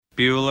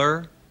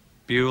Bueller,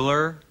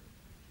 Bueller,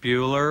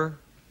 Bueller,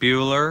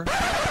 Bueller.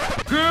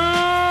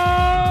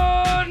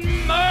 Good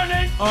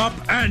morning! Up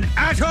and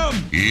at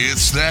 'em!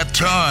 It's that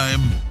time.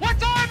 What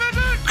time is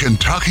it?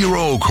 Kentucky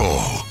Roll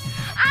Call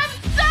I'm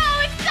so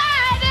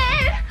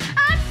excited!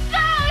 I'm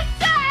so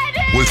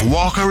excited! with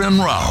Walker and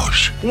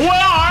Roush. We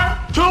are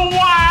two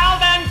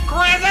wild and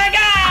crazy guys!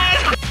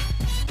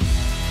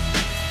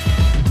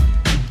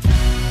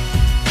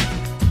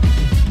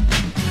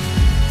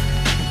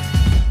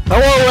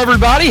 Hello,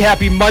 everybody.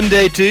 Happy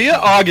Monday to you.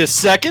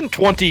 August 2nd,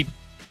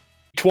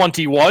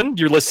 2021.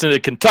 You're listening to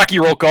Kentucky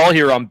Roll Call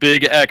here on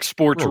Big X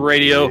Sports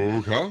Radio.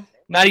 96.1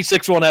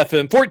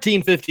 FM,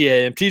 1450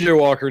 AM. TJ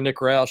Walker, Nick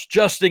Roush,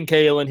 Justin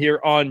Kalen here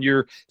on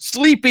your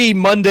sleepy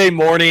Monday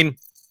morning.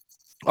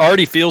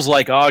 Already feels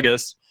like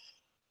August.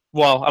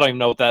 Well, I don't even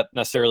know what that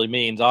necessarily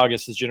means.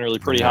 August is generally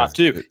pretty hot,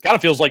 too. Kind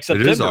of feels like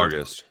September. It is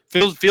August.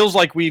 Feels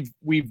like we've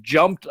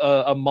jumped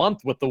a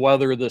month with the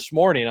weather this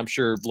morning. I'm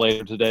sure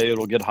later today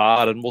it'll get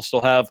hot and we'll still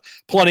have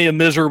plenty of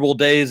miserable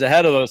days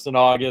ahead of us in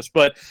August.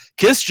 But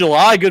kiss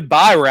July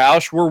goodbye,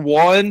 Roush. We're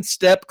one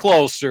step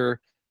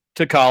closer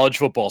to college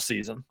football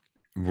season.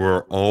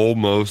 We're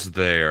almost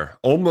there.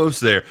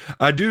 Almost there.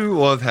 I do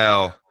love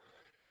how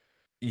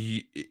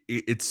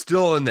it's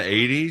still in the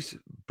 80s,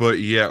 but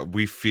yet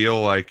we feel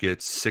like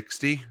it's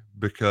 60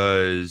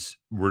 because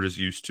we're just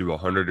used to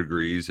 100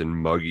 degrees and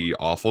muggy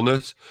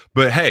awfulness.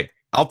 But hey,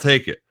 I'll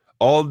take it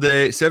all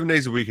day, 7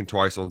 days a week and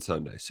twice on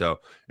Sunday. So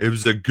it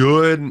was a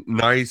good,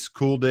 nice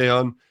cool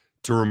down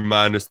to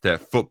remind us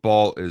that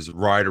football is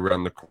right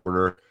around the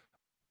corner.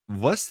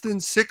 Less than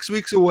 6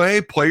 weeks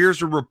away.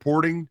 Players are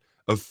reporting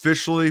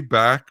officially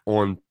back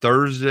on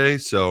Thursday.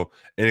 So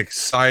an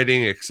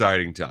exciting,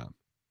 exciting time.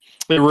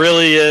 It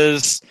really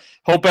is.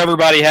 Hope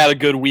everybody had a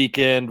good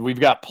weekend. We've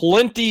got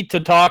plenty to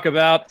talk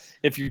about.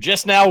 If you're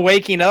just now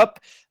waking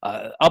up,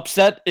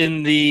 upset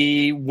in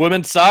the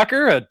women's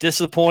soccer, a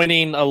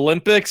disappointing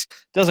Olympics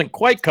doesn't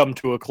quite come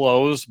to a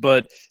close,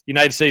 but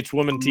United States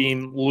women's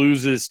team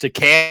loses to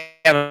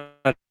Canada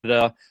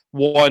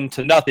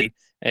 1-0,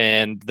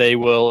 and they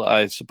will,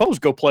 I suppose,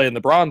 go play in the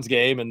bronze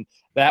game, and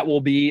that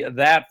will be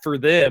that for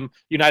them.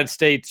 United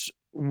States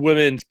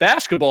women's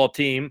basketball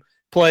team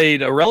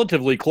played a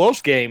relatively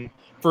close game.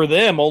 For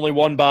them, only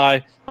won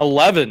by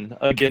 11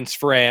 against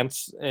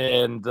France,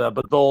 and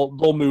but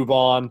they'll move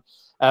on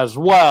as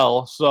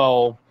well.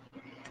 So,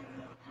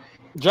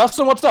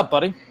 Justin, what's up,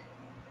 buddy?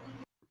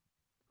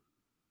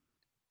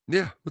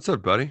 Yeah, what's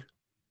up, buddy?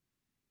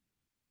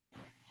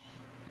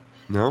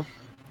 No,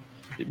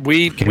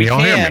 we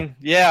all hear can. me?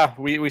 Yeah,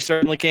 we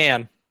certainly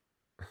can.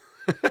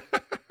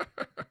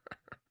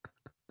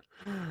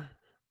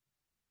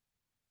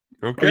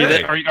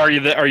 Okay. Are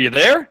you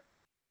there?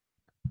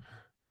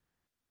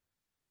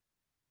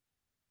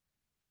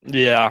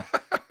 Yeah.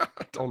 I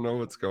don't know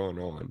what's going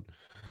on.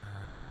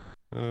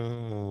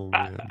 Oh,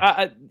 man.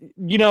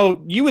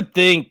 You would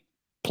think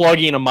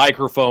plugging a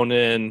microphone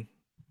in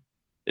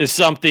is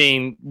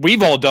something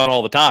we've all done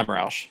all the time,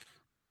 Roush.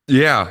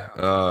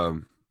 Yeah.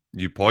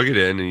 You plug it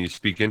in and you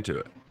speak into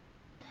it.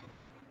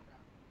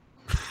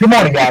 Good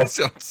morning, guys.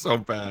 It sounds so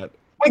bad.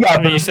 We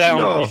got You this.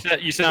 sound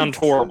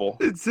horrible.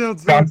 It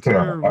sounds so Sounds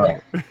terrible. terrible. All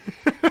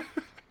right.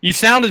 You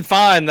sounded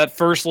fine that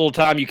first little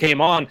time you came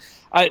on.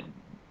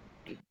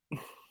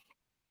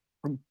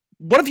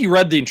 What if you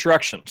read the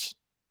instructions?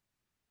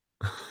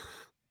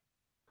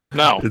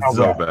 No. It's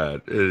so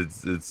bad.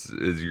 It's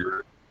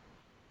your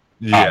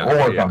we'll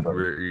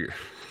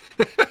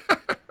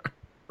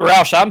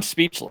Roush, I'm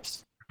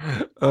speechless.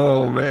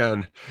 Oh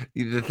man.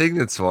 The thing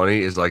that's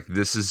funny is like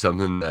this is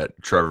something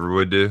that Trevor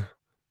would do.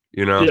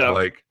 You know, Yeah,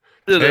 like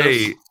It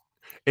hey,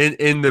 is.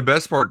 and the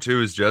best part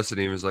too is Justin,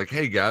 he was like,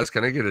 hey guys,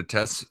 can I get a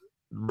test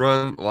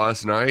run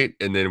last night?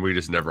 And then we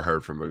just never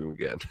heard from him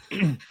again.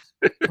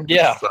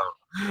 Yeah. So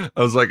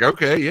I was like,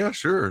 okay, yeah,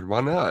 sure,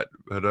 why not?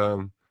 But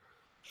oh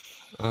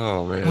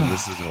man,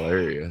 this is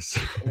hilarious.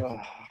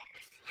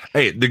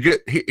 Hey,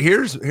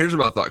 here's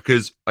my thought,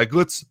 because like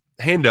let's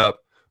hand up.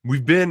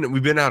 We've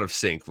been out of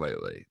sync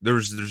lately.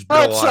 There's been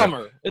a It's lot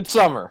summer. It's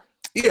summer.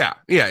 Yeah,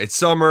 it's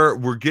summer.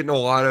 We're getting a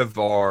lot of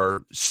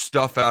our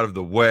stuff out of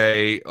the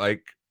way.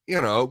 Like,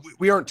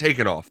 we aren't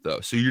taking off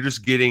though. So you're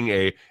just getting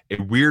a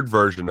weird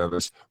version of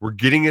us. We're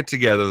getting it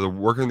together. They're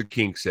working the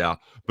kinks out,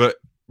 but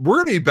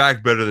we're going to be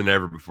back better than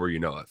ever before you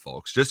know it,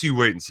 folks. Just you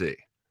wait and see.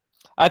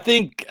 I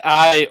think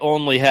I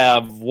only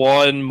have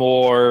one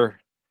more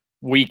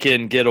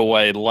weekend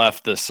getaway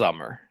left this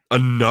summer.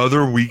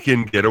 Another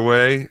weekend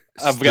getaway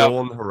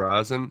on the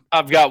horizon.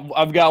 I've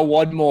got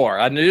one more.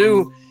 I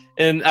knew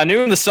in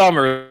the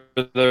summer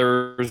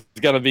there's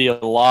going to be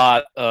a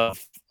lot of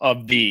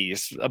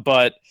these,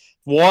 but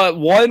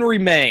one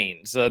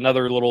remains. A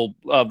little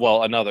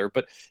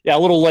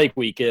lake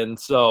weekend.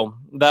 So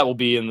that will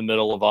be in the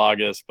middle of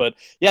August. But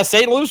yeah,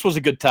 St. Louis was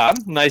a good time.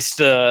 Nice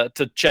to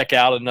check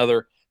out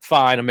another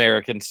fine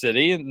American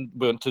city, and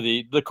went to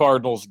the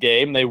Cardinals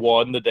game. They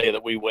won the day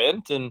that we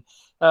went, and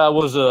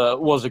was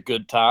a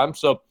good time.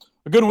 So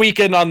a good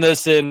weekend on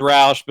this end,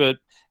 Roush. But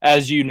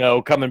as you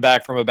know, coming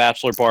back from a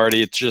bachelor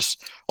party, it's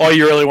just all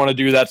you really want to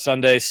do that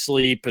Sunday,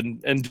 sleep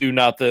and do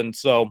nothing.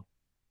 So,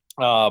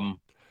 My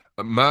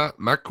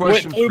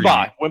question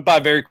went by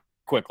very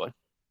quickly.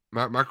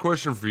 My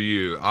question for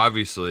you,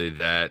 obviously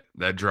that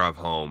drive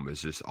home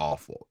is just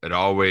awful. It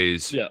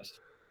always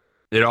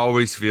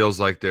feels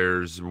like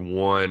there's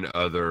one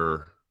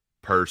other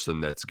person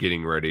that's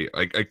getting ready.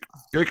 Like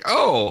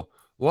oh,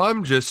 well,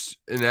 I'm just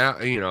an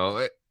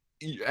hour,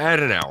 add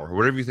an hour,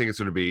 whatever you think it's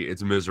going to be.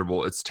 It's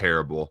miserable. It's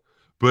terrible.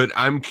 But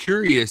I'm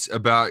curious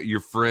about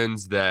your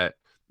friends that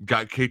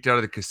got kicked out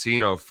of the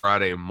casino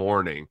Friday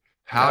morning.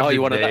 How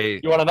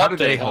did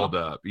they hold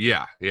up?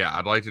 Yeah.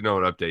 I'd like to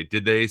know an update.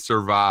 Did they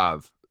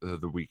survive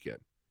the weekend?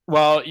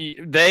 Well,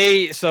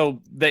 they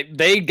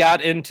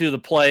got into the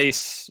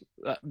place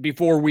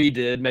before we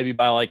did, maybe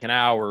by like an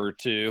hour or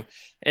two.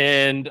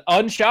 And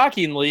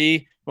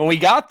unshockingly, when we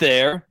got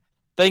there,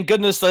 thank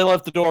goodness they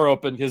left the door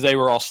open because they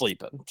were all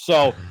sleeping.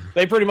 So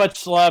they pretty much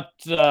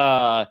slept.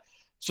 So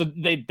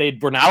they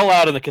were not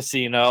allowed in the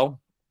casino,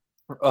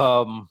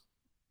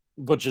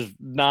 which is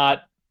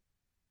not,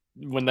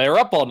 when they were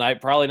up all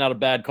night, probably not a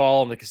bad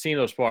call on the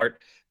casino's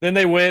part. Then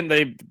they went,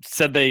 they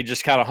said they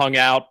just kind of hung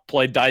out,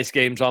 played dice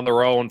games on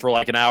their own for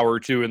like an hour or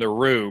two in their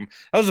room.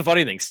 That was the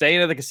funny thing,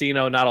 staying at the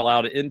casino, not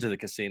allowed into the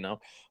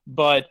casino.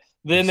 But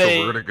then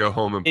we're going to go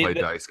home and play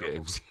dice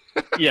games.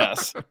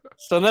 Yes.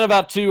 So then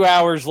about 2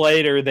 hours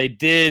later, they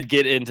did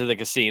get into the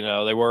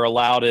casino. They were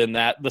allowed in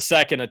the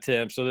second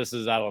attempt. So this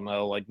is, I don't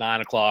know, like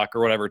 9 o'clock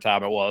or whatever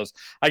time it was.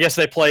 I guess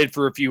they played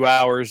for a few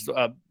hours.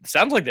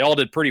 Sounds like they all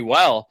did pretty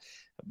well.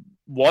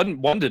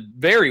 One did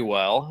very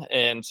well,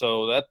 and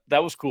so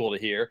that was cool to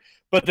hear.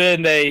 But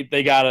then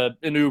they got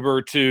an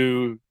Uber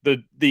to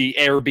the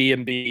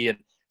Airbnb and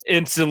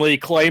instantly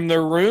claimed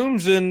their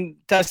rooms and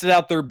tested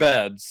out their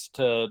beds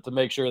to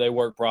make sure they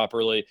work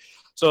properly.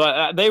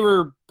 So they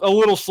were a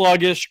little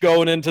sluggish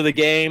going into the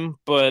game,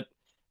 but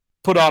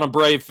put on a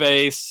brave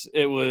face.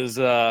 It was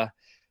a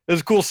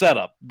cool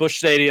setup. Busch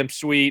Stadium,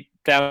 sweet,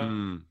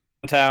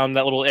 downtown,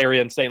 that little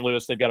area in St.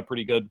 Louis. They've got a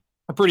pretty good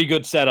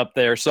setup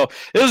there. So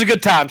it was a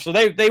good time. So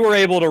they were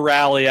able to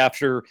rally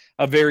after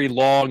a very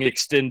long,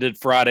 extended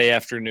Friday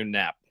afternoon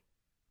nap.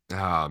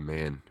 Oh,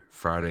 man.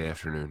 Friday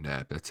afternoon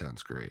nap. That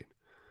sounds great.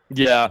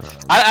 Yeah.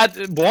 I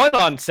one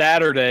on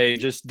Saturday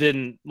just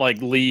didn't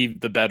leave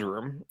the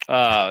bedroom.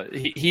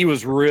 He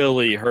was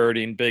really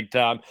hurting big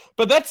time.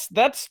 But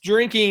that's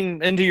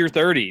drinking into your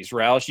 30s,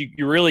 Roush.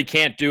 You really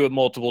can't do it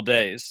multiple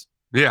days.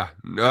 Yeah.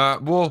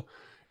 Well,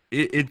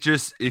 it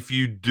just, if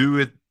you do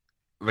it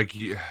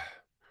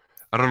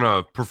I don't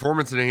know,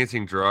 performance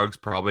enhancing drugs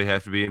probably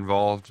have to be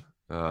involved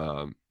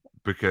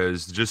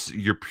because just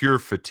your pure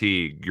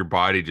fatigue, your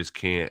body just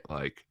can't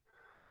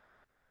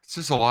it's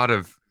just a lot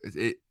of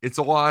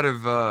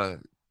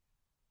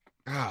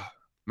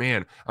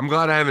man, I'm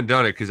glad I haven't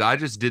done it because I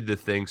just did the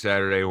thing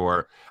Saturday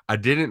where I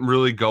didn't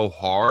really go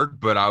hard,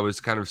 but I was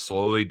kind of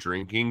slowly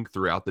drinking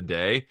throughout the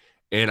day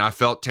and I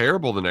felt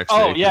terrible the next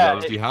day because I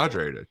was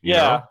dehydrated. You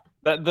know?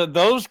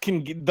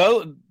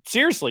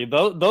 Seriously,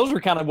 those are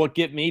kind of what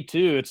get me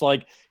too. It's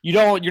like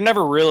you're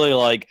never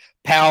really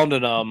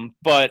pounding them,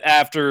 but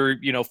after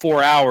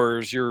 4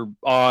 hours, you're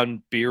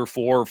on beer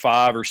 4 or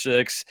 5 or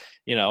 6.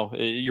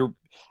 You're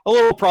a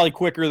little probably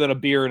quicker than a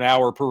beer an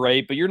hour per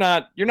rate, but you're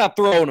not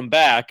throwing them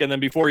back. And then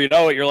before you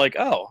know it, you're like,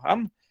 oh,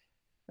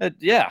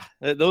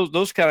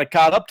 those kind of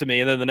caught up to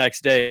me. And then the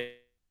next day,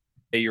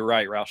 you're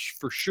right, Roush,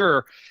 for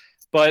sure.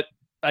 But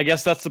I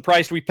guess that's the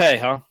price we pay,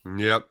 huh?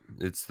 Yep,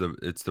 it's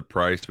the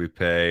price we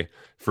pay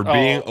for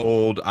being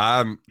old.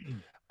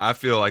 I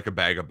feel like a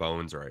bag of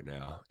bones right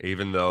now,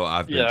 even though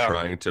I've been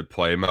trying to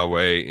play my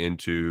way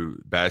into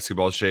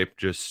basketball shape,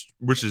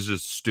 which is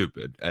just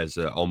stupid as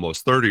an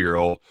almost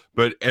 30-year-old.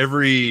 But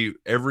every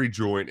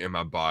joint in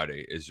my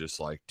body is just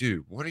like,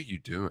 dude, what are you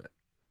doing?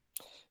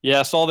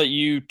 Yeah, I saw that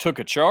you took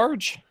a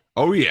charge.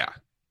 Oh yeah,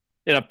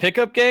 in a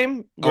pickup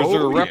game.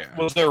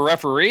 Was there a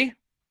referee?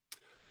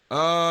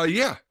 It's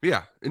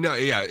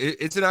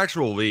an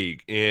actual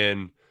league,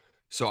 and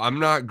so I'm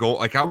not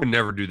going. I would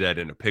never do that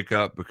in a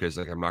pickup because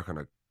I'm not going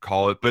to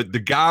call it. But the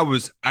guy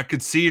I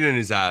could see it in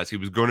his eyes. He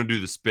was going to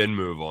do the spin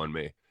move on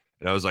me,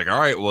 and I was like,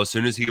 all right, well, as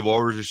soon as he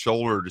lowers his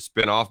shoulder to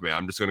spin off me,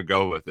 I'm just going to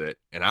go with it.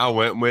 And I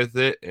went with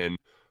it, and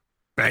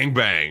bang,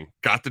 bang,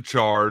 got the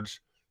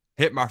charge,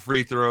 hit my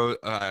free throw.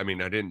 I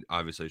didn't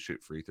obviously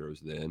shoot free throws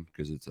then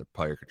because it's a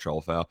player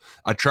control foul.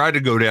 I tried to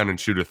go down and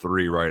shoot a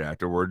 3 right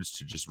afterwards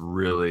to just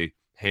really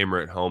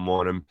hammer it home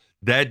on him.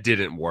 That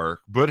didn't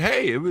work, but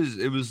hey, it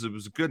was a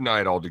good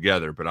night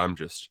altogether. But I'm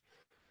just,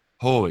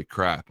 holy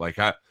crap!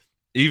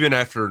 Even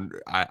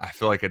after I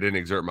feel like I didn't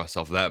exert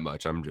myself that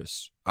much. I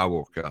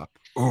woke up.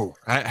 Oh,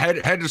 I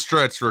had to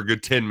stretch for a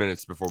good 10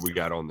 minutes before we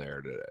got on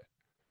there today.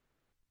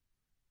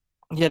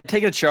 Yeah,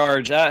 take a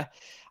charge.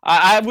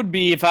 I would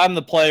be, if I'm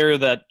the player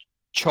that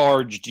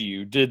charged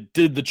you, did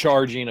the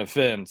charging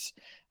offense.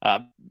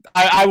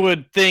 I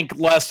would think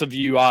less of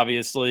you,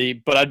 obviously,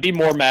 but I'd be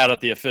more mad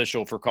at the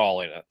official for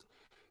calling it.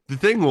 The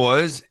thing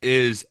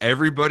is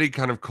everybody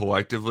kind of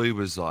collectively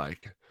was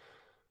like,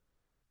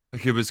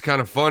 Like it was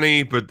kind of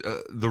funny, but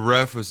the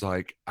ref was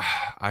like,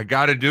 "I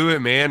got to do it,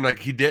 man." Like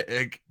he did.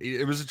 Like,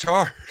 it was a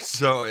charge,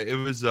 so it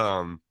was.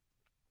 And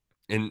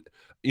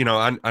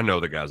I know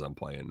the guys I'm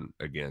playing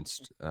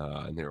against,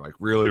 and they're like,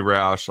 "Really,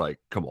 Roush? Like,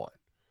 come on."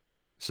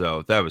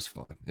 So that was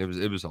fun.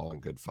 It was all in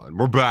good fun.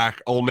 We're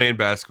back, Old Man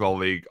Basketball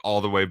League,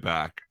 all the way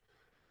back.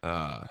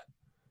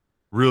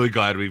 Really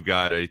glad we've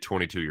got a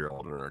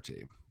 22-year-old on our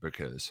team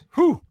because,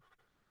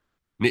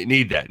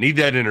 need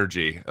that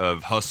energy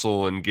of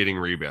hustle and getting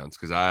rebounds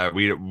because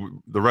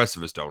the rest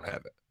of us don't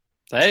have it.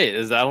 Hey,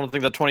 I don't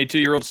think the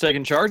 22-year-old's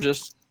taking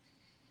charges.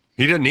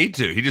 He doesn't need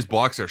to. He just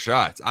blocks our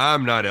shots.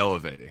 I'm not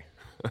elevating.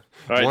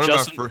 All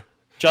right,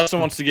 Justin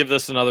wants to give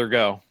this another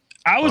go.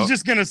 I was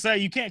just gonna say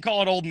you can't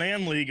call it old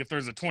man league if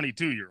there's a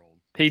 22-year-old.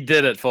 He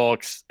did it,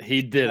 folks.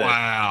 He did it.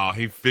 Wow,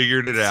 he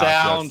figured it out.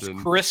 Sounds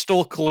Justin.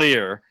 crystal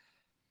clear.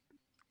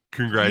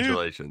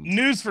 Congratulations.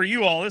 News for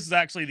you all. This is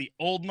actually the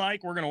old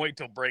mic. We're gonna wait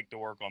till break to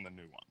work on the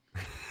new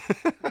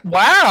one.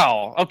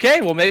 Wow.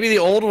 Okay. Well, maybe the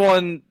old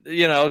one,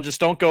 just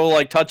don't go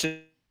like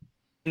touching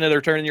it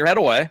or turning your head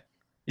away.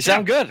 You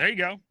sound good. There you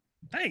go.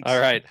 Thanks. All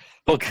right.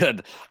 Well,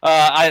 good.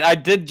 I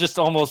did just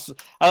almost.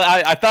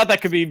 I thought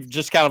that could be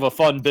just kind of a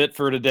fun bit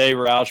for today,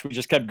 Roush. We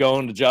just kept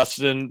going to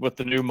Justin with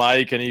the new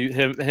mic and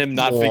him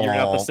not figuring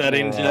out the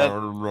settings yet.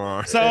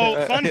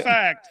 So,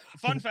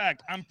 fun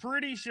fact. I'm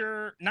pretty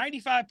sure,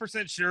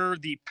 95% sure,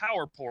 the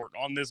power port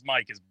on this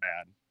mic is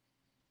bad.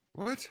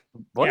 What?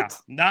 Yeah,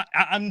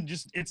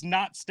 it's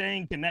not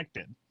staying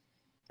connected.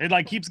 It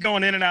like keeps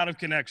going in and out of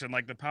connection.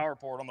 Like the power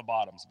port on the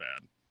bottom's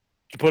bad.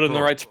 You put it in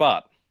the right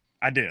spot.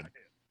 I did.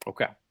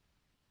 Okay.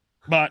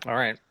 But all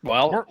right.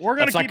 Well, we're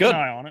gonna that's keep an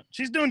eye on it.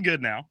 She's doing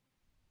good now.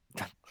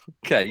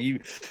 Okay.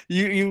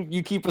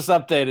 You keep us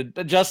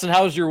updated. Justin,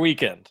 how was your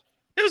weekend?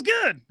 It was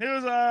good.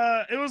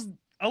 It was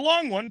a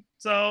long one.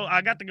 So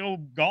I got to go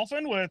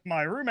golfing with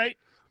my roommate.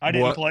 I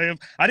didn't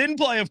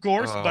play, of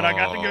course, but I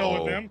got to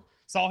go with him.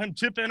 Saw him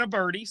chip in a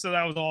birdie, so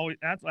that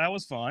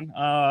was fun.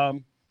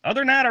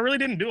 Other than that, I really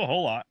didn't do a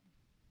whole lot.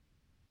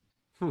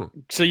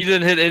 So you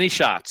didn't hit any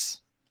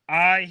shots?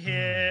 I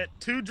hit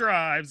 2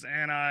 drives,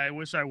 and I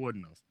wish I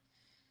wouldn't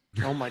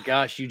have. Oh my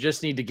gosh, you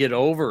just need to get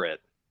over it.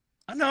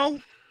 I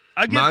know.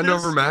 I get Mind this.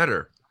 over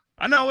matter.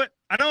 I know it,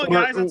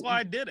 guys. That's why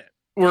I did it.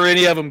 Were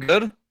any of them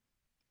good?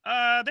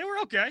 They were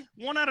okay.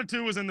 1 out of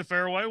 2 was in the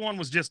fairway. 1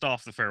 was just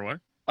off the fairway.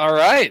 All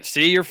right.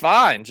 See, you're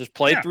fine. Just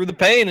play through the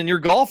pain and you're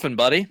golfing,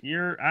 buddy.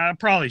 I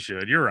probably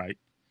should. You're right.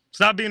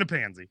 Stop being a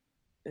pansy.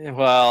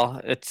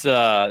 Well, it's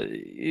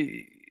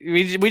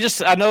we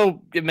just I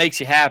know it makes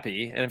you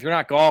happy, and if you're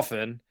not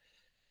golfing,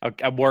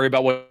 I worry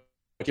about what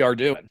you are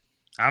doing.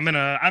 I'm in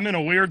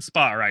a weird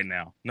spot right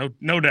now.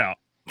 No doubt.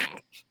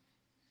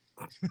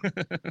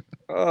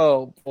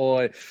 Oh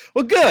boy.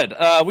 Well, good.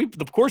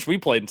 We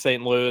played in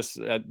St. Louis.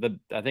 I think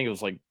it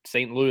was like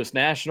St. Louis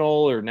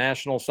National or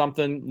National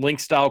something link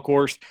style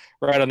course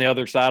right on the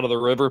other side of the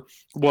river.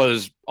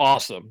 Was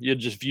awesome. You had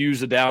just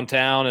views of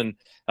downtown and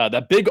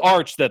that big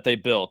arch that they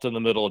built in the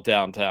middle of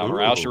downtown.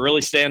 Roush, it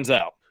really stands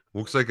out.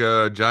 Looks like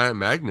a giant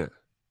magnet.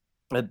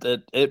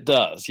 It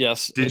does.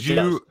 Yes.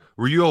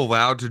 Were you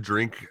allowed to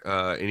drink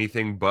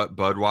anything but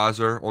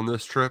Budweiser on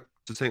this trip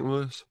to St.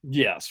 Louis?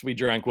 Yes, we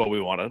drank what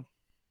we wanted.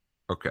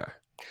 Okay.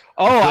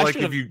 Oh,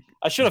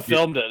 I should have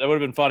filmed it. That would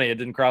have been funny. It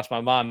didn't cross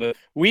my mind. But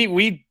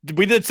we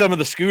did some of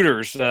the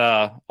scooters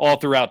all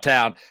throughout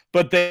town.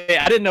 But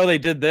I didn't know they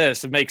did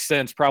this. It makes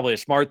sense. Probably a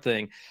smart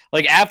thing.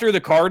 Like after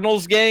the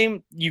Cardinals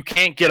game, you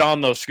can't get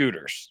on those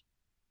scooters.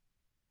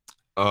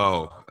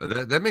 Oh,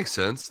 that makes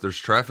sense. There's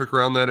traffic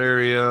around that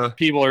area.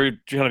 People are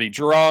going to be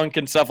drunk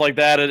and stuff like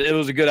that. It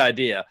was a good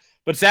idea.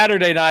 But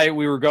Saturday night,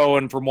 we were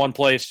going from one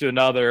place to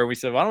another. We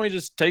said, why don't we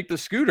just take the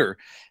scooter?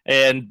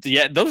 And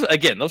yeah,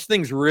 those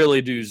things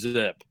really do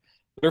zip.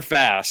 They're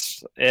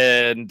fast.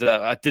 And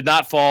I did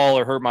not fall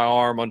or hurt my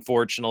arm,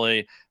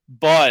 unfortunately.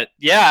 But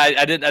yeah,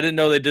 I didn't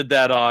know they did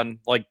that on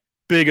like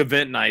big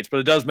event nights,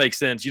 but it does make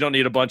sense. You don't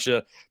need a bunch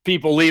of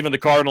people leaving the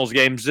Cardinals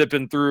game,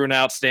 zipping through and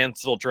out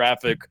standstill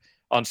traffic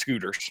on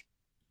scooters.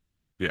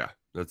 Yeah,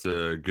 that's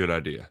a good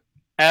idea.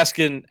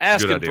 Asking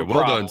good idea. for Well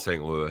problems. done,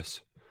 St.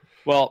 Louis.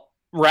 Well,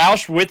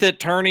 Roush, with it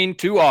turning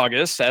to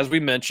August, as we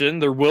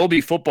mentioned, there will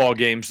be football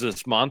games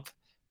this month.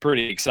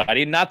 Pretty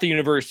exciting. Not the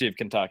University of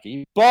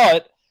Kentucky,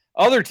 but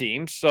other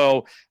teams.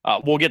 So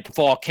we'll get the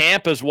fall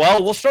camp as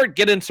well. We'll start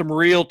getting some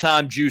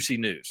real-time juicy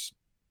news.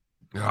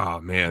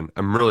 Oh, man.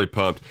 I'm really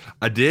pumped.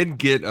 I did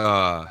get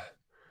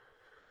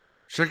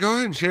should I go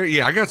ahead and share?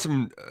 Yeah, I got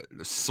some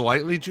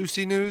slightly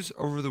juicy news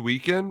over the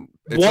weekend.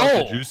 It's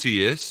not the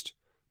juiciest,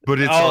 but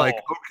it's like,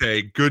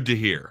 okay, good to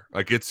hear.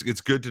 Like it's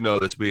good to know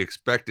that we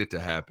expect it to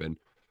happen.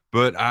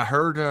 But I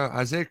heard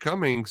Isaiah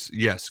Cummings,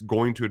 yes,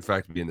 going to in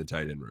fact be in the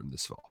tight end room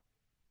this fall.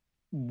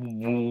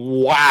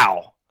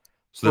 Wow.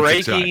 So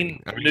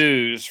breaking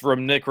news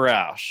from Nick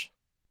Roush.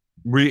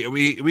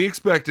 We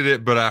expected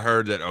it, but I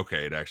heard that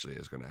it actually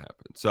is going to happen.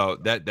 So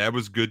that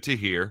was good to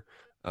hear.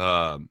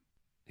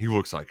 He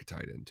looks like a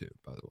tight end too,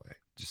 by the way.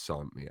 Just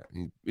saw him. Yeah,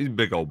 he's a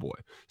big old boy.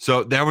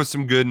 So that was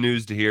some good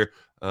news to hear.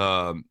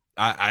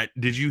 I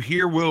did you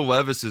hear Will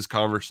Levis's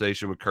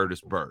conversation with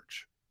Curtis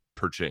Birch?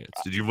 Perchance,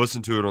 did you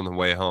listen to it on the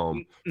way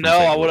home? No,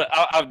 I would.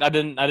 I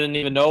didn't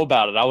even know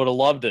about it. I would have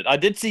loved it. I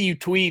did see you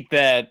tweet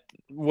that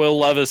Will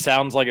Levis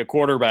sounds like a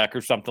quarterback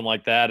or something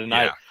like that, and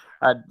Yeah.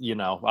 I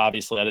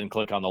obviously I didn't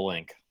click on the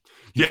link.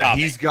 Yeah,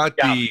 he's got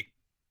the.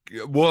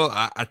 Well,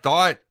 I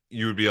thought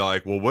you would be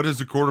like, well, what does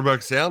the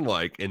quarterback sound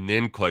like, and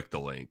then click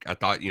the link. I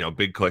thought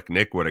Big Click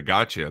Nick would have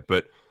got you,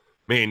 but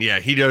man, yeah,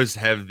 he does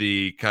have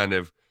the kind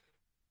of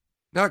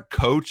not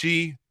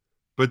coachy,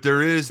 but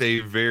there is a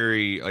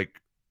very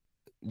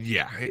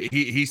yeah,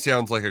 he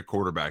sounds like a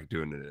quarterback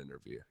doing an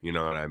interview. You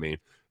know what I mean?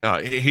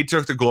 He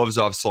took the gloves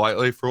off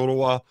slightly for a little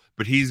while,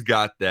 but he's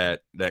got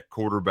that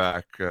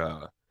quarterback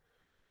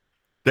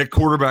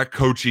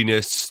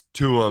coachiness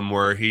to him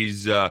where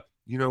he's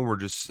we're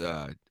just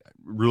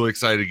really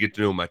excited to get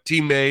to know my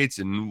teammates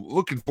and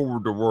looking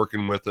forward to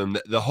working with them.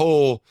 The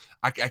whole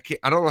I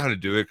don't know how to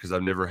do it because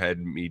I've never had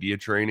media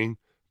training,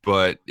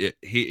 but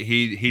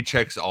he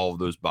checks all of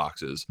those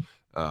boxes.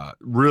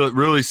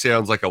 Really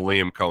sounds like a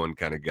Liam Cohen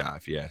kind of guy,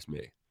 if you ask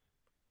me.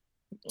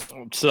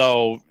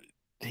 So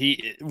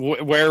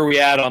where are we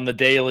at on the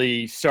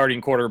daily starting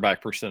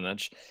quarterback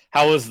percentage?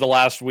 How was the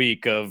last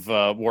week of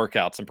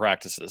workouts and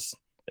practices?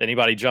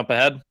 Anybody jump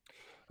ahead?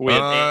 We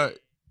had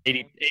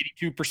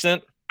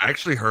 82%. I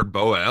actually heard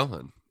Bo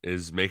Allen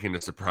is making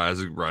a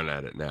surprising run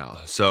at it now,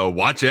 so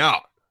watch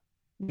out.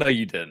 No,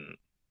 you didn't.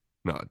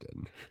 No, I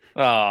didn't.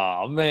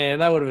 Oh man,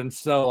 that would have been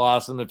so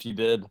awesome if you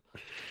did.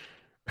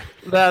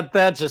 That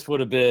would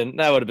have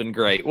been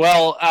great.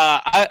 Well,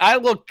 I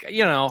look,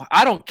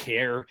 I don't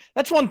care.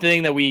 That's one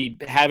thing that we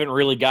haven't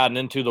really gotten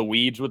into the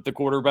weeds with the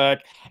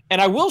quarterback.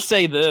 And I will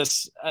say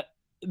this,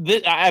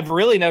 I've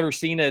really never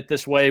seen it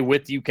this way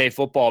with UK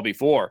football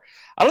before.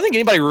 I don't think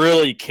anybody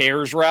really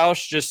cares,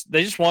 Roush.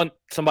 They just want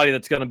somebody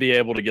that's going to be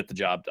able to get the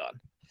job done.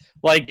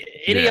 Like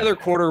any other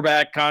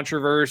quarterback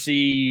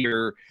controversy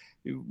or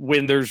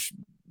when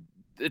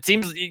it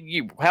seems,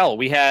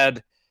 we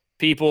had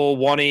people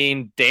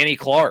wanting Danny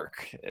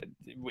Clark.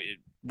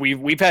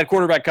 We've had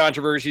quarterback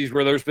controversies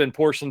where there's been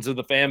portions of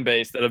the fan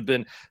base that have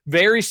been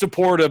very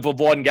supportive of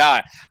one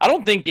guy. I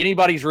don't think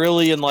anybody's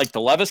really in like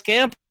the Levis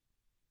camp.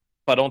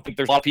 I don't think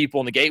there's a lot of people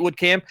in the Gatewood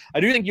camp. I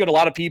do think you had a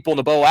lot of people in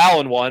the Bo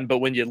Allen one, but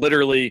when you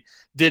literally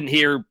didn't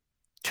hear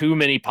too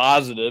many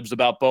positives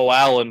about Bo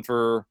Allen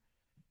for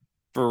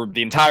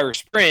the entire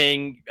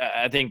spring,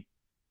 I think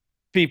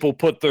people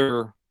put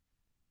their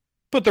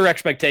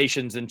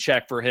expectations in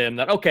check for him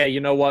that, okay, you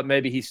know what,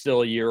 maybe he's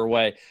still a year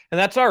away. And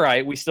that's all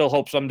right. We still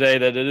hope someday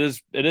that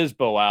it is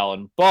Bo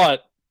Allen.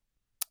 But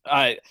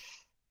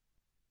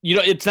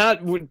it's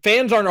not,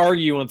 fans aren't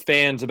arguing with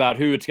fans about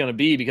who it's going to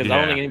be because I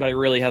don't think anybody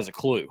really has a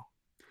clue.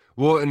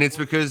 Well, and it's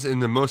because in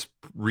the most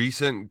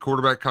recent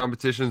quarterback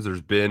competitions,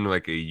 there's been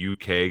like a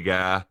UK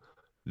guy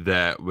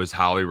that was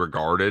highly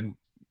regarded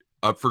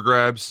up for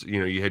grabs.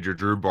 You had your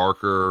Drew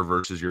Barker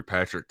versus your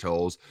Patrick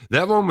Tolles.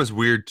 That one was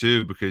weird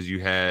too because you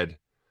had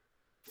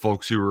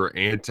folks who were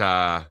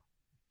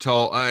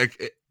anti-Toll. I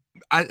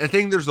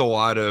think there's a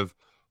lot of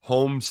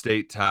home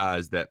state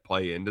ties that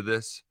play into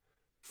this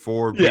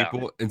for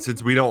people. And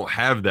since we don't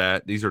have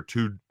that, these are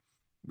two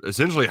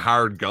essentially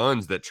hired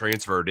guns that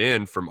transferred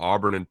in from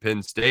Auburn and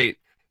Penn State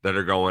that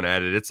are going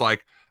at it. It's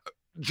like,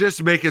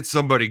 just make it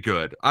somebody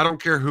good. I don't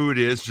care who it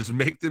is. Just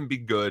make them be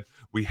good.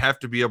 We have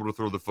to be able to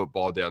throw the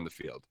football down the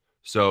field.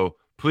 So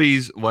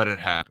please let it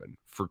happen,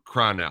 for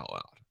crying out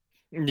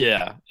loud.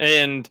 Yeah.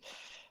 And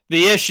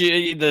the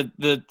issue,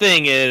 the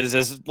thing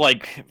is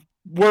like,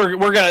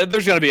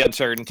 there's going to be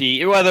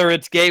uncertainty, whether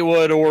it's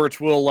Gatewood or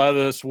it's Will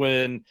Levis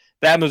when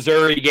that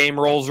Missouri game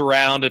rolls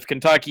around. If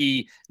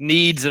Kentucky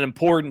needs an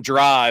important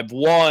drive,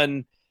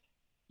 one,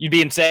 you'd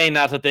be insane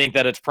not to think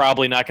that it's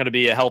probably not going to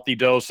be a healthy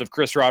dose of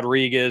Chris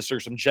Rodriguez or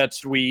some jet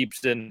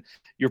sweeps. And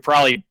you're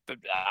probably,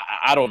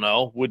 I don't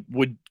know,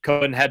 would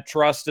Cohen have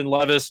trust in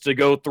Levis to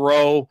go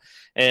throw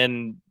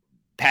and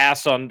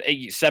pass on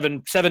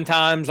seven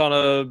times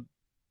on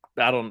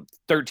a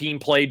 13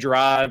 play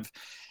drive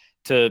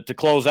to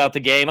close out the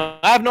game? I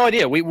have no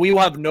idea. We will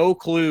have no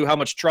clue how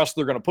much trust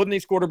they're going to put in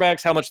these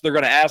quarterbacks, how much they're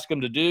going to ask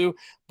them to do.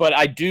 But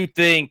I do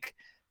think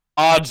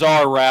odds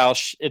are,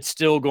 Roush, it's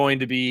still going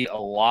to be a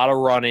lot of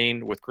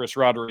running with Chris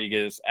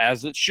Rodriguez,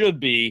 as it should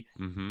be.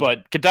 Mm-hmm.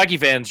 But Kentucky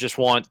fans just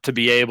want to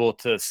be able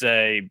to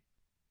say,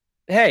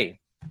 hey,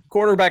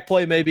 quarterback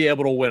play may be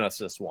able to win us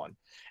this one.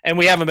 And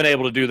we haven't been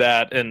able to do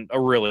that in a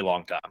really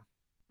long time.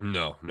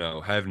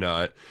 No, have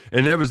not.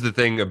 And that was the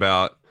thing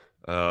about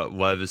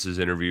Levis's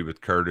interview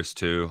with Curtis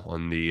too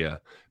on the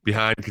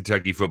Behind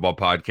Kentucky Football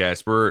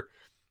podcast, where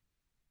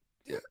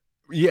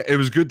it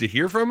was good to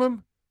hear from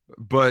him,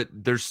 but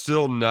there's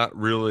still not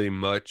really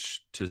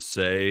much to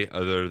say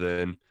other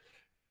than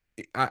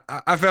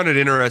I found it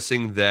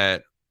interesting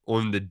that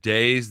on the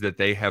days that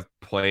they have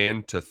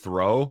planned to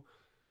throw,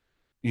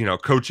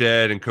 Coach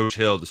Ed and Coach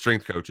Hill, the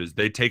strength coaches,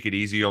 they take it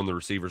easy on the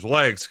receiver's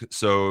legs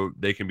so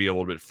they can be a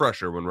little bit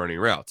fresher when running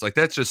routes. Like,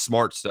 that's just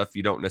smart stuff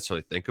you don't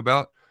necessarily think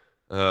about.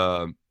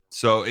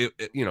 So it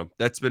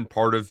that's been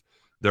part of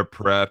their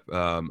prep.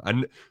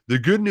 And the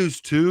good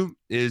news too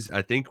is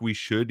I think we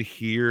should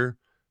hear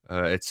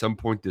at some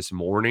point this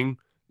morning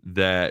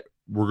that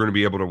we're going to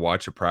be able to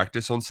watch a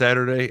practice on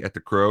Saturday at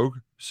the Krog.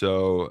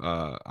 So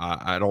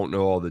I don't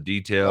know all the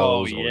details.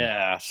 Oh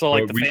yeah. So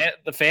like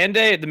the fan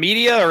day, the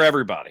media, or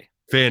everybody?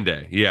 Fan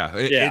day.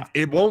 Yeah.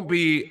 It won't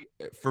be,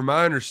 from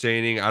my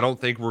understanding, I don't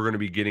think we're going to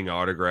be getting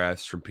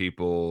autographs from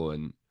people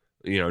and,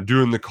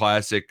 doing the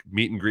classic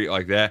meet and greet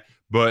like that.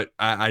 But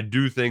I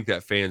do think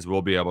that fans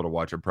will be able to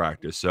watch a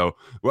practice. So,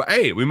 well,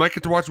 hey, we might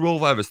get to watch Will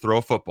Levis throw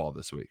a football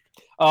this week.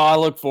 Oh, I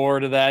look forward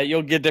to that.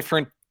 You'll get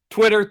different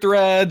Twitter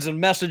threads and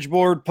message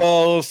board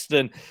posts.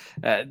 And,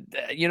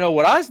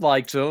 what I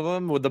liked of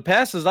them with the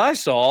passes I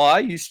saw, I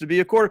used to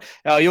be a quarter.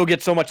 You'll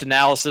get so much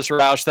analysis,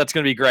 Roush. That's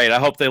going to be great. I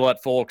hope they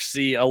let folks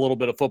see a little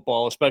bit of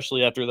football,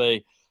 especially after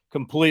they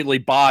completely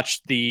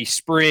botched the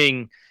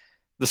spring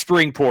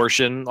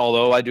portion.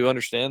 Although I do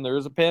understand there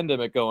is a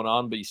pandemic going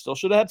on, but you still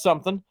should have had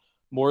something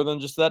more than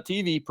just that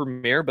TV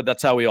premiere, but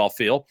that's how we all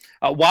feel.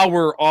 While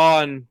we're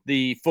on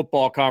the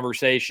football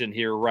conversation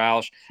here,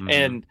 Roush,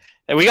 and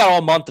we got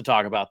all month to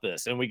talk about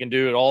this, and we can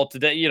do it all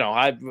today.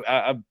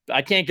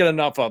 I can't get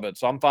enough of it,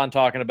 so I'm fine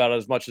talking about it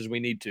as much as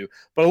we need to.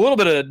 But a little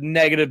bit of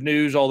negative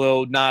news,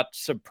 although not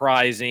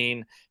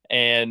surprising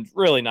and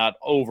really not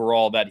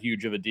overall that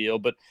huge of a deal.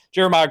 But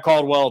Jeremiah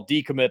Caldwell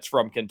decommits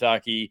from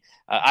Kentucky.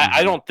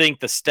 I don't think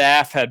the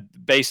staff had,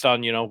 based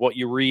on, what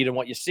you read and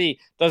what you see,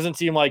 doesn't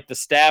seem like the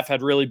staff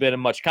had really been in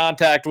much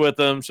contact with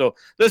him. So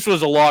this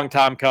was a long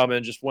time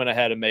coming, just went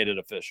ahead and made it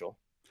official.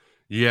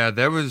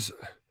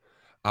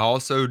 I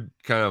also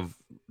kind of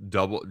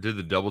did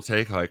the double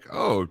take, like,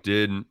 oh,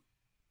 did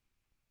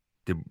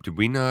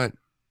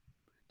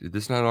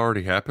this not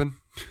already happen?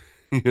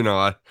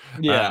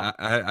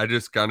 I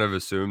just kind of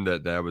assumed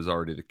that was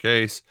already the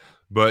case,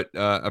 but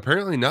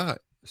apparently not.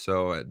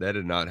 So that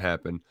did not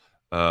happen.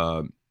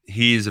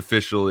 He is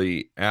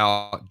officially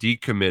out,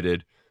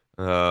 decommitted.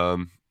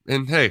 And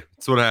hey,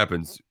 that's what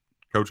happens.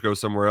 Coach goes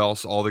somewhere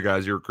else. All the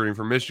guys you're recruiting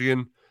from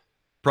Michigan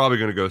probably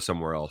going to go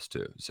somewhere else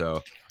too.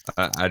 So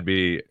I'd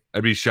be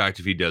shocked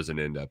if he doesn't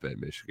end up at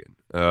Michigan.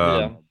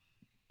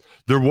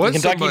 There was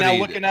Kentucky now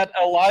looking at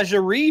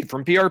Elijah Reed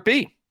from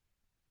PRP.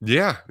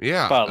 Yeah.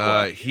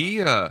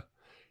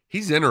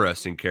 He's an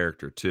interesting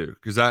character too,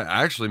 because I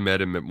actually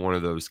met him at one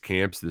of those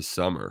camps this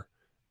summer,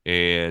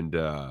 and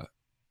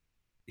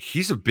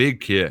he's a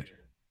big kid.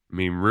 I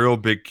mean, real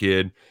big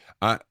kid.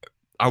 I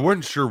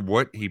wasn't sure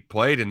what he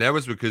played, and that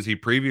was because he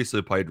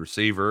previously played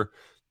receiver.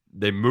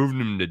 They moved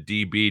him to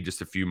DB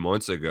just a few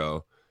months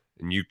ago,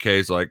 and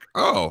UK's like,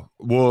 oh,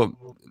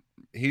 well,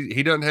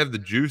 he doesn't have the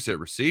juice at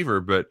receiver,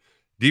 but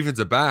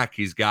defensive back,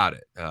 he's got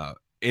it.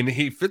 And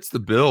he fits the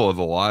bill of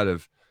a lot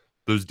of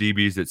those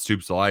DBs that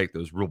Stoops like,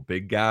 those real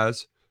big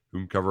guys who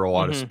can cover a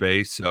lot of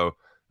space. So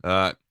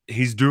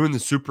he's doing the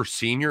super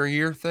senior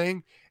year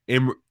thing.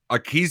 And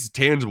like, he's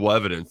tangible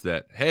evidence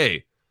that,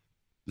 hey,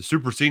 the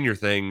super senior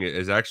thing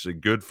is actually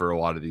good for a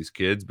lot of these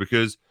kids,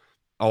 because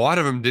a lot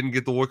of them didn't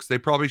get the looks they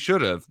probably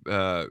should have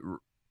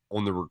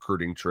on the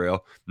recruiting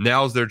trail.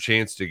 Now's their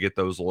chance to get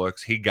those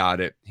looks. He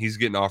got it. He's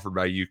getting offered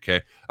by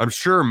UK. I'm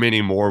sure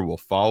many more will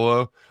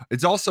follow.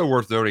 It's also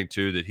worth noting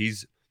too that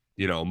he's,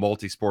 a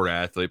multi-sport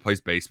athlete,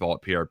 plays baseball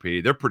at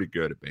PRP. They're pretty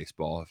good at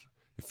baseball.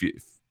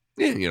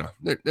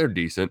 They're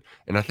decent.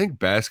 And I think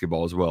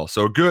basketball as well.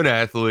 So a good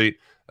athlete.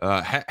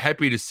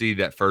 Happy to see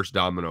that first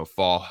domino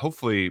fall.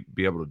 Hopefully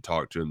be able to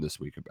talk to him this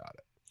week about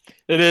it.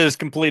 It is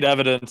complete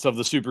evidence of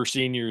the super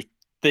senior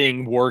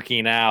thing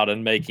working out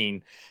and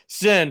making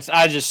sense.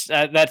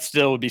 That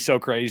still would be so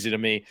crazy to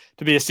me,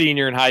 to be a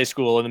senior in high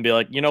school and then be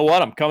like, you know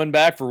what, I'm coming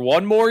back for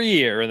one more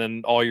year, and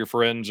then all your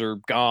friends are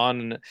gone,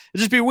 and it'd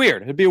just be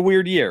weird. It'd be a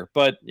weird year,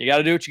 but you got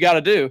to do what you got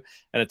to do.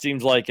 And it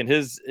seems like in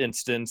his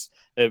instance,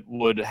 it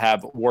would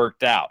have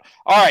worked out.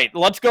 All right,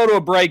 let's go to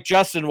a break.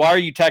 Justin, why are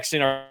you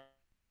texting our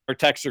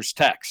texters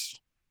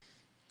text?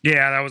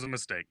 Yeah, that was a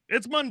mistake.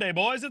 It's Monday,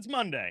 boys. It's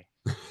Monday.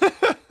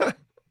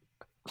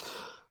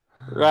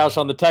 Roush,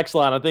 on the text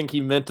line, I think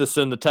he meant to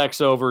send the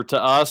text over to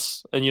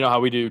us, and you know how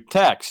we do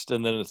text,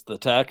 and then it's the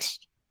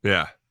text.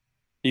 Yeah.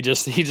 He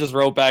just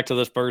wrote back to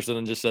this person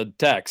and just said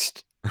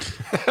text.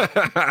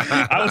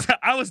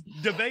 I was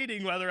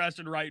debating whether I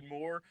should write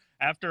more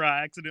after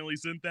I accidentally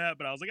sent that,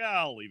 but I was like,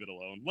 I'll leave it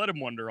alone. Let him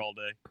wonder all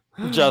day.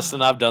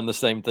 Justin, I've done the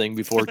same thing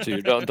before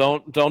too.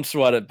 Don't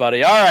sweat it,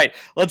 buddy. All right,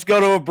 let's go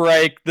to a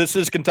break. This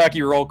is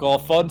Kentucky Roll Call.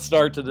 Fun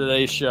start to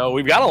today's show.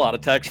 We've got a lot of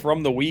texts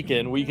from the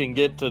weekend. We can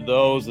get to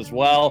those as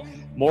well.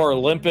 More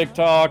Olympic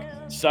talk.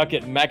 Suck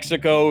at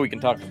Mexico. We can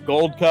talk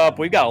Gold Cup.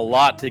 We've got a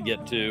lot to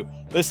get to.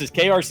 This is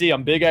KRC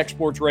on Big X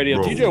Sports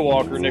Radio. TJ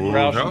Walker, Nick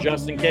Roush, and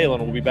Justin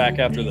Kalen will be back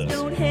after this.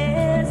 Don't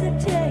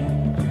hesitate.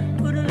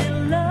 Put a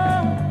little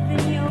love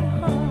in your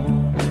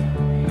heart,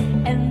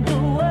 and the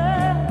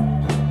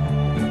world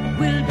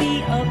will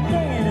be a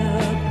better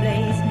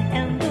place.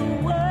 And the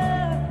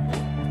world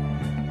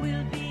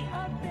will be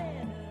a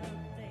better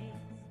place.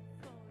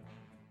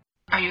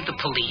 Are you the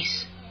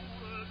police?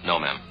 No,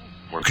 ma'am.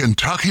 We're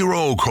Kentucky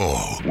Roll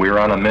Call. We're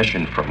on a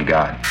mission from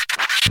God.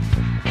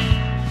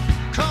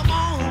 Come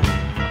on.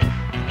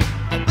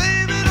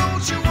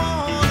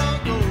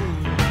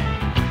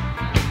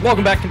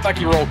 Welcome back,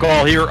 Kentucky Roll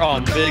Call here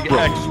on Big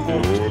X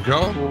Roll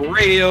Call.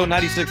 Radio,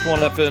 96.1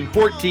 FM,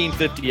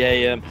 1450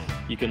 AM.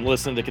 You can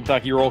listen to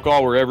Kentucky Roll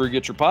Call wherever you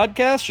get your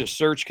podcasts. Just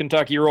search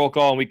Kentucky Roll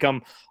Call, and we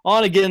come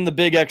on again, the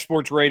Big X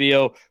Sports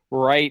Radio,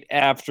 right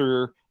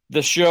after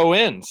the show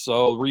ends.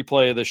 So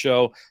replay of the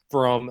show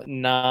from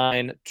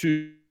 9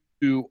 to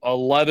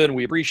 11.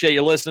 We appreciate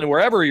you listening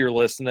wherever you're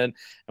listening,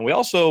 and we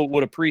also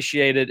would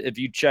appreciate it if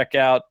you check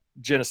out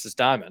Genesis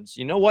Diamonds.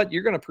 You know what?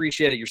 You're going to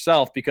appreciate it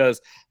yourself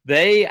because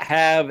they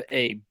have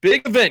a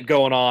big event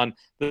going on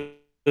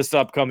this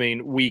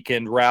upcoming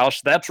weekend,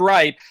 Roush. That's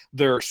right.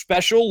 Their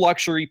special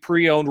luxury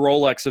pre-owned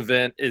Rolex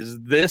event is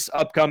this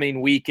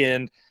upcoming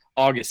weekend,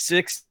 August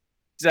 6th,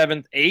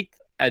 7th, 8th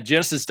at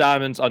Genesis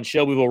Diamonds on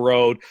Shelbyville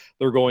Road.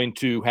 They're going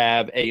to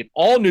have an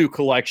all-new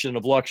collection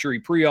of luxury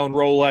pre-owned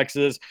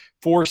Rolexes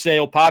for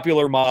sale.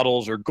 Popular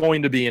models are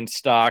going to be in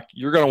stock.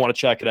 You're going to want to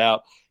check it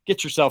out.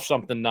 Get yourself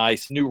something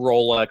nice, new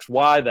Rolex.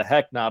 Why the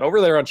heck not?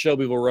 Over there on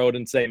Shelbyville Road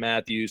in St.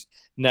 Matthews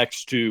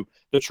next to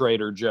the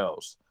Trader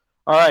Joe's.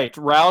 All right,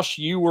 Roush,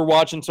 you were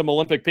watching some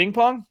Olympic ping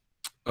pong?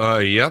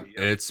 Yep,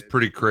 it's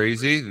pretty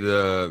crazy.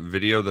 The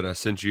video that I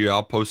sent you,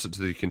 I'll post it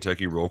to the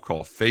Kentucky Roll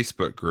Call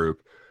Facebook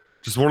group.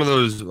 Just one of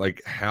those,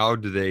 like, how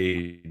do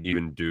they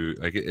even do,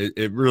 like,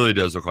 it really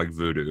does look like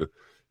voodoo,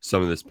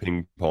 some of this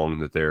ping pong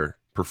that they're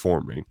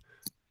performing.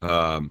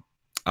 I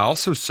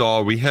also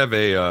saw we have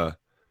a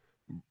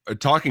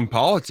talking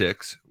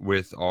politics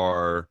with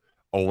our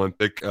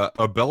Olympic,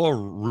 a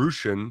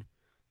Belarusian,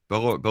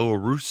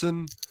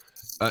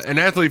 an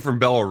athlete from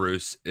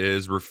Belarus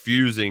is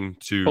refusing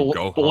to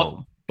go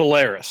home.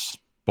 Belarus,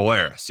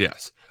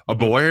 yes. A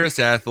Belarus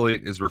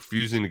athlete is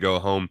refusing to go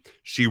home.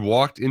 She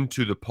walked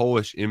into the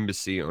Polish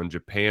embassy on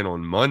Japan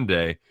on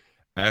Monday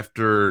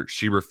after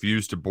she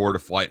refused to board a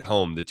flight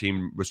home. The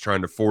team was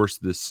trying to force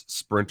this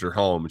sprinter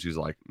home, and she's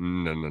like,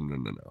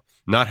 no,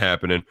 not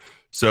happening.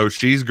 So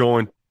she's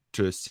going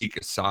to seek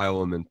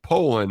asylum in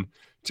Poland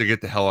to get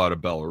the hell out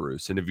of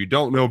Belarus. And if you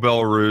don't know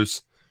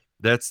Belarus,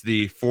 that's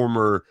the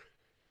former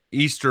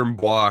Eastern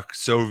Bloc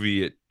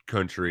Soviet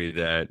country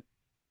that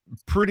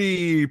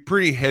pretty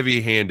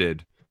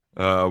heavy-handed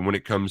when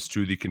it comes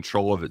to the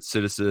control of its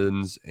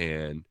citizens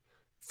and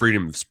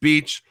freedom of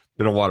speech.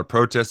 Been a lot of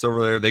protests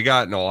over there. They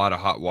got in a lot of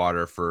hot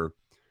water for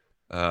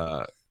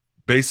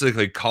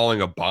basically calling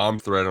a bomb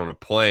threat on a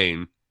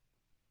plane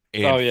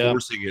and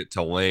forcing it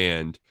to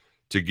land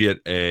to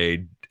get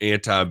a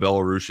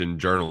anti-Belarusian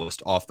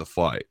journalist off the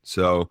flight.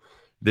 So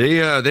they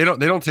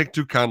don't take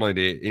too kindly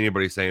to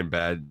anybody saying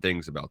bad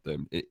things about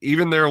them,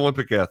 even their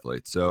Olympic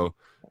athletes. So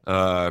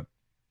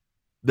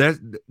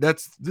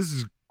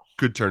this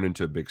could turn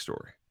into a big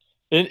story.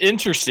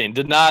 Interesting.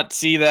 Did not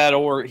see that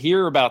or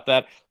hear about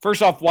that.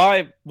 First off,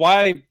 why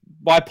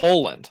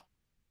Poland?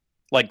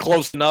 Like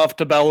close enough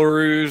to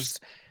Belarus?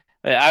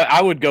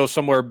 I would go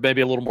somewhere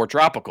maybe a little more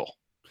tropical.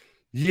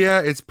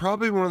 Yeah, it's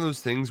probably one of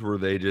those things where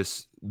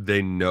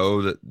they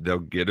know that they'll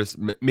get us.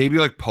 Maybe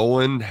like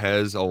Poland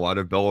has a lot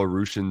of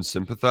Belarusian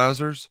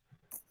sympathizers.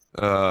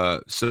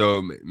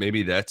 So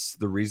maybe that's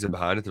the reason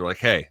behind it. They're like,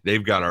 hey,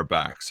 they've got our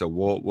back, so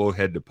we'll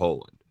head to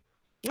Poland.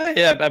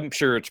 Yeah, I'm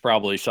sure it's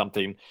probably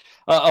something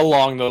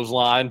along those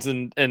lines.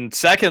 And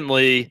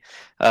secondly,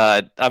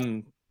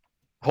 I'm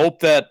hope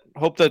that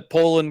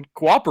Poland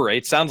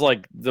cooperates. Sounds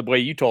like the way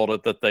you told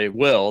it that they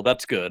will.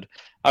 That's good.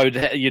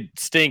 You'd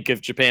stink if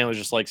Japan was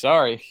just like,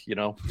 sorry,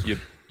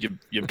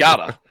 you've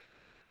gotta,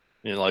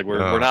 like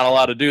we're not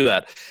allowed to do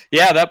that.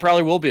 Yeah, that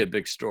probably will be a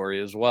big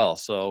story as well.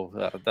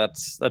 So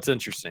that's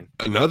interesting.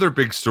 Another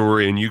big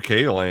story in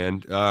UK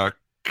land.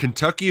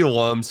 Kentucky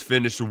alums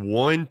finished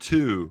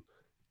 1-2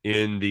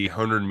 in the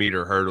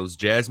 100-meter hurdles.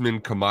 Jasmine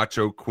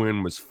Camacho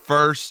Quinn was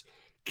first.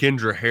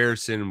 Kendra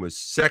Harrison was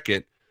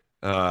second.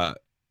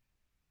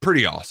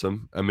 Pretty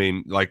awesome. I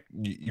mean, like,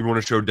 you want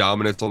to show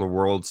dominance on the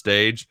world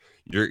stage.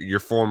 Your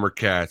former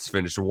Cats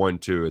finished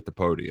 1-2 at the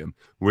podium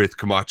with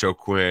Camacho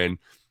Quinn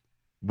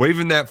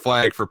waving that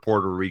flag for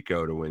Puerto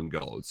Rico to win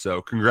gold.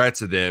 So congrats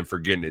to them for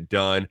getting it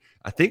done.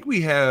 I think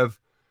we have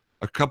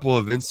a couple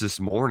of events this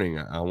morning.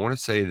 I want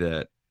to say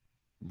that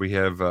we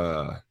have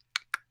I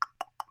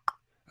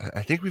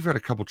think we've got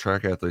a couple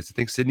track athletes. I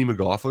think Sydney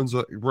McLaughlin's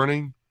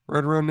running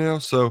right around now.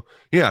 So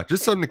yeah,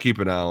 just something to keep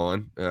an eye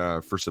on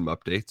for some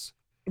updates.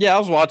 Yeah, I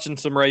was watching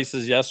some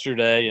races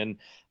yesterday and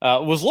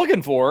was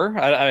looking for her.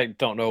 I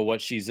don't know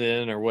what she's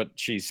in or what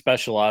she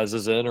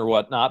specializes in or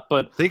whatnot,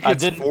 but I think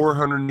it's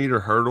 400-meter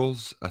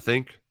hurdles. I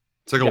think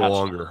it's like a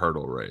longer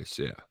hurdle race.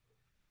 Yeah.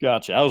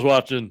 Gotcha. I was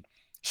watching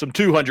some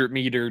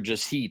 200-meter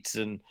just heats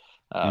and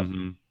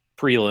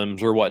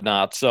prelims or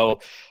whatnot. So,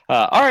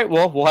 all right,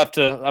 well, we'll have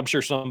to, I'm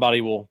sure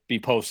somebody will be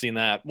posting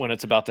that when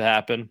it's about to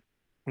happen.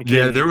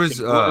 There was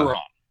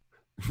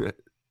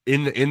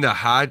in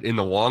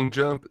the long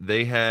jump,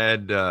 they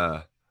had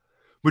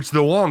which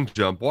the long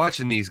jump,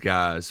 watching these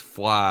guys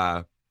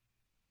fly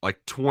like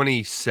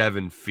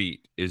 27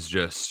 feet is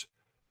just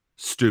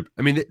stupid.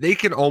 I mean, they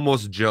can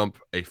almost jump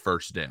a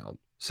first down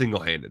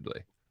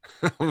single-handedly.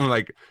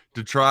 Like,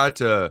 to try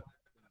to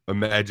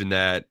imagine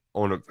that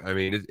on a. I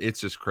mean,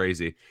 it's just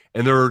crazy.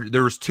 And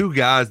there was two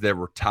guys that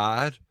were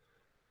tied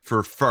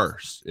for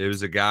first. It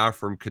was a guy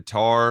from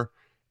Qatar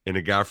and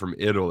a guy from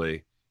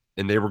Italy,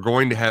 and they were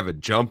going to have a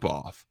jump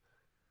off.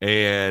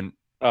 And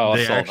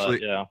I saw actually,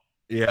 that, yeah.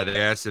 Yeah,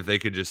 they asked if they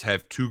could just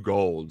have two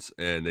golds,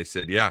 and they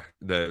said, yeah.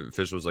 The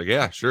official was like,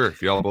 yeah, sure.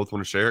 If y'all both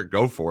want to share it,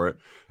 go for it.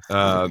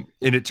 And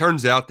it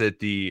turns out that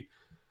the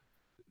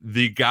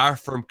guy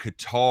from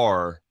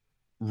Qatar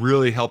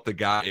really helped the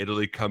guy in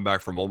Italy come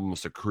back from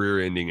almost a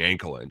career-ending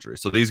ankle injury.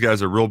 So these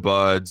guys are real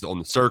buds on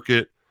the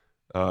circuit.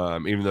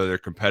 Even though they're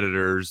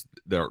competitors,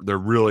 they're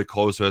really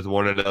close with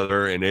one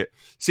another, and it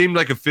seemed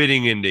like a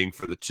fitting ending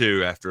for the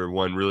two after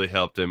one really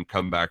helped him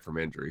come back from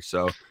injury.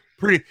 So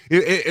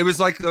it was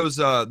like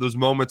those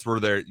moments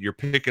where you're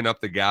picking up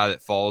the guy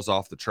that falls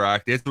off the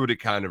track. That's what it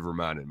kind of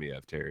reminded me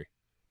of, Terry.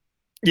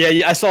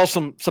 Yeah, I saw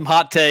some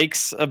hot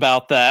takes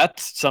about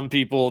that. Some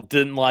people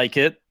didn't like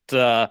it.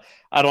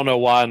 I don't know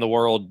why in the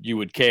world you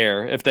would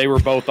care if they were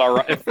both all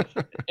right.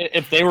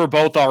 If they were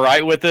both all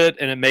right with it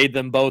and it made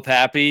them both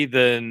happy,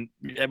 then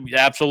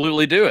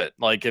absolutely do it.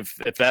 Like if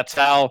that's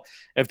how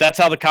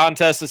the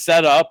contest is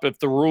set up, if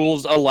the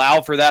rules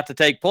allow for that to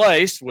take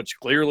place, which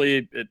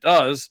clearly it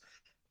does,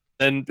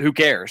 then who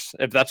cares?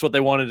 If that's what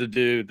they wanted to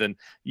do, then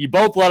you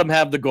both let them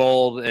have the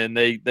gold, and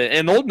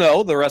they'll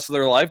know the rest of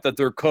their life that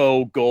they're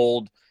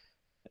co-gold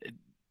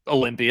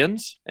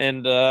Olympians,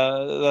 and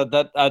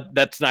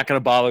that's not going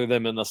to bother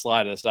them in the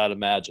slightest, I'd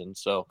imagine.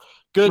 So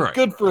good, Right.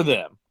 Good for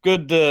them.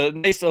 Good,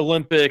 nice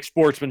Olympic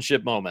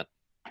sportsmanship moment.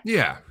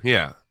 Yeah.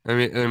 I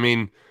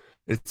mean,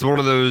 it's one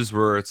of those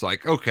where it's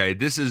like, okay,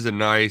 it's a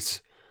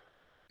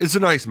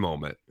nice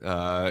moment.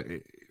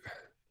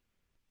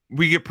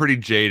 We get pretty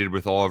jaded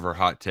with all of our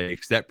hot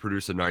takes. That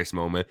produced a nice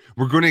moment.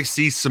 We're going to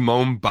see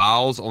Simone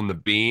Biles on the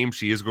beam.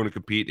 She is going to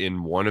compete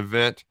in one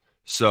event.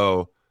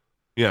 So,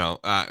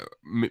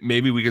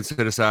 maybe we can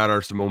set aside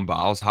our Simone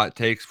Biles hot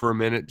takes for a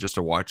minute just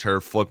to watch her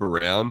flip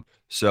around.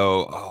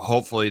 So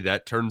hopefully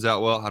that turns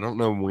out well. I don't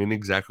know when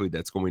exactly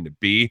that's going to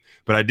be,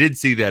 but I did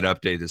see that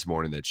update this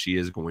morning that she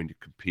is going to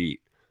compete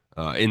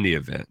in the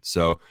event.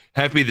 So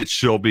happy that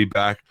she'll be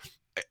back.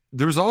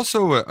 There's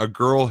also a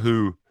girl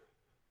who,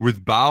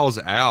 with Biles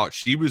out,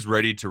 she was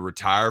ready to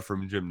retire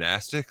from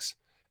gymnastics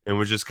and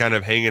was just kind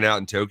of hanging out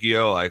in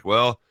Tokyo like,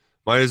 well,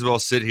 might as well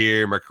sit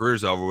here. My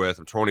career's over with.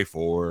 I'm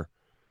 24.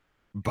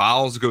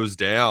 Biles goes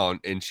down,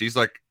 and she's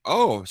like,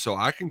 oh, so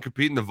I can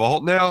compete in the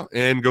vault now,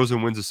 and goes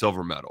and wins a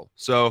silver medal.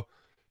 So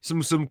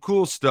some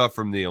cool stuff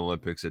from the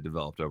Olympics that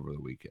developed over the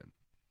weekend.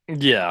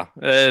 Yeah,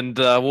 and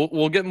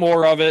we'll get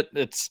more of it.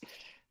 It's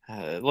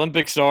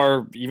Olympics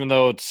are, even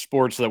though it's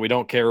sports that we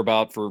don't care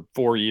about for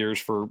 4 years,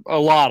 for a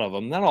lot of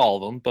them, not all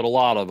of them, but a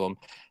lot of them,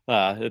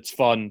 it's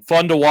fun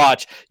to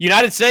watch.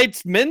 United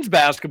States men's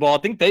basketball,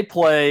 I think they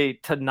play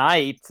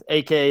tonight,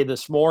 aka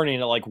this morning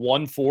at like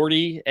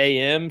 1:40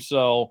 a.m.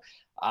 So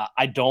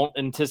I don't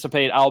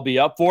anticipate I'll be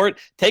up for it.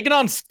 Taking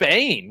on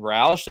Spain,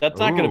 Roush,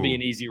 that's not going to be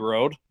an easy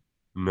road.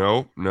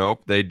 Nope.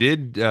 They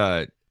did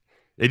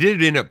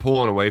end up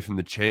pulling away from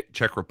the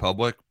Czech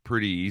Republic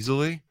pretty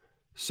easily.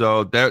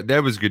 So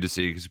that was good to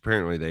see, because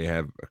apparently they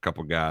have a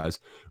couple guys.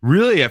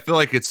 Really, I feel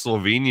like it's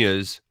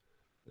Slovenia's.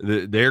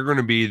 They're going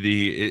to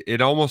be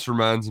it almost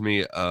reminds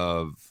me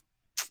of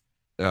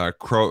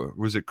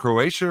was it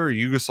Croatia or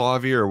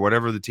Yugoslavia or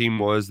whatever the team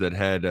was that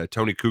had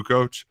Tony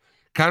Kukoc?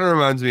 Kind of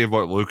reminds me of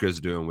what Luka's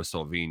doing with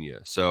Slovenia.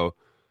 So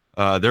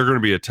they're going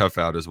to be a tough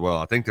out as well.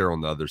 I think they're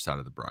on the other side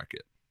of the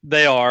bracket.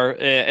 They are,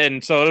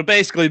 and so it'll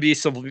basically be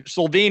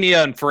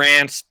Slovenia and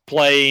France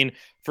playing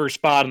for a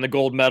spot in the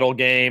gold medal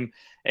game,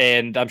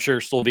 and I'm sure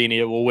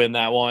Slovenia will win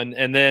that one.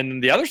 And then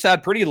the other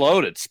side, pretty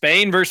loaded.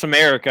 Spain versus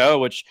America,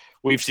 which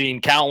we've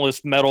seen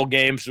countless medal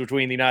games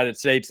between the United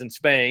States and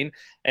Spain.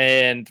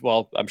 And,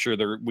 well, I'm sure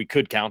we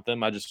could count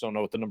them. I just don't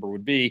know what the number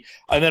would be.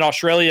 And then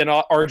Australia and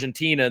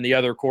Argentina in the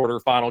other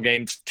quarterfinal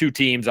games, two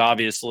teams,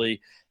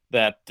 obviously,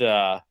 that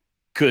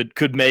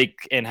could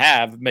make and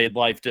have made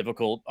life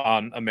difficult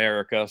on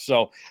America.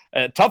 So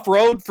tough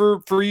road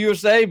for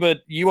USA,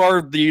 but you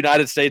are the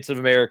United States of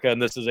America,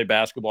 and this is a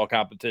basketball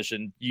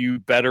competition. You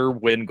better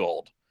win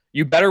gold.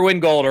 You better win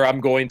gold, or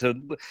I'm going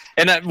to –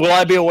 and will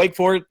I be awake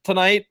for it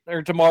tonight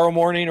or tomorrow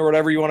morning or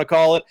whatever you want to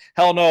call it?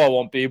 Hell no, I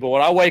won't be. But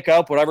when I wake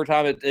up, whatever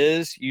time it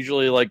is,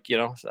 usually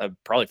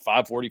probably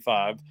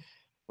 5:45,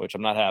 which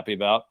I'm not happy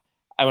about.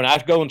 When I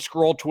go and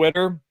scroll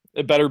Twitter,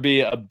 it better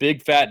be a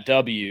big fat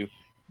W.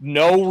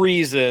 No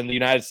reason the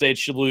United States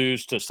should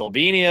lose to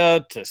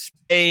Slovenia, to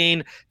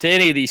Spain, to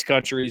any of these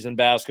countries in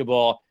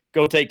basketball.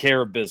 Go take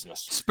care of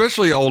business.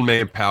 Especially old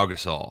man Pau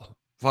Gasol.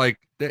 Like,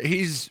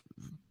 he's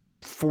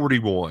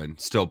 41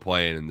 still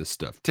playing in this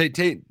stuff. Take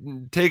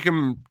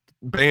him,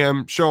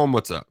 bam, show him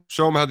what's up.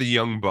 Show him how the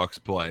young bucks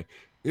play.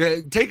 Yeah,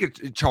 take a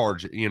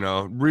charge,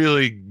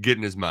 really get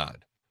in his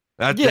mind.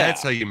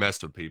 That's how you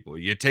mess with people.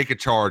 You take a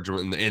charge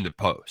in the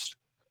post.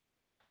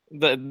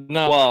 If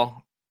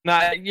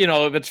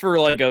it's for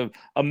like a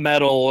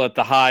medal at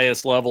the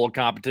highest level of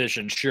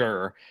competition,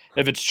 sure.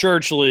 If it's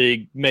church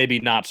league, maybe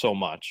not so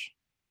much.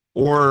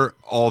 Or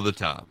all the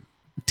time.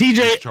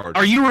 TJ, Chargers.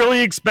 are you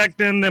really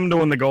expecting them to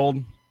win the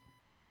gold?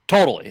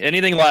 Totally.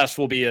 Anything less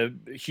will be a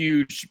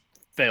huge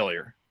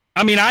failure.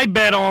 I mean, I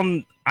bet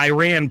on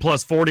Iran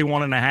plus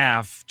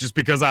 41.5 just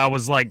because I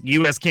was like,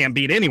 U.S. can't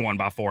beat anyone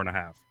by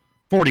 4.5.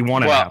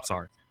 41.5,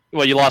 sorry.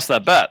 Well, you lost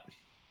that bet.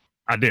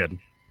 I did.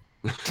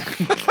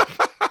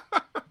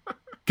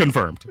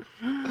 Confirmed.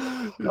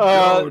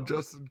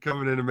 Justin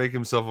coming in to make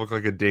himself look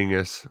like a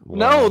dingus.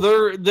 No,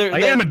 Wow. they're I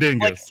am a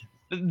dingus.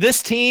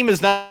 this team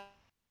is not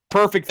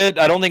perfect fit.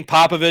 I don't think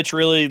Popovich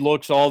really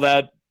looks all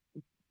that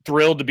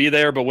thrilled to be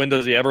there, but when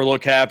does he ever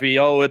look happy?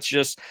 Oh, it's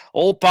just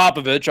old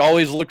Popovich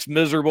always looks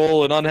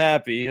miserable and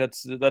unhappy.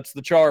 That's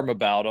the charm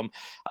about him.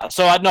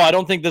 So I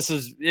don't think this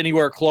is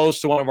anywhere close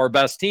to one of our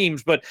best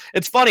teams, but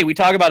it's funny. We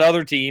talk about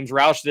other teams.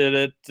 Roush did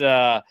it.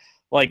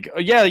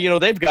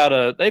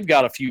 They've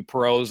got a few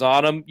pros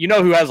on them. You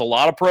know who has a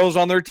lot of pros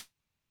on their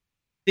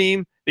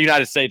team? The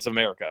United States of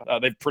America.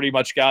 They've pretty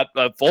much got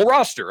a full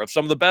roster of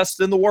some of the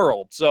best in the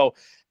world. So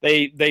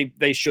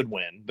they should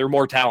win. They're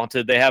more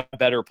talented. They have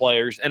better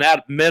players. And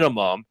at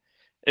minimum,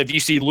 if you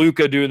see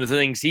Luka doing the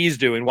things he's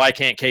doing, why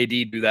can't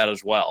KD do that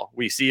as well?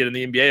 We see it in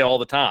the NBA all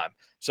the time.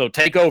 So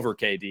take over,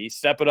 KD.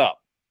 Step it up.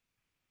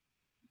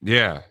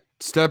 Yeah,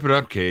 step it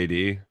up,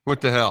 KD. What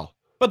the hell?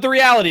 But the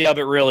reality of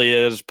it really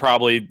is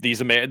probably the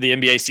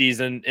NBA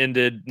season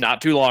ended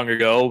not too long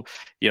ago.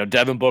 You know,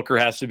 Devin Booker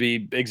has to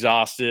be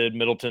exhausted.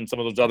 Middleton, some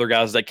of those other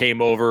guys that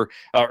came over,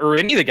 or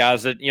any of the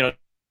guys that, you know,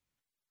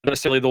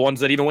 necessarily the ones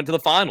that even went to the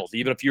finals,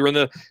 even if you were in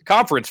the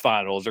conference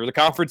finals or the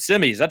conference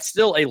semis, that's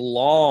still a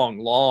long,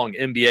 long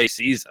NBA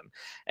season.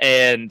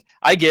 And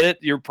I get it.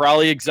 You're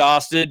probably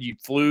exhausted. You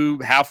flew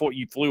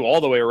all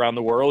the way around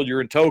the world.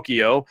 You're in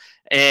Tokyo,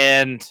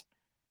 and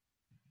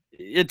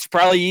it's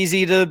probably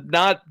easy to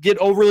not get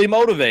overly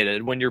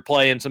motivated when you're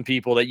playing some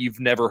people that you've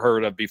never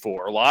heard of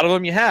before. A lot of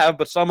them you have,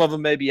 but some of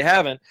them maybe you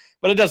haven't.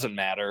 But it doesn't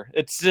matter.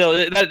 It's still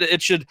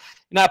it should,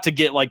 not to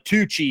get like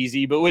too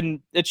cheesy, but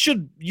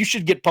you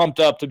should get pumped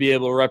up to be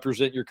able to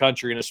represent your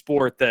country in a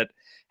sport that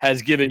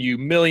has given you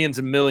millions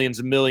and millions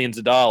and millions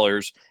of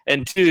dollars.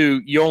 And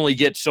two, you only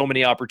get so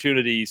many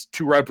opportunities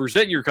to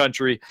represent your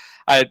country.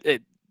 They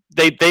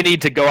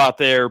need to go out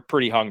there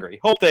pretty hungry.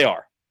 Hope they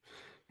are.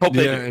 Hope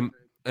they do.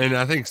 And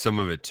I think some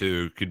of it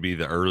too could be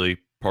the early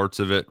parts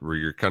of it where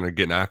you're kind of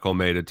getting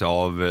acclimated to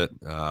all of it.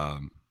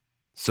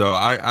 So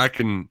I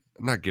can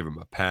not give him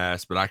a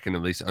pass, but I can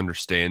at least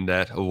understand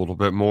that a little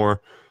bit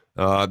more.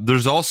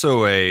 There's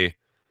also an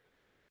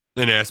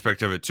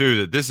aspect of it too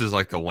that this is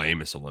like the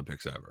lamest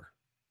Olympics ever,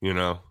 you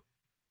know?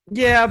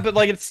 Yeah, but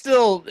like it's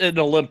still an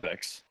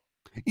Olympics.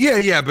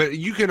 Yeah, but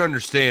you can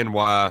understand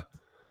why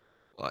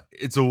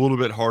it's a little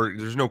bit hard.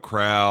 There's no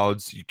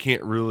crowds. You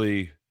can't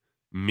really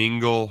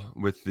mingle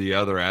with the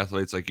other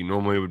athletes like you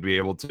normally would be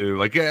able to.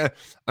 Like,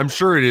 I'm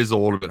sure it is a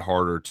little bit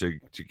harder to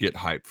get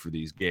hyped for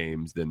these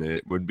games than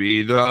it would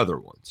be the other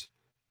ones.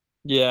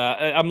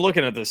 Yeah, I'm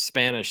looking at the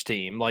Spanish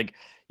team. Like,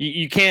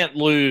 you can't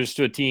lose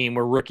to a team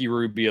where Ricky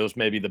Rubio's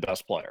maybe the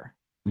best player.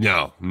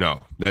 No,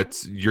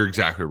 you're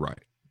exactly right.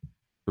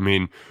 I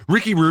mean,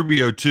 Ricky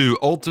Rubio too,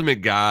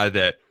 ultimate guy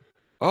that,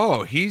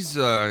 he's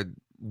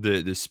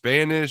the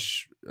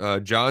Spanish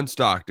John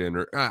Stockton,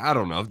 or I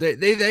don't know. They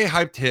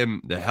hyped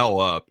him the hell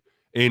up,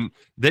 and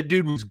that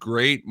dude was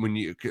great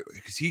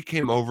because he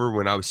came over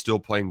when I was still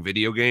playing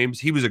video games.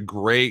 He was a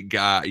great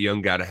guy,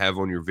 young guy to have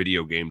on your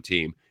video game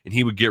team, and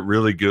he would get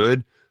really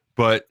good,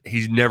 but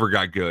he's never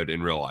got good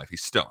in real life.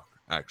 He's stunk,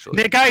 actually.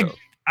 Nick, I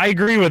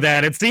agree with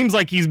that. It seems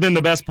like he's been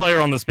the best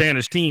player on the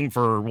Spanish team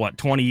for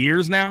 20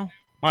 years now.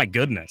 My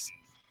goodness.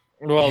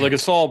 Well, the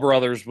Gasol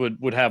brothers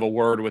would have a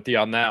word with you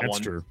on that That's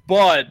one. true.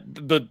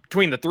 But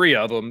between the three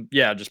of them,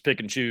 yeah, just pick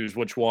and choose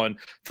which one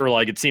for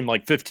it seemed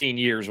like 15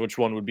 years, which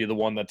one would be the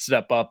one that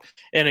step up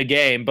in a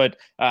game. But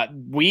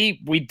we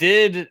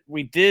did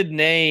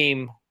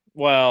name,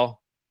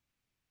 well,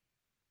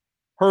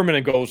 Herman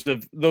and Ghost.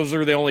 Those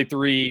are the only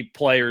three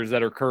players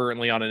that are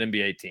currently on an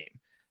NBA team.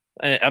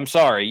 I'm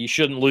sorry, you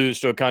shouldn't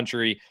lose to a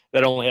country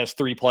that only has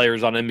three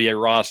players on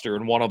NBA roster,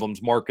 and one of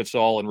them's Marc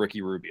Gasol and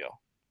Ricky Rubio.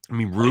 I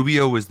mean,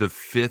 Rubio was the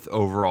 5th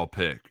overall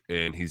pick,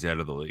 and he's out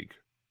of the league.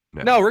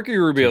 No, Ricky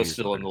Rubio's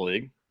still in the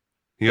league.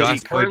 He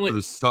last played for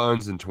the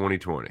Suns in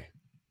 2020.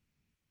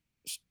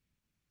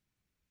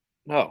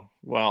 Oh,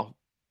 well,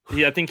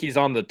 I think he's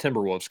on the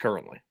Timberwolves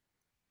currently.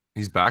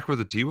 He's back with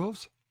the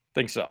T-Wolves?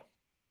 Think so.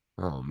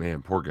 Oh,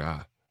 man, poor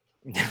guy.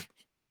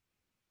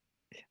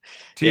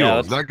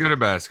 T-Wolves, not good at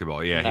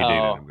basketball. Yeah, he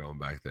dated him going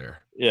back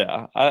there.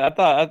 Yeah,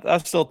 I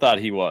still thought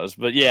he was,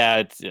 but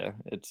yeah,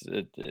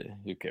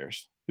 who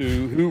cares?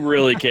 Who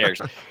really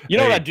cares? You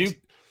know what I do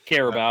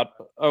care about?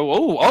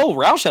 Oh,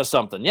 Roush has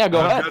something. Yeah, go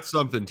ahead. I've got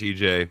something,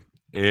 TJ,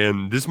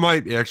 and this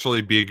might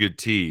actually be a good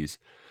tease.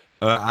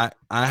 I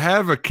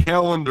have a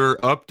calendar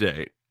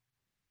update.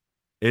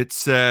 It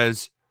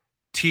says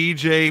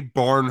TJ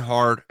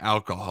Barnhart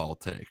alcohol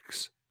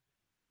takes.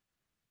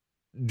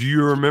 Do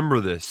you remember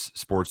this,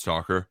 Sports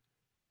Talker?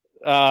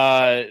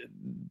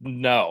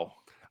 No.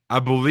 I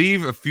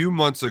believe a few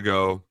months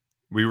ago,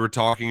 We were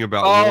talking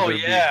about Oh, will there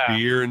yeah.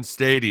 be beer in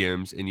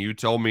stadiums, and you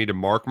told me to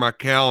mark my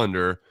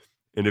calendar.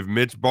 And if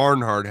Mitch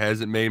Barnhart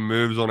hasn't made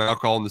moves on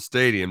alcohol in the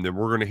stadium, then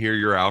we're going to hear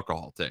your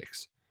alcohol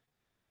takes.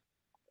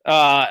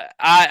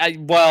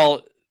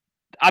 Well,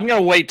 I'm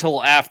going to wait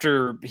till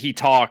after he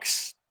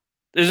talks.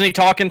 Isn't he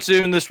talking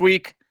soon this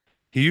week?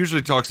 He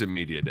usually talks at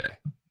media day.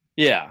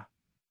 Yeah.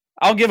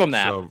 I'll give him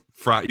that. So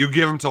you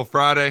give him till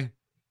Friday?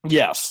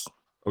 Yes.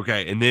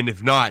 Okay. And then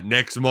if not,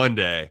 next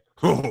Monday.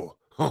 Oh,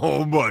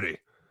 buddy.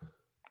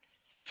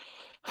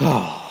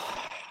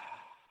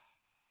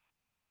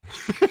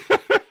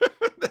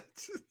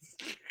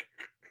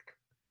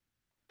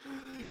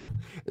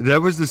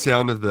 That was the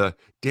sound of the,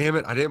 damn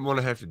it, I didn't want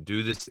to have to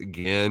do this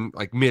again.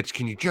 Like, Mitch,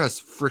 can you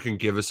just freaking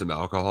give us some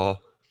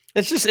alcohol?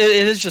 It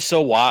is just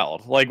so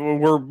wild. Like,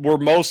 we're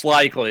most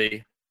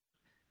likely,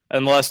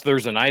 unless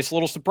there's a nice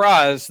little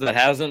surprise that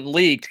hasn't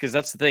leaked, because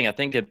that's the thing. I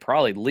think it'd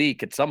probably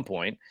leak at some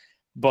point.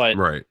 But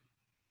right.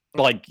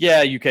 Like,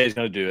 yeah, UK is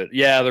going to do it.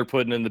 Yeah, they're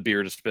putting in the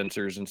beer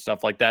dispensers and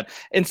stuff like that.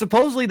 And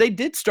supposedly they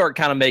did start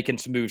kind of making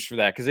some moves for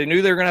that because they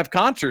knew they were going to have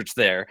concerts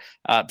there.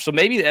 So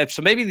maybe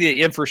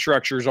the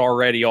infrastructure is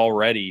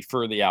already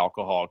for the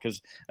alcohol.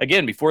 Because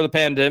again, before the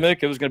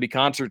pandemic, it was going to be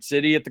Concert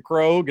City at the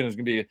Krog, and it was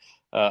going to be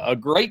a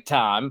great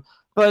time.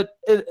 But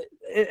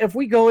if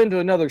we go into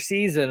another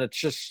season, it's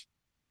just,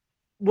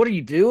 what are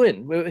you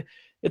doing?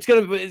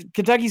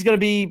 Kentucky's going to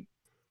be,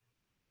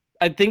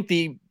 I think,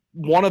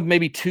 one of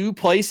maybe two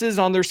places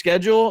on their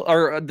schedule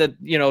or that,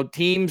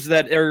 teams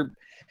that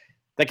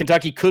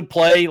Kentucky could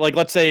play. Like,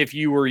 let's say if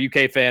you were a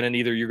UK fan and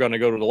either you're going to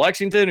go to the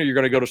Lexington or you're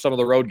going to go to some of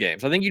the road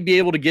games. I think you'd be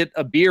able to get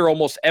a beer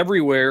almost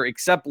everywhere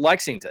except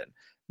Lexington,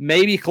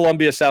 maybe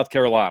Columbia, South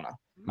Carolina.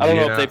 I don't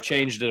know if they've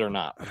changed it or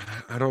not.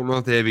 I don't know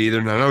if they have either.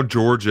 And I know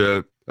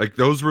Georgia, like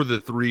those were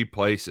the three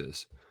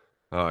places,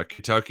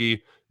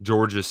 Kentucky,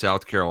 Georgia,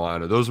 South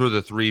Carolina. Those were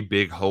the three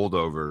big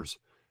holdovers.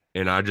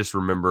 And I just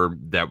remember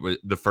that was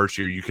the first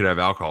year you could have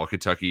alcohol.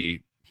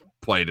 Kentucky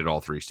played at all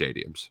three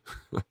stadiums.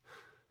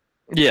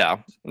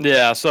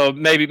 Yeah. So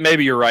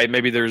maybe you're right.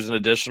 Maybe there's an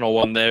additional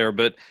one there,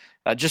 but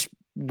just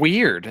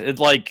weird. It's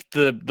like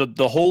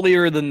the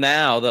holier than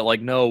thou that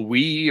like, no,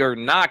 we are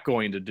not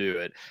going to do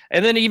it.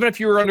 And then even if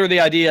you were under the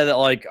idea that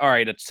like, all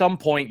right, at some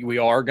point we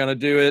are going to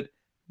do it,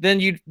 then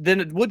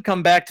it would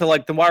come back to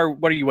like, then what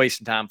are you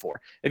wasting time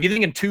for? If you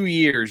think in 2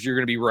 years you're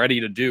going to be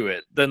ready to do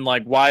it, then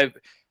like why?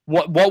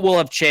 What will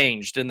have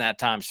changed in that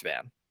time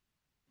span?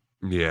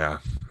 Yeah.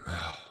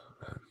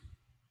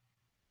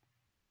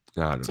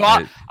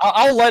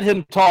 I'll let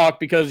him talk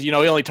because, he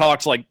only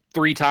talks like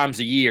 3 times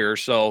a year.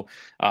 So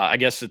I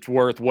guess it's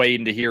worth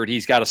waiting to hear what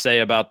he's got to say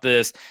about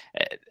this.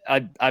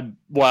 Who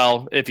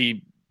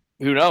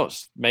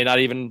knows, may not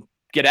even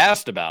get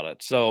asked about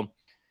it. So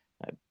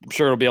I'm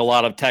sure it'll be a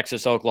lot of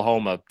Texas,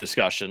 Oklahoma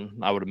discussion,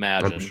 I would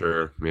imagine. I'm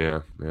sure.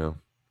 Yeah.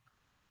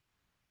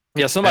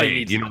 Yeah, somebody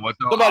needs. You know what?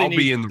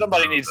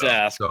 Somebody needs to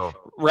ask. So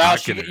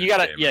Roush, you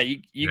gotta. Yeah,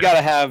 you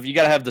gotta have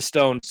the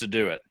stones to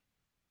do it.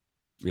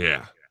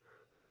 Yeah,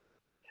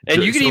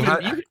 and you can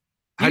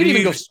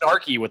even go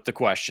snarky with the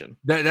question.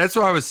 That's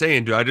what I was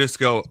saying. Do I just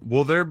go?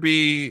 Will there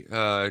be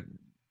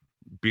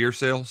beer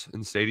sales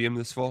in stadium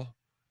this fall?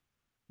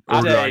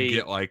 Or do I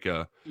get like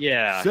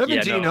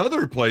 17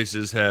 other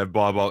places have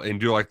blah blah and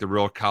do like the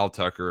real Kyle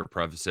Tucker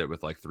preface it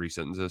with like 3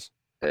 sentences?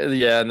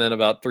 Yeah, and then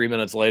about 3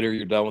 minutes later,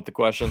 you're done with the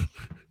question.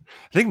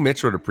 I think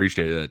Mitch would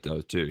appreciate that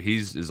though too.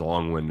 He's as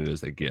long-winded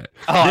as they get.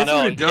 Oh, That's no,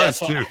 what it does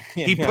too.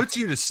 Yeah. He puts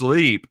you to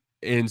sleep,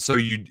 and so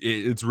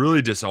it's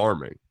really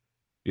disarming.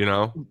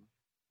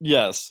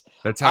 Yes,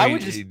 that's how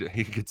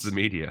he gets the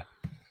media.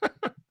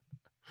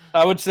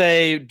 I would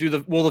say,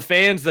 will the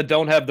fans that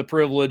don't have the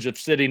privilege of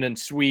sitting in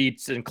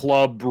suites and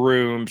club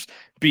rooms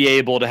be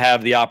able to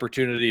have the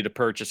opportunity to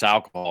purchase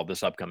alcohol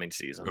this upcoming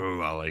season? Oh,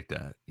 I like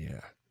that.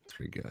 Yeah.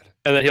 Pretty good.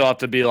 And then he'll have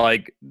to be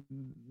like,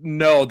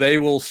 no, they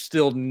will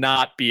still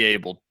not be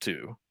able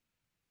to.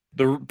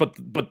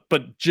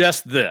 But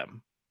just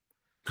them.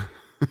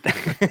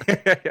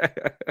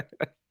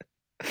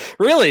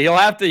 Really, he'll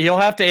have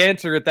to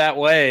answer it that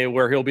way,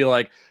 where he'll be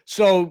like,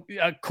 so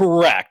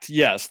correct,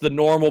 yes, the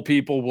normal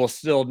people will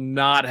still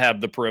not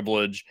have the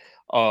privilege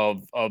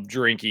of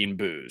drinking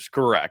booze.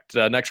 Correct.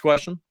 Next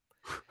question.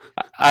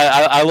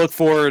 I look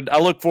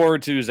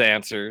forward to his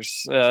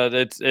answers.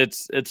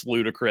 It's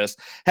ludicrous.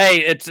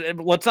 Hey,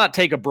 let's not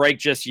take a break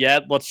just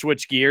yet. Let's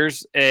switch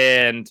gears.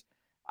 And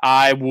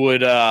I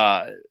would.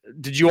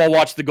 Did you all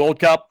watch the Gold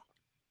Cup?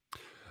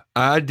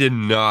 I did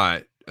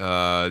not.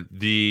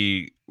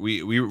 We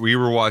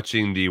were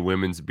watching the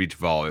women's beach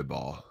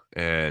volleyball,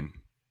 and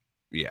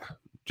yeah,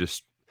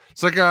 just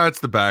it's like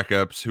it's the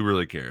backups. Who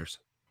really cares?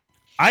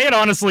 I had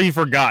honestly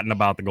forgotten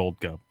about the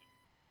Gold Cup.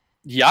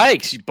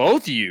 Yikes,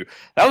 both of you.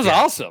 That was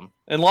awesome.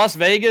 In Las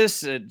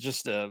Vegas,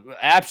 just a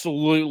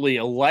absolutely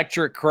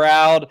electric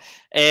crowd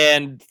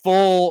and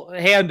full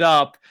hand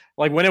up.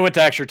 Like when it went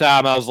to extra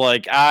time, I was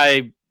like,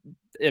 I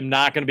am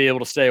not going to be able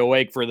to stay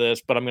awake for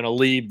this, but I'm going to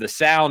leave the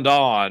sound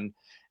on.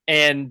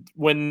 And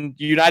when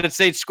United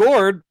States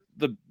scored,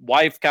 the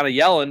wife kind of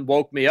yelling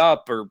woke me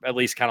up, or at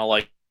least kind of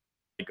like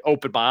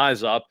opened my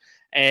eyes up.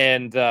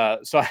 And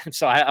so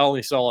I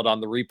only saw it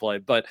on the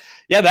replay. But,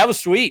 yeah, that was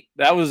sweet.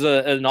 That was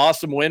an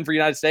awesome win for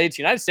United States.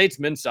 United States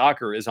men's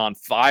soccer is on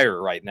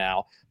fire right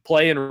now,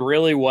 playing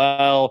really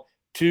well.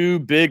 2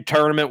 big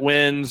tournament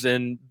wins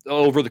and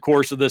over the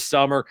course of this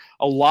summer.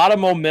 A lot of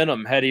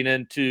momentum heading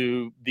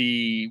into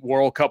the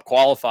World Cup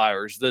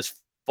qualifiers this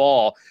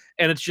fall.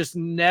 And it's just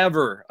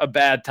never a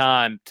bad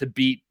time to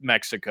beat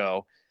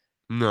Mexico.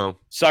 No.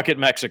 Suck it,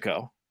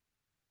 Mexico.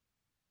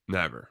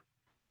 Never.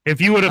 If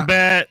you would have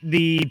bet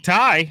the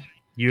tie,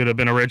 you would have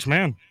been a rich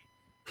man.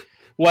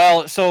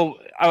 Well, so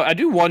I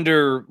do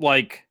wonder,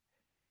 like,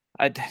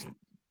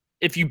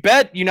 if you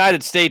bet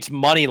United States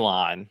money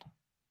line,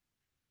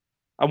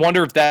 I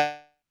wonder if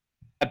that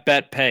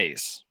bet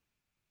pays.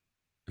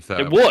 If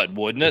that, it would,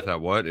 wouldn't it? If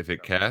that what? If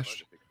it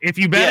cashed? If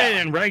you bet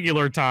it in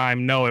regular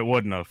time, no, it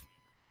wouldn't have.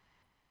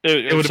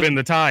 It would have been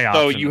the tie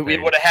option. So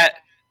it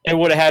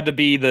would have had to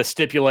be the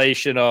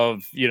stipulation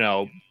of,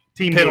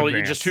 team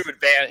penalty, just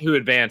who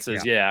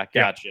advances. Yeah,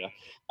 gotcha.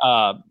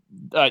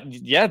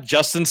 Yeah,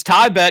 Justin's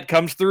tie bet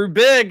comes through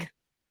big.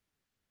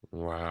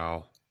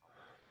 Wow.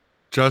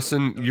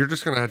 Justin, you're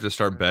just going to have to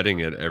start betting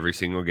it every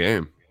single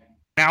game.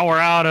 Now we're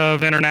out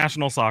of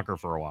international soccer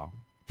for a while.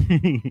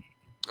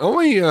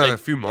 Only a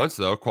few months,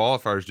 though.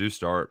 Qualifiers do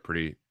start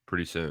pretty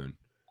soon.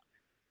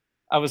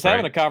 I was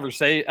having a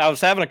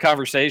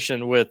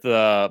conversation with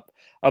a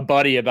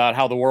buddy about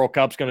how the World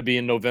Cup's going to be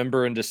in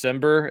November and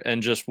December,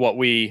 and just what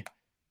we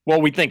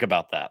think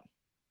about that.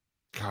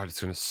 God,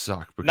 it's going to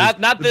suck. Because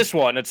not this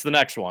one; it's the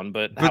next one.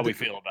 But how we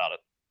feel about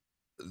it.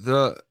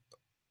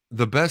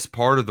 The best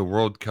part of the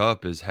World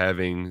Cup is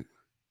having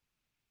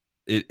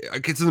it.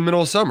 It's in the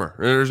middle of summer.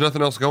 There's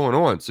nothing else going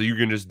on, so you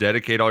can just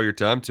dedicate all your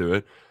time to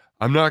it.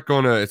 It's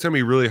going to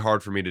be really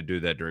hard for me to do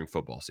that during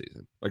football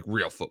season, like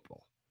real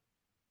football.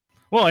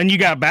 Well, and you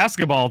got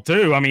basketball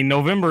too. I mean,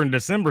 November and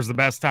December is the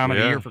best time of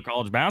the year for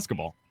college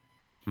basketball.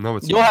 No,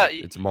 it's not.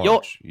 It's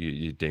March.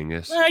 You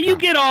dingus. You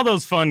get all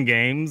those fun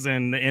games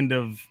in the end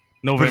of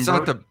November. But it's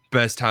not the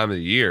best time of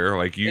the year.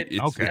 Like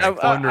it's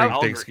fun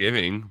during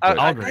Thanksgiving.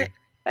 I'll agree.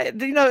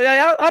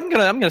 I'm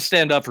gonna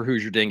stand up for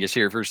Hoosier Dingus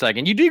here for a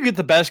second. You do get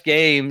the best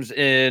games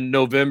in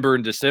November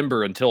and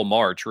December until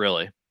March,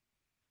 really.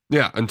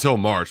 Yeah, until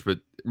March, but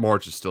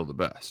March is still the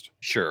best.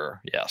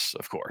 Sure. Yes,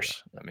 of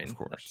course. Yeah, I mean, of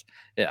course.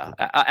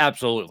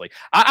 Absolutely.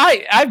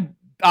 I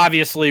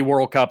obviously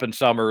World Cup in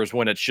summer is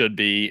when it should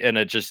be, and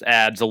it just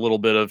adds a little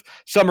bit of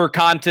summer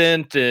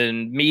content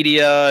and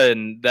media,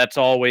 and that's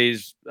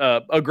always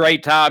a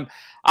great time.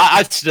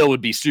 I still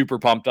would be super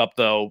pumped up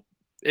though.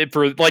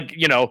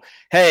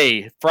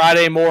 Hey,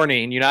 Friday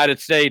morning, United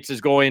States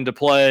is going to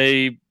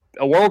play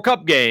a World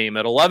Cup game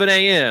at 11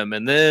 a.m.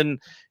 And then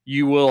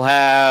you will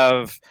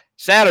have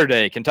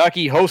Saturday,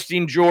 Kentucky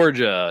hosting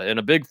Georgia in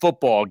a big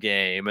football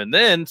game. And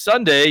then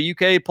Sunday,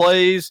 UK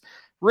plays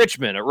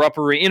Richmond at Rupp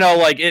Arena.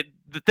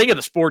 Think of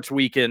the sports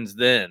weekends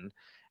then.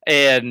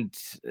 And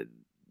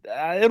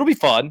it'll be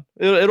fun.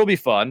 It'll be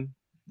fun.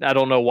 I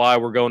don't know why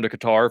we're going to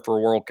Qatar for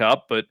a World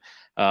Cup, but,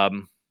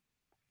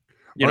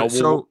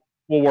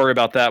 we'll worry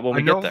about that when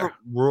we get there.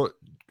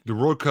 The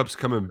World Cup's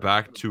coming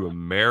back to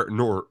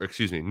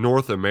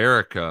North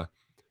America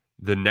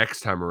the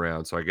next time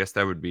around. So I guess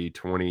that would be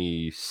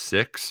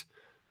 26.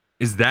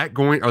 Are they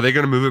going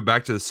to move it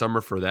back to the summer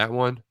for that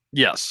one?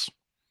 Yes.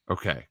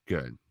 Okay,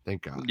 good.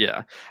 Thank God.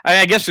 Yeah.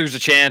 I guess there's a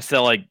chance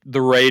that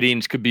the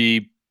ratings could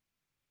be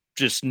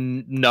just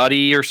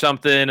nutty or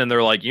something, and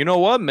they're like, you know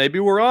what, maybe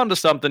we're on to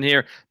something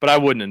here, but I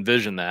wouldn't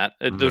envision that.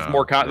 There's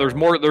more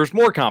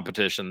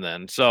competition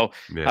then, so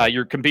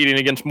you're competing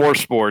against more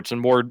sports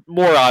and more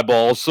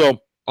eyeballs. So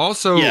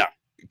also,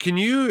 do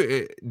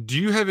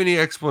you have any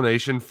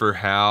explanation for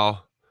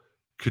how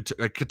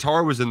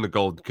Qatar was in the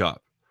Gold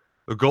Cup?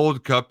 The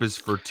Gold Cup is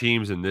for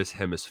teams in this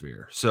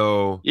hemisphere,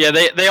 so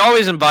they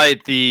always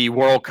invite the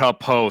World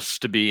Cup hosts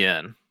to be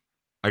in.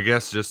 I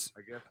guess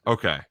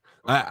okay.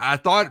 I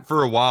thought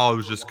for a while it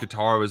was just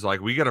Qatar was like,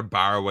 we got to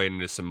buy our way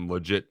into some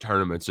legit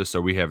tournaments just so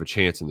we have a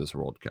chance in this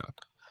World Cup.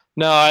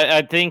 No,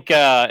 I think,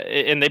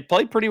 and they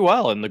played pretty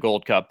well in the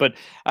Gold Cup, but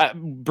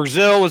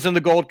Brazil was in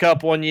the Gold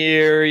Cup one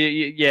year.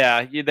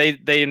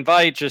 They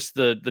invite just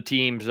the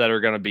teams that are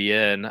going to be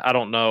in. I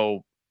don't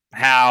know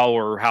how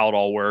it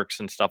all works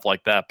and stuff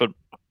like that, but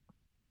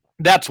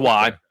that's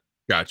why.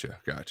 Gotcha.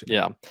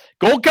 Yeah.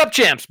 Gold Cup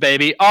champs,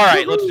 baby. All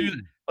right, let's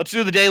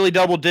do the daily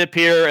double dip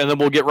here, and then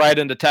we'll get right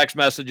into text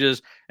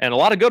messages and a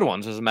lot of good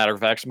ones, as a matter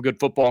of fact, some good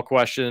football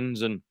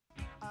questions and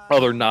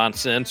other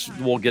nonsense.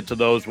 We'll get to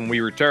those when we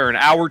return.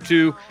 Hour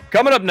 2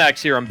 coming up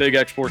next here on Big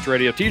X Sports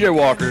Radio. TJ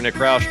Walker, Nick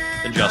Roush,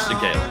 and Justin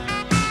Caleb.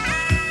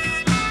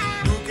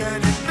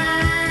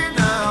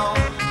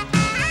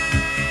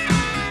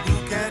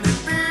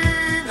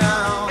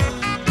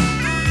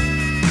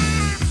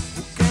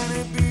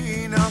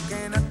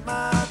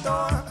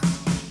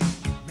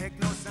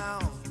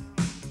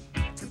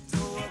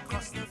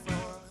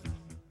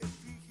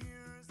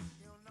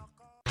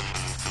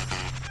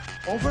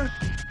 Over?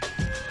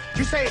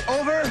 You say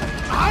over?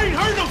 I ain't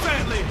heard no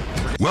family.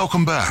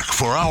 Welcome back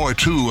for hour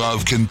 2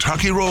 of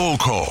Kentucky Roll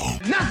Call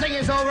Nothing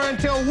is over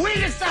until we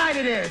decide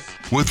it is.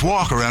 with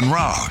Walker and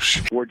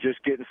Roush. We're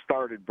just getting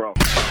started, bro.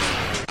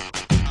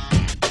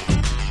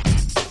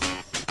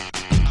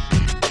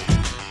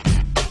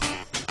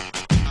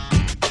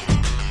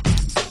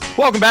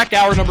 Welcome back,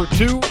 hour number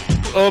 2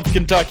 of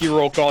Kentucky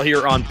Roll Call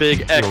here on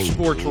Big X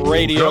Sports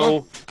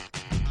Radio.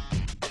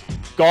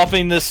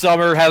 Golfing this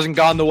summer hasn't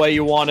gone the way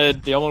you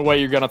wanted. The only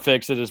way you're going to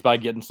fix it is by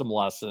getting some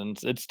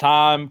lessons. It's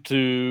time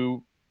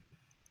to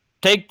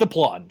take the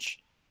plunge.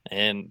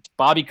 And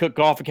Bobby Cook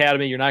Golf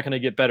Academy, you're not going to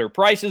get better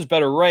prices,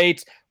 better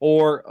rates,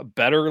 or a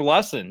better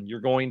lesson. You're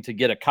going to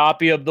get a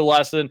copy of the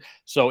lesson.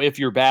 So if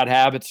your bad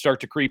habits start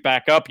to creep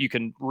back up, you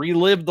can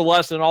relive the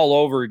lesson all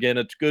over again.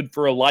 It's good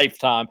for a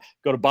lifetime.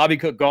 Go to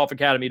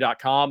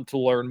BobbyCookGolfAcademy.com to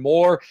learn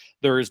more.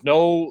 There is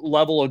no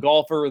level of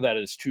golfer that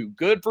is too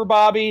good for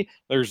Bobby.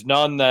 There's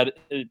none that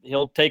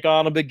he'll take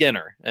on a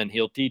beginner, and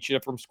he'll teach you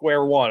from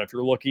square one if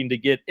you're looking to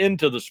get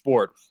into the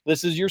sport.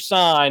 This is your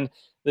sign.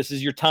 This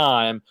is your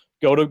time.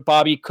 Go to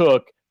Bobby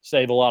Cook,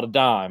 save a lot of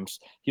dimes.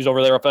 He's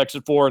over there off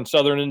Exit 4 in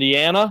Southern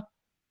Indiana.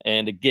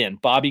 And again,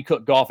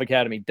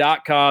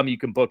 BobbyCookGolfAcademy.com. You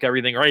can book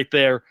everything right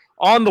there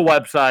on the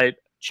website.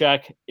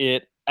 Check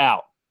it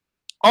out.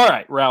 All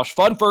right, Roush,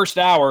 fun first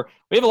hour.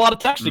 We have a lot of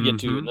text to get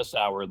to in this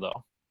hour,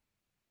 though.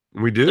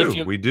 We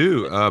do. We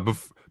do.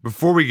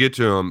 Before we get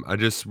to them, I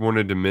just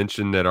wanted to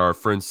mention that our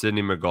friend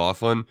Sydney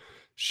McLaughlin,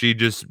 she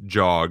just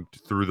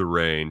jogged through the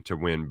rain to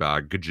win by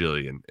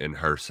gajillion in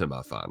her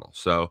semifinal.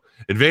 So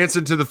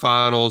advancing to the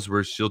finals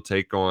where she'll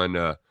take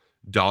on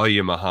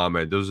Dahlia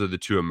Muhammad. Those are the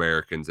two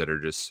Americans that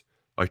are just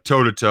like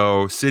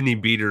toe-to-toe. Sydney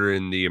beat her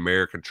in the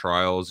American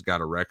trials,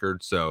 got a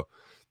record. So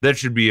that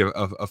should be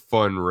a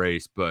fun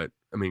race. But,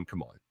 I mean,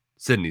 come on.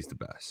 Sydney's the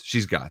best.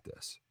 She's got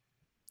this.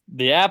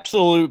 The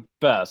absolute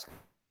best.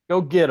 Go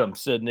get them,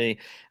 Sydney.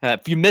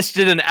 If you missed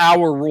it in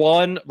hour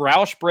 1,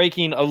 Roush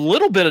breaking a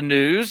little bit of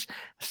news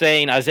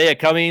saying Isaiah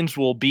Cummings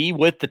will be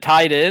with the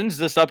tight ends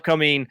this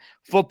upcoming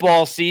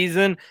football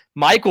season.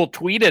 Michael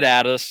tweeted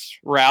at us,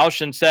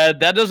 Roush, and said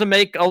that doesn't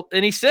make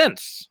any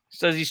sense.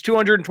 Says he's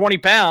 220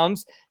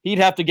 pounds. He'd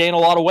have to gain a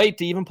lot of weight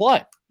to even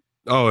play.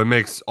 Oh, it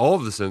makes all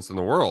of the sense in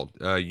the world.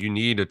 You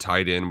need a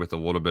tight end with a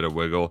little bit of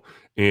wiggle.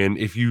 And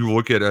if you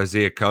look at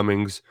Isaiah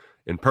Cummings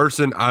in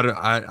person,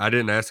 I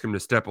didn't ask him to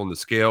step on the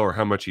scale or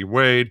how much he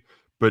weighed,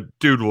 but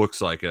dude looks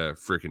like a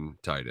freaking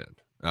tight end.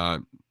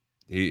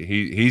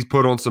 He's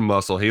put on some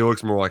muscle. He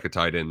looks more like a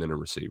tight end than a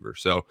receiver.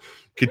 So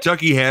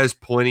Kentucky has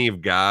plenty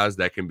of guys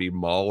that can be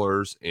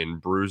maulers and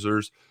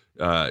bruisers.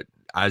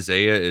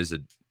 Isaiah is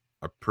a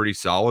pretty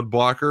solid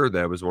blocker.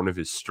 That was one of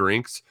his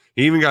strengths.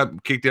 He even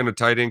got kicked down to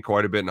tight end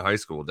quite a bit in high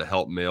school to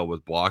help Mail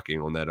with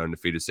blocking on that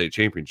undefeated state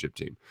championship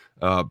team.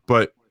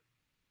 But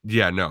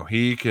yeah, no,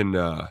 he can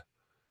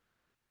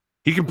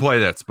play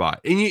that spot.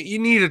 And you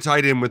need a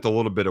tight end with a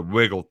little bit of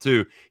wiggle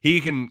too.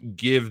 He can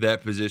give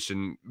that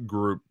position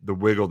group the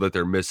wiggle that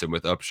they're missing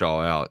with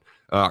Upshaw out,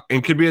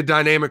 and could be a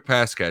dynamic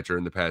pass catcher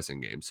in the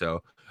passing game.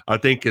 So I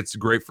think it's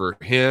great for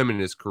him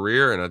and his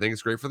career, and I think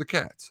it's great for the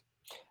Cats.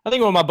 I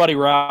think what my buddy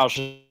Roush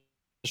is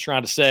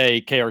trying to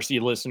say, KRC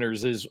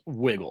listeners, is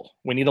wiggle.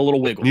 We need a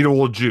little wiggle. Need a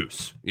little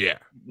juice. Yeah.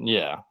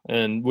 Yeah,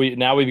 and we've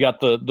got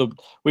the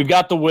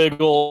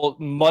wiggle,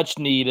 much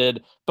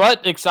needed,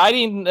 but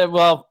exciting.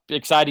 Well,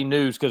 exciting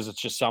news because it's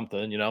just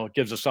something, it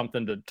gives us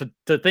something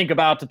to think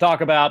about, to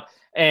talk about,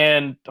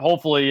 and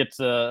hopefully it's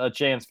a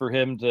chance for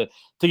him to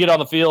get on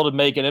the field and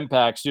make an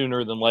impact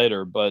sooner than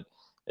later. But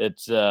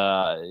it's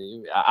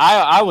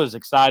I was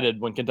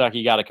excited when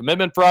Kentucky got a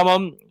commitment from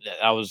him.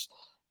 I was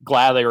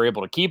glad they were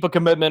able to keep a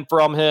commitment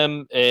from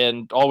him,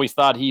 and always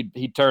thought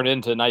he'd turn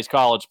into a nice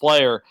college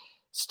player.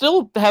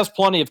 Still has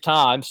plenty of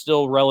time,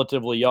 still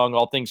relatively young,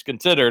 all things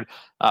considered,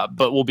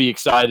 but we'll be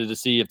excited to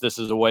see if this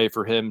is a way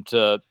for him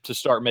to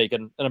start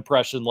making an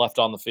impression left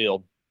on the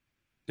field.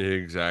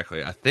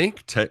 Exactly. I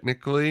think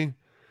technically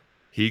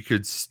he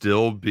could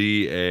still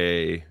be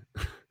a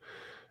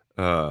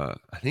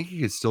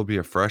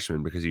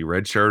freshman because he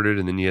redshirted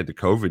and then he had the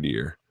COVID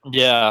year.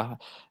 Yeah,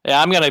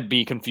 I'm going to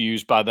be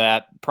confused by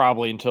that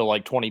probably until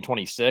like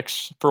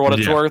 2026 for what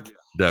it's worth.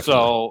 Definitely.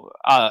 So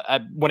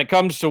when it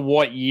comes to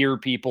what year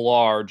people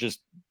are,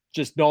 just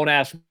don't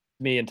ask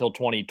me until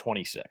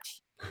 2026.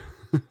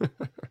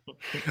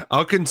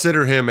 I'll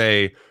consider him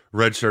a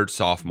redshirt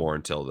sophomore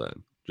until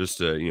then, just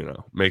to,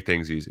 make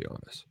things easy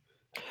on us.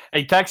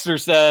 A texter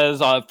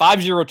says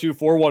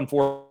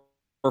 502-414-1450,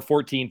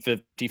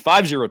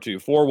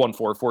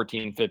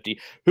 502-414-1450.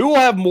 Who will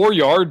have more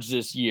yards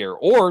this year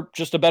or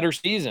just a better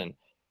season?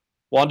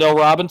 Wan'Dale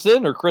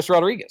Robinson or Chris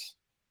Rodriguez?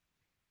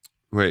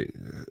 Wait,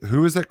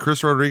 who is that?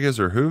 Chris Rodriguez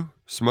or who?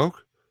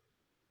 Smoke?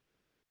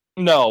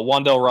 No,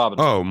 Wan'Dale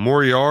Robinson. Oh,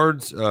 more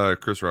yards?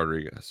 Chris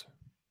Rodriguez.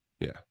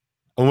 Yeah.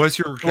 Unless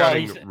you're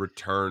counting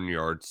return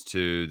yards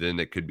too, then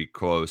it could be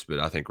close, but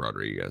I think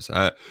Rodriguez.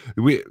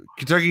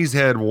 Kentucky's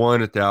had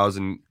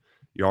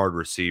 1,000-yard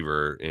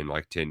receiver in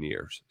like 10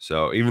 years.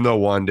 So even though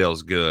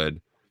Wan'Dale's good,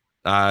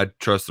 I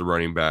trust the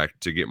running back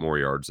to get more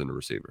yards than the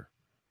receiver.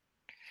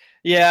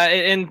 Yeah,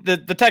 and the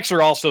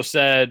texter also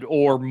said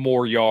or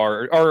more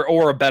yard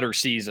or a better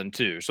season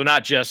too. So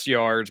not just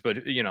yards, but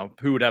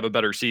who would have a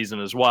better season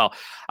as well.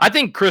 I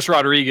think Chris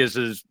Rodriguez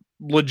is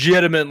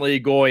legitimately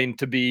going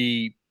to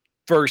be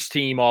first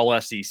team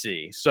all SEC.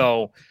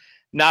 So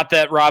not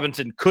that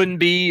Robinson couldn't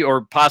be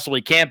or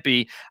possibly can't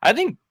be. I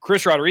think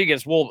Chris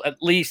Rodriguez will at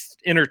least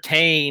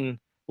entertain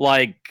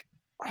like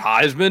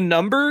Heisman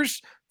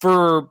numbers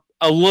for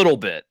a little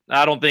bit.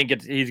 I don't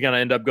think he's going to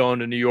end up going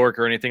to New York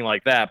or anything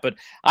like that, but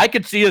I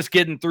could see us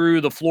getting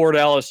through the Florida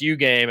LSU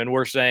game and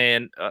we're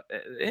saying,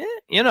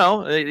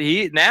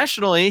 he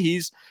nationally,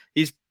 he's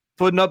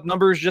putting up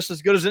numbers just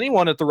as good as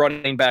anyone at the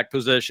running back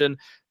position,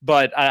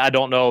 but I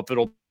don't know if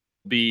it'll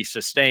be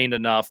sustained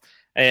enough.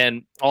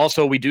 And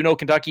also we do know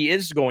Kentucky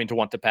is going to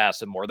want to pass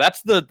him more.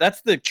 That's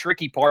the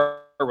tricky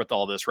part with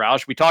all this,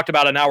 Roush. We talked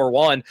about in hour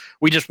one,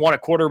 we just want a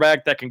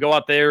quarterback that can go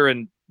out there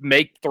and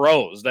make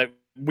throws, that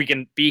we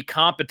can be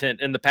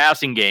competent in the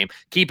passing game,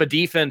 keep a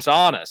defense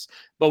honest.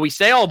 But we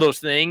say all those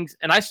things,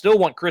 and I still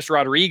want Chris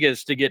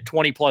Rodriguez to get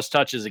 20-plus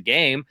touches a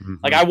game. Mm-hmm.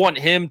 Like, I want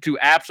him to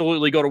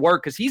absolutely go to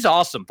work because he's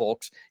awesome,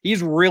 folks.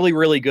 He's really,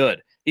 really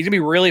good. He's going to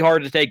be really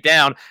hard to take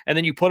down, and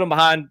then you put him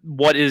behind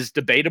what is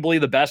debatably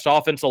the best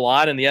offensive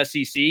line in the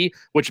SEC,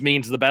 which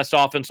means the best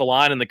offensive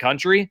line in the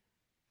country.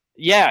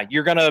 Yeah,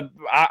 you're going to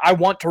 – I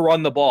want to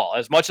run the ball.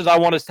 As much as I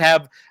want us to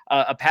have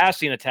a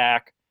passing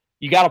attack,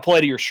 you got to play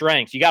to your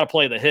strengths. You got to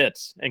play the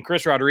hits. And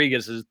Chris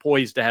Rodriguez is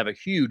poised to have a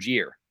huge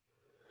year.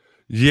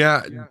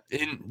 Yeah.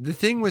 And the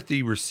thing with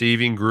the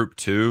receiving group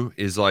too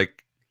is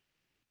like,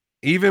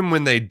 even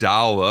when they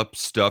dial up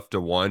stuff to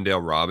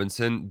Wan'Dale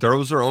Robinson,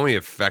 those are only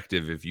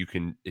effective if you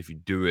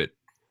do it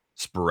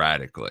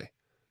sporadically.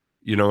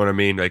 You know what I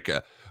mean? Like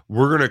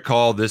we're going to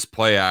call this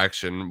play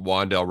action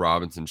Wan'Dale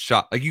Robinson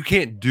shot. Like you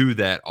can't do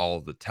that all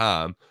the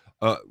time.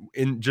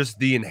 In just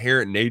the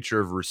inherent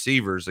nature of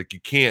receivers, like you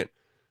can't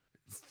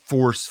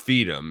force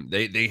feed them.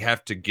 They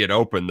have to get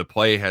open. The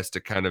play has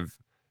to kind of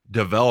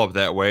develop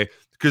that way.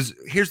 Because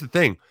here's the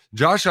thing,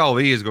 Josh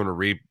Ali is going to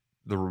reap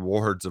the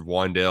rewards of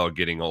Wan'Dale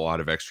getting a lot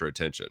of extra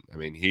attention. I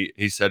mean,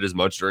 he said as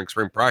much during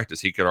spring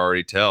practice. He could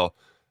already tell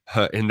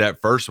in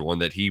that first one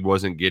that he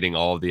wasn't getting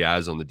all of the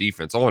eyes on the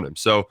defense on him.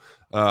 So,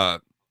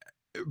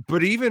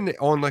 but even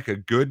on like a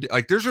good,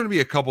 like there's going to be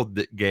a couple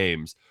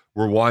games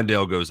where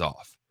Wan'Dale goes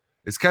off.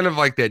 It's kind of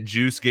like that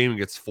Juice game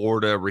against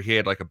Florida where he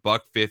had like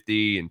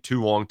 $150 and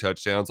 2 long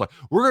touchdowns. Like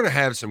we're going to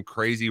have some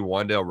crazy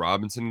Wan'Dale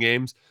Robinson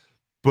games,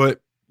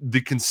 but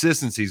the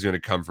consistency is going to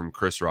come from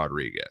Chris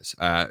Rodriguez,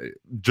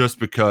 just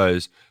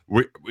because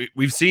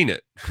we've seen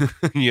it.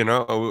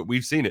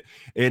 We've seen it,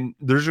 and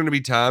there's going to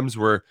be times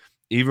where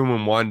even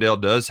when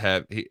Wan'Dale does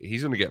have,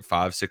 he's going to get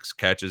 5-6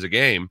 catches a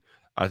game.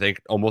 I think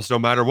almost no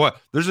matter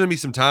what. There's going to be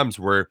some times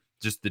where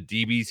just the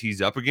DBs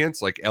he's up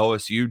against, like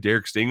LSU,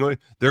 Derek Stingley,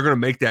 they're going to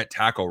make that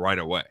tackle right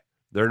away.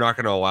 They're not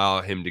going to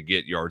allow him to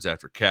get yards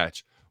after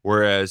catch.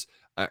 Whereas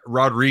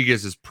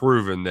Rodriguez has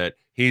proven that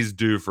he's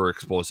due for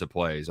explosive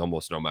plays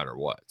almost no matter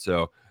what.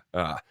 So,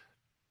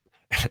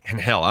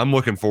 and hell, I'm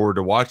looking forward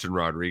to watching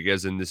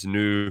Rodriguez in this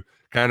new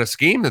kind of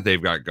scheme that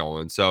they've got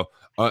going. So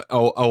a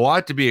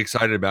lot to be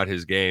excited about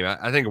his game.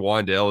 I think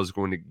Wan'Dale is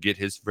going to get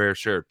his fair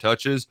share of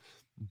touches,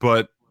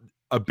 but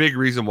a big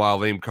reason why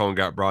Liam Cohen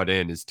got brought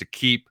in is to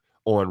keep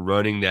on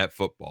running that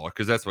football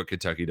because that's what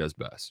Kentucky does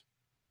best.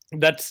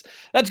 That's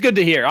good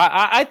to hear.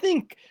 I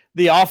think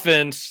the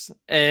offense,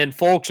 and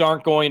folks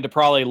aren't going to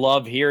probably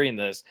love hearing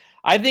this,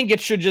 I think it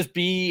should just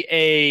be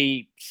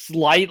a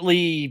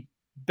slightly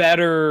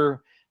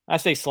better. I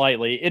say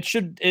slightly. It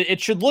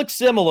should look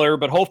similar,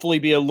 but hopefully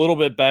be a little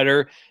bit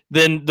better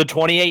than the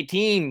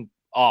 2018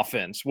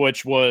 offense,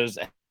 which was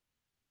a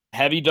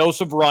heavy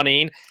dose of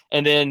running.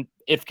 And then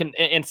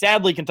and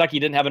sadly, Kentucky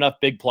didn't have enough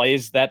big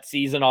plays that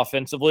season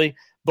offensively.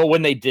 But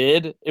when they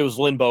did, it was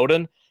Lynn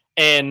Bowden.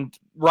 And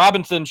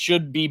Robinson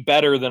should be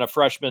better than a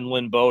freshman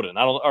Lynn Bowden.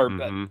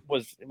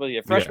 Was he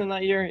a freshman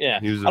that year? Yeah.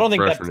 He was a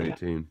freshman in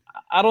 18.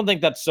 I don't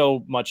think that's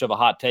so much of a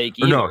hot take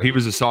either. No, he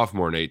was a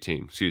sophomore in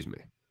 18. Excuse me.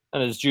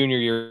 And his junior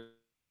year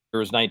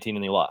was 19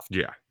 and he left.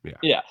 Yeah.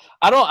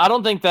 I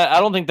don't think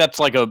that's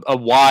like a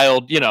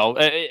wild,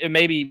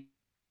 maybe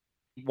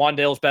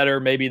Wan'Dale's better.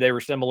 Maybe they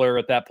were similar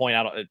at that point.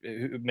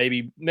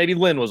 Maybe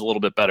Lynn was a little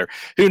bit better.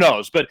 Who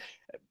knows? But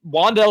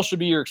Wan'Dale should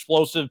be your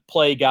explosive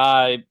play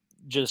guy,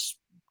 just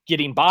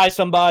getting by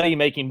somebody,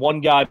 making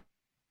one guy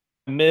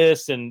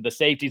miss, and the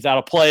safety's out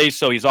of place,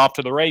 so he's off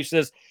to the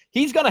races.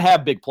 He's going to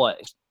have big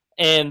plays.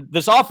 And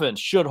this offense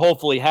should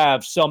hopefully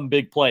have some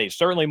big plays,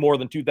 certainly more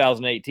than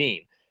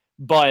 2018.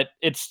 But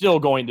it's still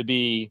going to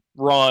be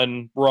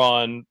run,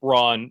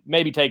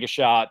 maybe take a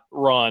shot,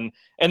 run.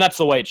 And that's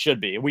the way it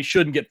should be. We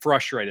shouldn't get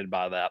frustrated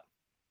by that.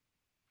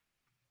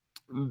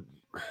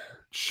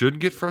 Should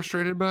get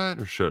frustrated by it,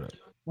 or should it?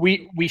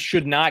 We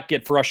should not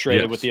get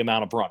frustrated with the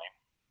amount of running.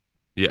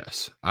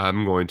 Yes,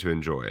 I'm going to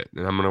enjoy it.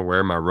 And I'm going to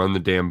wear my run the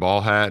damn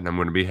ball hat, and I'm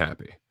going to be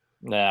happy.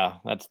 Yeah,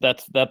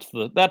 that's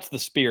the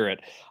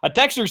spirit. A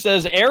texter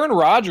says Aaron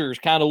Rodgers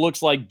kind of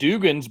looks like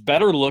Dugan's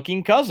better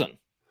looking cousin.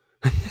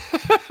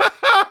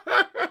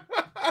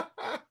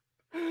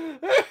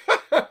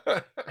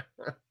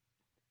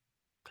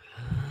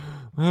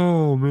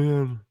 Oh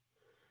man.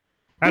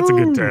 That's a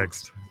good Woo.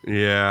 text.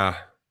 Yeah.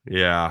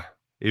 Yeah.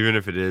 Even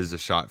if it is a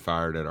shot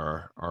fired at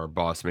our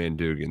boss man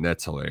Dugan,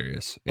 that's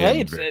hilarious. Hey, and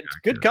it's very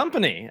good accurate.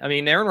 company. I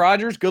mean, Aaron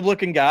Rodgers, good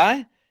looking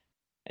guy.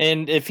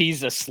 And if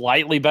he's a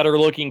slightly better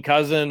looking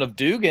cousin of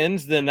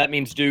Dugan's, then that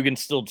means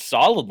Dugan's still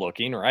solid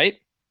looking, right?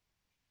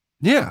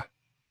 Yeah.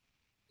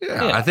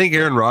 Yeah. Yeah. I think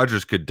Aaron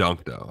Rodgers could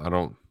dunk though. I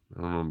don't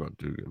know about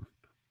Dugan.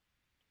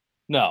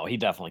 No, he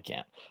definitely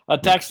can't. A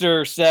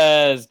texter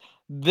says,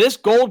 this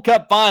Gold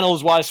Cup final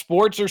is why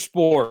sports are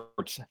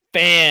sports.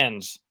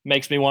 Fans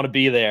makes me want to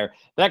be there.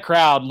 That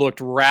crowd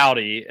looked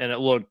rowdy, and it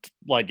looked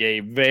like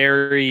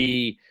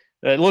it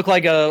looked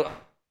like a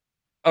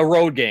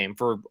road game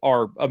for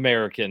our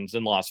Americans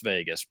in Las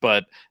Vegas.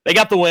 But they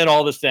got the win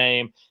all the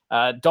same.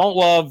 Don't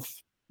love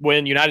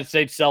when United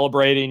States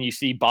celebrating, you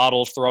see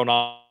bottles thrown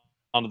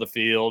onto the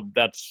field.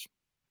 That's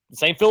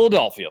this ain't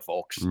Philadelphia,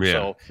 folks. Yeah.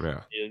 So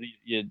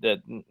Yeah.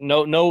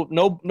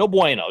 no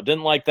bueno.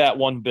 Didn't like that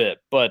one bit,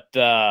 but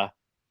that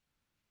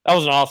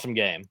was an awesome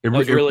game. It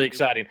was really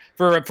exciting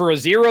for a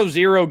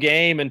 0-0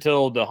 game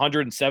until the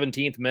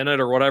 117th minute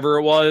or whatever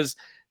it was.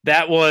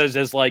 That was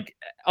as like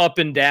up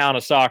and down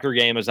a soccer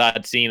game as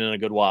I'd seen in a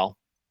good while.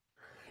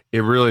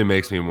 It really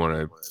makes me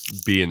want to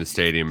be in the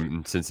stadium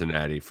in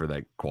Cincinnati for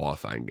that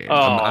qualifying game.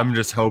 Oh, I'm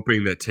just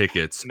hoping that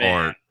tickets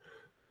aren't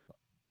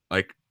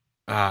like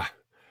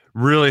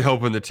really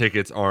hoping the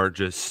tickets aren't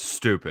just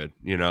stupid.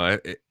 You know,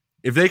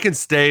 if they can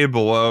stay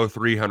below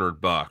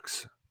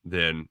 $300,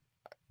 then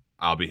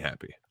I'll be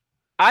happy.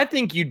 I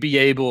think you'd be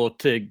able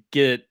to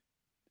get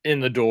in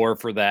the door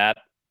for that.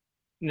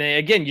 Now,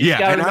 again, you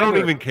and I don't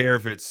even care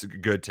if it's a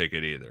good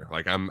ticket either.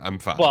 Like I'm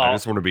fine. Well, I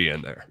just want to be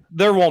in there.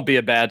 There won't be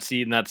a bad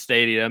seat in that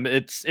stadium.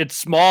 It's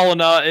small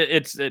enough.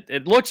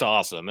 It looks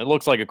awesome. It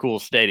looks like a cool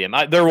stadium.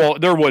 There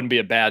wouldn't be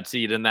a bad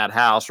seat in that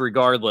house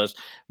regardless.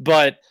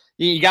 But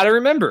you got to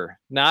remember,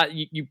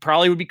 you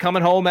probably would be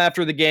coming home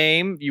after the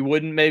game. You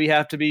wouldn't maybe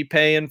have to be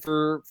paying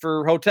for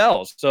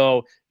hotels,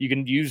 so you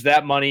can use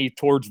that money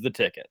towards the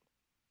ticket.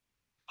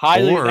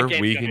 Or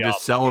we can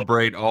just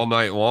celebrate all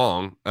night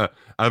long.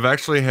 I've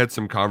actually had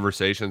some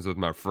conversations with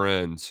my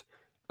friends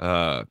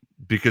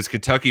because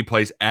Kentucky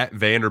plays at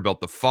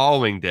Vanderbilt the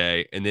following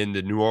day, and then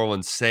the New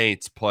Orleans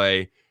Saints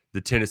play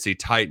the Tennessee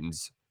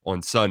Titans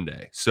on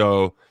Sunday.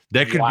 So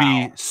that could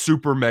be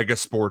super mega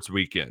sports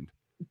weekend.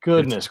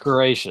 Goodness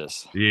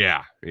gracious.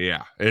 Yeah.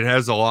 It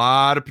has a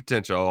lot of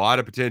potential.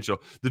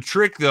 The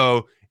trick,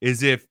 though,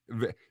 is if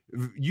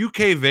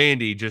UK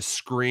Vandy just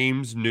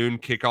screams noon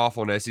kickoff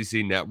on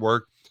SEC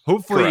Network,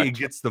 hopefully it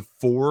gets the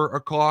 4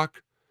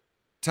 o'clock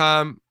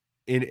time.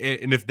 And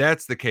if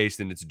that's the case,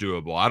 then it's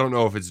doable. I don't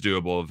know if it's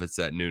doable if it's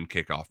that noon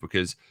kickoff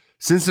because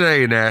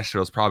Cincinnati and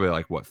Nashville is probably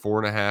like,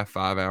 4.5,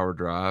 5 hour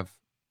drive,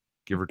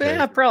 give or take?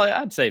 Yeah, probably.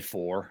 I'd say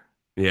 4.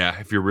 Yeah,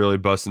 if you're really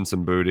busting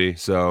some booty.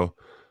 So,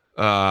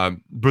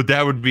 but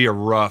that would be a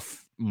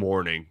rough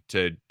morning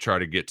to try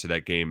to get to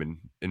that game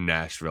in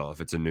Nashville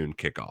if it's a noon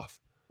kickoff.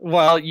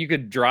 Well, you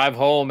could drive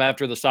home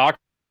after the soccer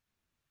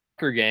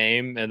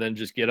game and then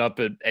just get up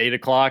at 8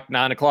 o'clock,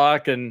 9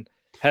 o'clock and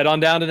head on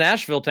down to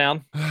Nashville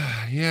town.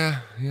 Yeah,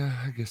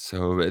 I guess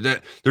so.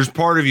 There's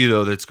part of you,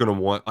 though, that's going to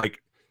want,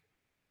 like,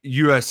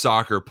 U.S.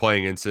 soccer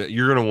playing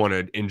you're going to want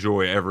to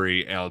enjoy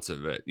every ounce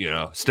of it, you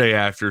know, stay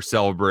after,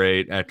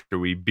 celebrate after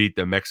we beat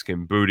the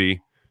Mexican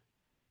booty.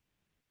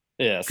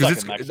 Yeah, suck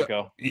it,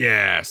 Mexico.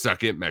 Yeah,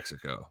 suck it,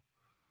 Mexico.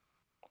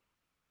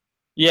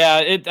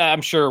 Yeah,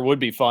 I'm sure it would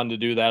be fun to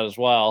do that as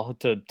well,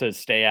 to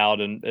stay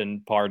out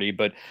and party.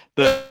 But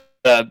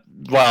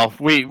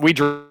we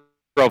drove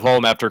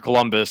home after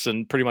Columbus,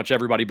 and pretty much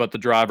everybody but the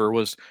driver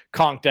was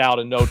conked out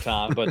in no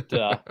time. But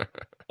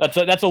that's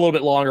a little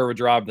bit longer of a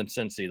drive than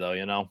Cincy, though,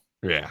 you know.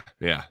 Yeah,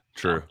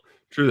 true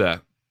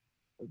that.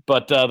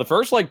 But the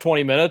first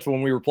 20 minutes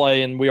when we were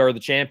playing We Are the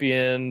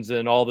Champions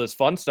and all this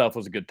fun stuff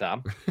was a good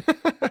time.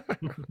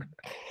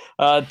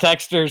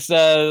 Texter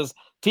says,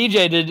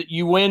 TJ, did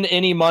you win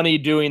any money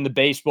doing the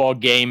baseball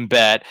game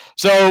bet?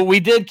 So we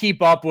did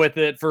keep up with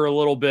it for a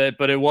little bit,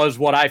 but it was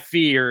what I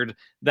feared,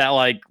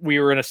 that we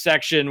were in a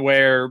section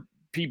where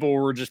people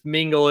were just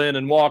mingling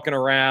and walking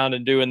around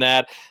and doing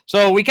that.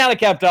 So we kind of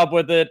kept up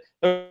with it.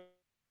 There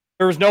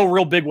was no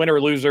real big winner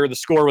or loser. The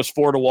score was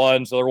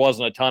 4-1, so there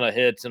wasn't a ton of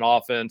hits in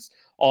offense,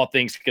 all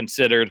things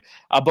considered.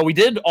 But we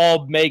did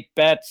all make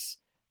bets.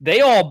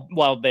 We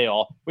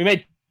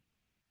made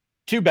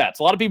 2 bets.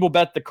 A lot of people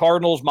bet the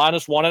Cardinals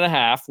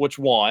 -1.5, which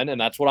won, and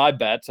that's what I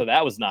bet. So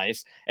that was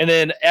nice. And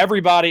then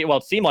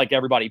it seemed like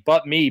everybody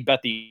but me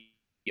bet the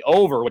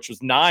over, which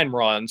was 9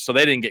 runs. So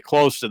they didn't get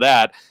close to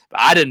that.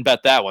 But I didn't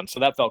bet that one. So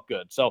that felt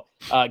good. So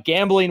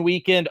gambling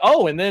weekend.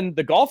 Oh, and then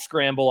the golf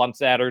scramble on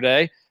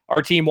Saturday.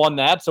 Our team won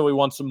that. So we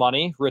won some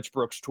money. Rich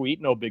Brooks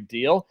tweet. No big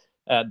deal.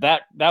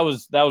 That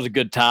was a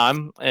good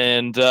time.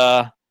 And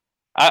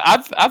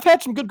I've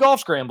had some good golf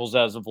scrambles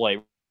as of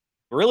late.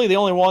 Really, the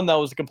only one that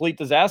was a complete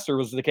disaster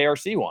was the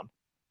KRC one.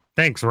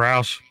 Thanks,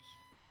 Roush.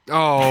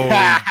 Oh,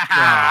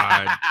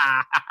 God.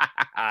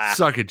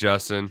 Suck it,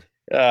 Justin.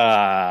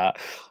 A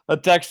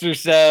texter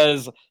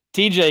says,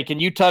 TJ, can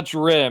you touch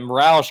rim?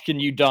 Roush, can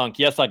you dunk?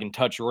 Yes, I can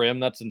touch rim.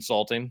 That's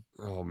insulting.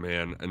 Oh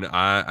man, and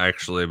I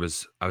actually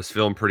was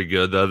feeling pretty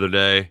good the other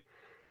day,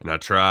 and I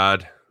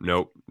tried.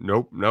 Nope,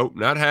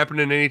 not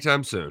happening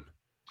anytime soon.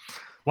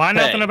 Why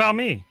nothing Hey. about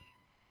me?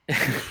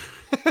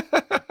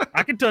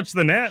 I can touch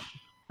the net.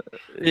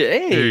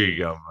 Hey. There you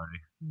go, buddy.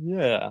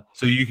 Yeah.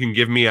 So you can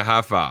give me a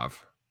high five.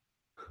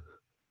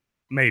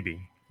 Maybe.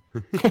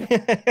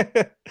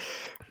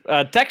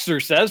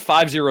 Texter says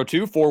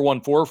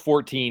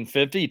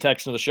 502-414-1450.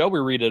 Text to the show. We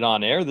read it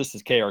on air. This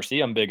is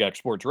KRC on Big X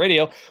Sports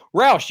Radio.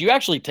 Roush, you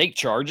actually take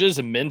charges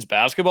in men's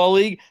basketball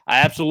league? I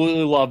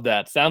absolutely love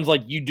that. Sounds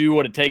like you do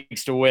what it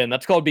takes to win.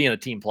 That's called being a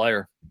team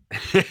player.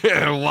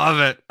 Love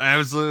it. I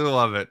absolutely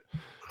love it.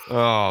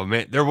 Oh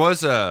man, there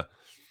was a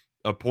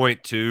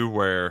point too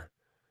where,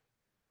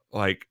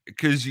 like,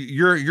 because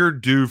you're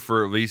due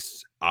for at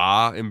least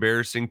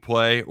embarrassing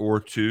play or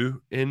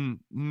two in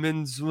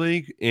men's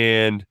league,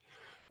 and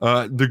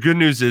the good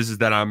news is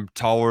that I'm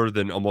taller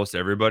than almost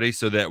everybody,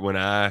 so that when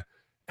I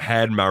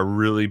had my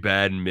really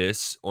bad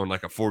miss on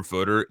like a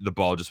 4-footer, the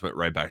ball just went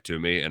right back to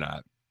me, and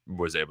I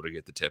was able to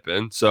get the tip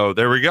in. So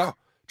there we go,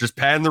 just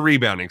padding the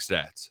rebounding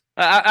stats.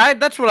 I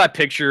that's what I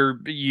picture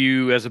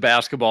you as a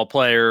basketball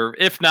player.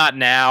 If not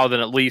now, then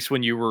at least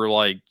when you were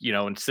like, in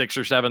 6th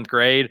or 7th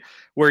grade,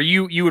 where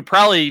you would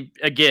probably,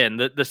 again,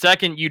 the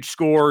second you'd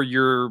score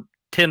your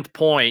 10th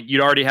point,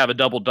 you'd already have a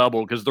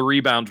double-double because the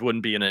rebounds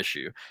wouldn't be an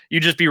issue.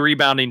 You'd just be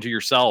rebounding to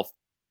yourself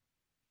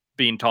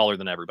being taller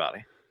than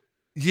everybody.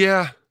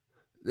 Yeah.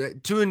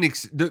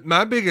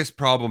 My biggest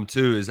problem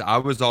too is I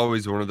was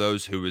always one of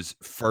those who was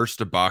first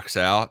to box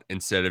out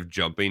instead of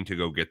jumping to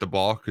go get the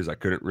ball because I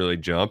couldn't really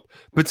jump.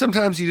 But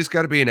sometimes you just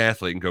got to be an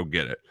athlete and go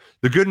get it.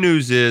 The good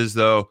news is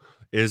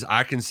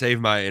I can save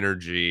my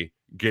energy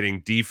getting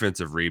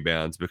defensive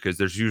rebounds because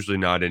there's usually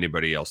not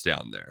anybody else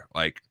down there.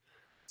 Like,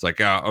 it's like,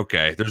 oh,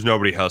 okay, there's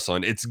nobody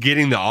hustling. It's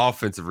getting the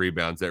offensive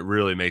rebounds that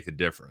really make the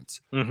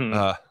difference.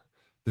 Mm-hmm.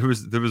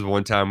 There was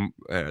one time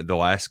the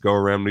last go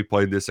around we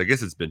played this. I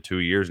guess it's been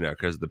 2 years now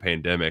because of the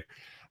pandemic.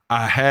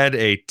 I had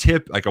a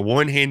tip, like a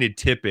one-handed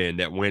tip in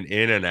that went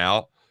in and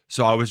out.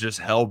 So I was just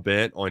hell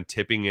bent on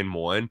tipping in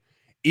one.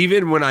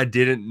 Even when I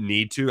didn't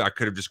need to, I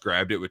could have just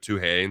grabbed it with 2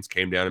 hands,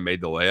 came down and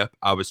made the layup.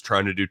 I was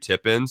trying to do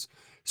tip ins.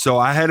 So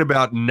I had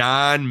about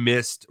 9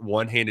 missed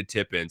one-handed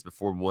tip ins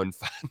before one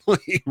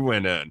finally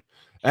went in.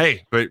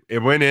 Hey, but it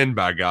went in,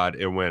 by God,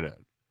 it went in.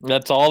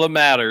 That's all that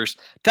matters.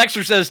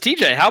 Texter says,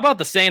 TJ, how about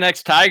the St.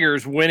 X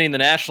Tigers winning the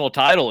national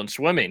title in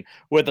swimming?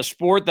 With a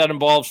sport that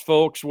involves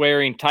folks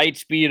wearing tight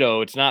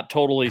Speedo, it's not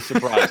totally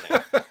surprising.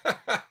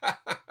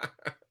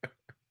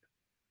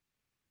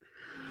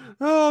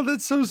 Oh,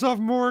 that's so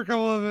sophomoric. I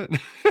love it.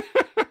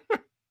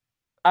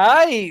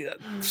 I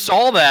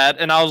saw that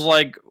and I was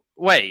like,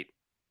 wait,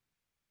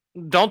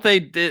 don't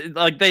they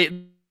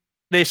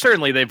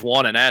certainly they've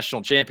won a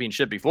national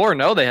championship before?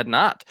 No, they had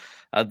not.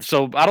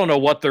 So I don't know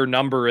what their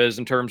number is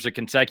in terms of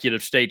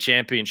consecutive state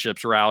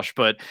championships, Roush,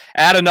 but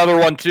add another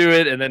one to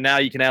it, and then now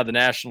you can add the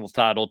national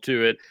title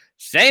to it.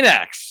 St.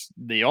 X,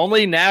 the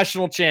only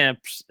national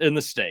champs in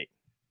the state.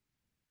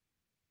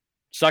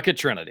 Suck it,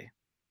 Trinity.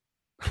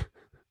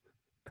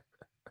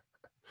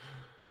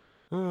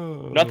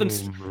 Nothing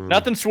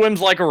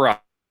swims like a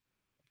rock.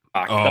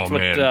 Oh,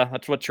 man.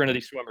 That's what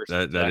Trinity swimmers.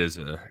 That is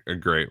a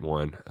great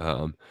one.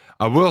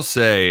 I will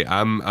say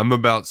I'm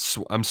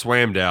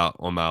swammed out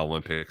on my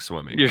Olympic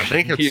swimming. I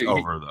think it's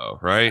over though,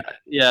 right?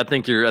 Yeah, I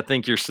think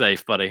you're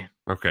safe, buddy.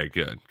 Okay,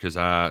 good, because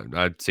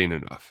I'd seen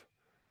enough.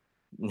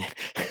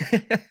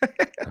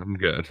 I'm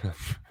good.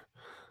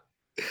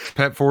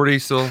 Pat 40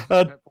 still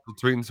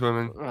sweet and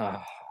swimming.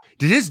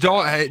 Did his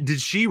dog? Did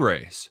she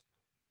race?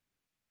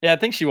 Yeah, I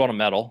think she won a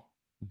medal.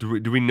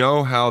 Do we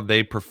know how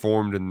they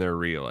performed in their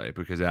relay?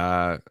 Because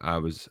I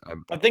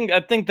think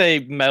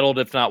they medaled,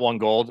 if not won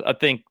gold. I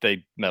think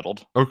they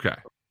medaled. Okay.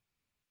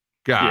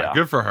 God,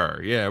 good for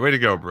her. Yeah, way to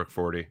go, Brooke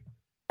 40.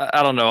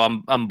 I don't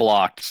know. I'm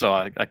blocked, so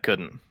I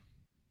couldn't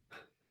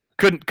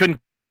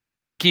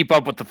keep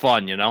up with the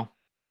fun,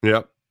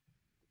 Yep.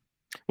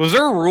 Was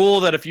there a rule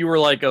that if you were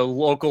like a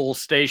local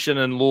station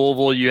in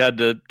Louisville, you had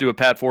to do a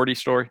Pat 40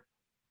 story?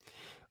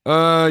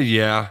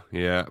 Yeah.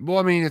 Well,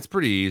 I mean, it's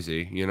pretty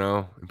easy,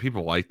 and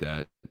people like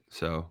that.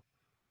 So.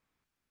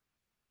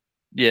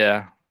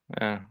 Yeah.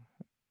 I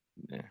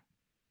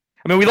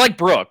mean, we like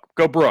Brooke.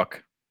 Go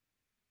Brooke.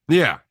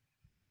 Yeah.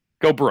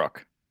 Go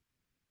Brooke.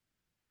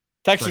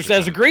 Texter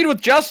says, agreed with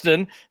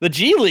Justin. The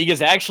G League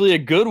is actually a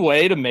good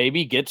way to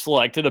maybe get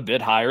selected a bit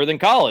higher than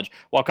college.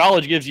 While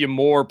college gives you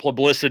more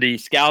publicity,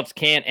 scouts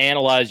can't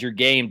analyze your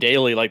game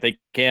daily like they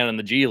can in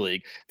the G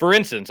League. For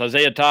instance,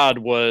 Isaiah Todd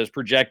was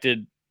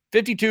projected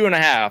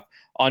 52.5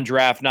 on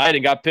draft night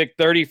and got picked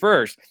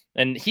 31st,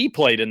 and he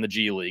played in the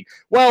G League.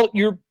 Well,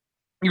 you're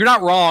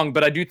not wrong,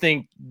 but I do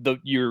think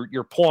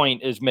your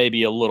point is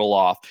maybe a little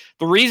off.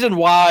 The reason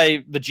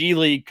why the G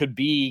League could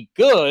be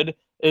good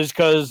is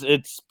because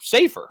it's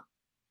safer.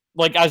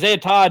 Like Isaiah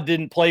Todd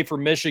didn't play for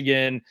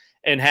Michigan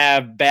and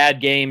have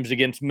bad games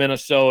against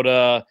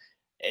Minnesota.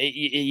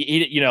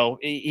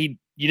 You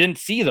didn't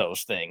see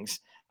those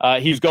things.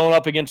 He's going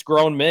up against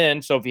grown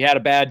men. So if he had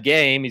a bad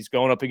game, he's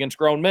going up against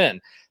grown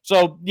men.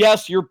 So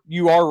yes,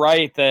 you are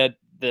right that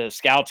the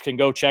scouts can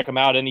go check him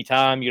out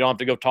anytime. You don't have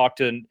to go talk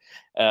to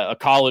a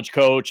college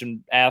coach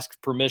and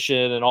ask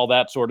permission and all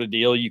that sort of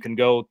deal. You can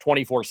go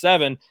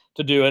 24/7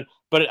 to do it.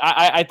 But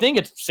I think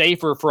it's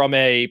safer from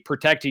a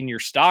protecting your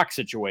stock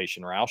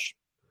situation, Roush.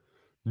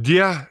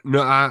 Yeah,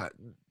 no,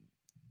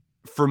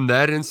 from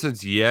that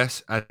instance,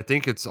 yes. I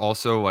think it's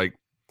also like,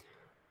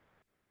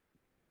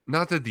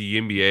 not that the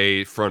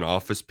NBA front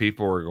office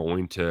people are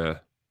going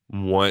to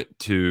want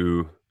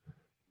to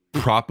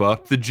prop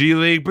up the G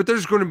League, but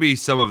there's going to be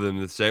some of them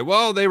that say,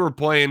 well, they were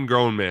playing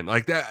grown men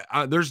like that.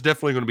 There's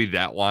definitely going to be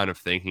that line of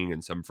thinking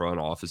in some front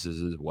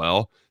offices as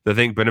well that I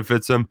think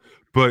benefits them.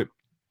 But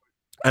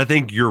I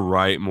think you're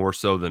right more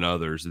so than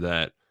others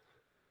that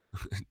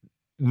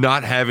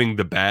not having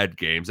the bad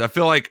games, I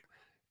feel like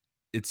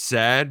it's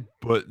sad,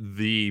 but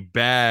the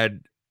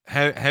bad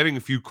having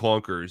a few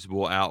clunkers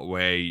will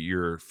outweigh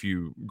your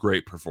few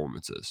great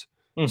performances.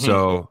 Mm-hmm.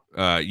 So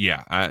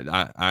yeah,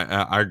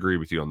 I agree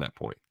with you on that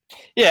point.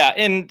 Yeah,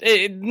 and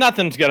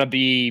nothing's going to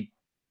be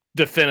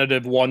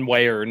definitive one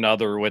way or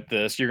another with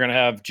this. You're going to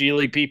have G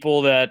League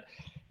people that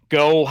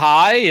go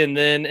high and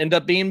then end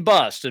up being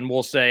bust, and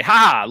we'll say,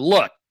 ha,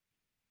 look,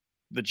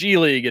 the G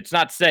League, it's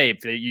not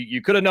safe.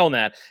 You could have known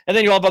that. And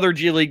then you'll have other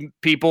G League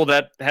people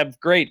that have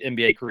great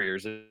NBA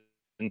careers.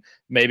 And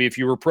maybe if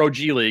you were pro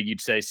G League,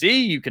 you'd say,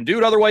 see, you can do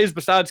it other ways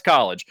besides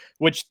college,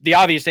 which the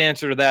obvious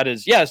answer to that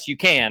is, yes, you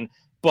can.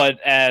 But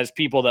as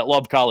people that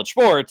love college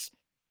sports,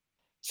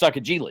 suck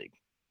at G League.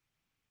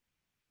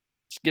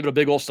 Just give it a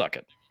big old suck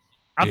it.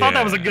 I thought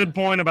that was a good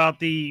point about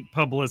the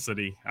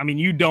publicity. I mean,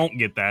 you don't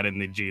get that in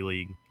the G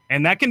League,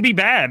 and that can be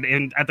bad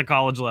at the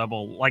college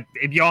level. Like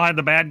if y'all had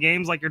the bad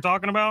games like you're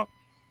talking about.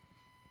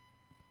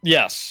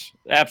 Yes,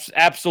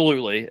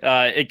 absolutely.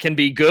 It can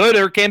be good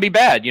or it can be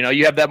bad. You know,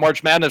 you have that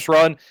March Madness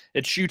run,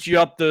 it shoots you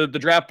up the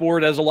draft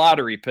board as a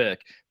lottery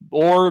pick,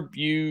 or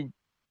you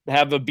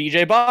have a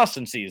BJ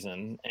Boston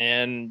season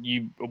and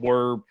you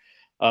were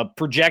a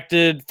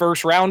projected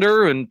first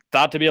rounder and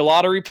thought to be a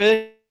lottery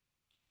pick,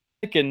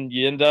 and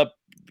you end up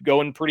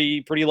going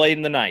pretty late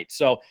in the night.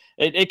 So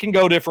it can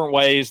go different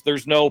ways.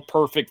 There's no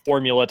perfect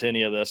formula to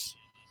any of this.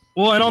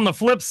 Well, and on the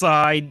flip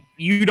side,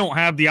 you don't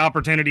have the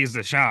opportunities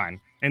to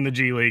shine in the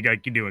G League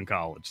like you do in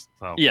college.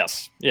 So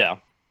yes, yeah.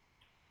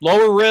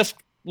 Lower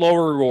risk,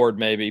 lower reward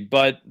maybe.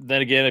 But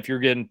then again, if you're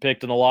getting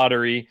picked in the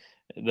lottery,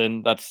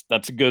 then that's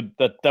a good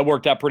that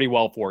worked out pretty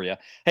well for you.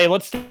 Hey,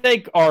 let's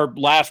take our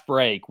last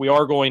break. We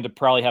are going to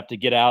probably have to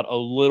get out a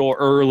little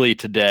early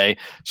today.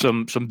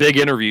 Some big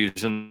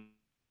interviews in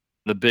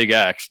the Big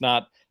X,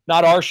 not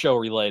our show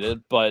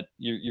related, but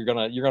you're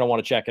gonna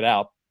want to check it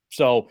out.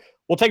 So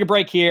we'll take a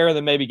break here and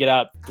then maybe get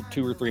out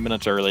 2 or 3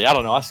 minutes early. I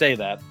don't know. I say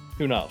that.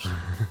 Who knows?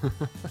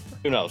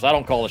 Who knows? I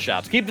don't call the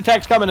shots. Keep the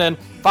text coming in.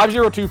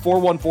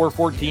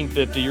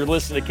 502-414-1450. You're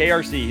listening to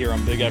KRC here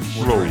on Big X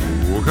Sports Radio.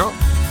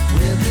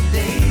 Where the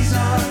days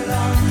are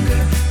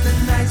longer, the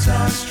nights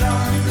are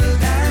stronger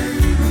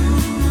than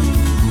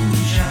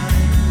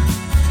moonshine.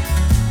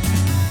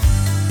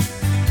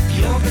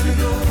 You're gonna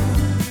go,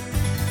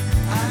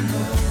 I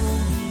know.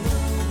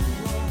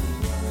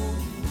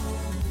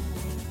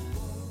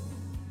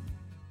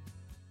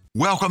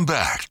 Welcome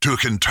back to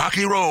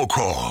Kentucky Roll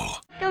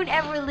Call. Don't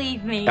ever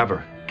leave me.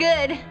 Ever.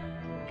 Good.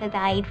 Because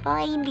I'd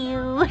find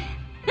you.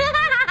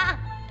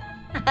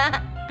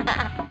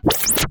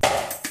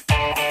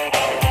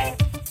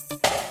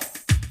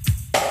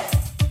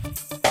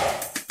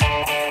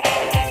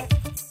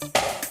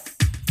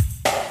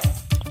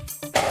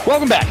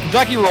 Welcome back.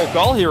 Kentucky Roll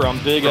Call here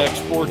on Big X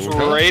Sports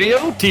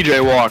Radio.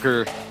 TJ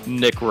Walker,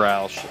 Nick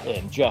Roush,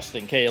 and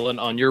Justin Kalen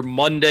on your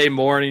Monday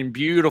morning.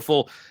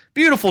 Beautiful,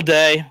 beautiful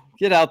day.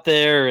 Get out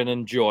there and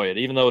enjoy it,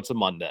 even though it's a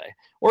Monday.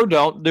 Or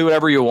don't. Do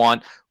whatever you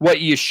want. What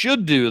you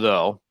should do,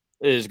 though,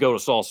 is go to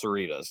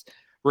Salsaritas.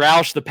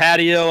 Roush, the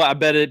patio, I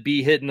bet it'd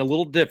be hitting a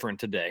little different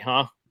today,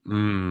 huh?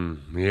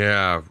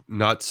 Yeah.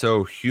 Not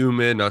so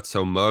humid, not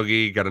so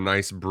muggy. Got a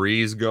nice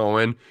breeze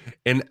going.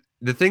 And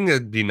the thing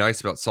that'd be nice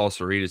about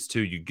Salsaritas,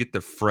 too, you get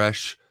the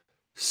fresh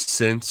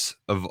sense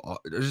of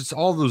just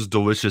all those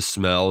delicious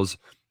smells.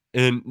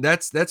 And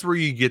that's where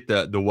you get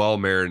the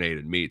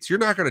well-marinated meats. You're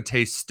not going to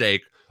taste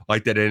steak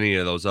like that any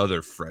of those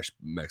other fresh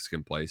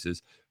Mexican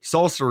places.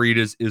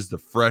 Salsaritas is the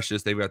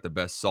freshest. They've got the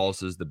best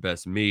salsas, the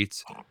best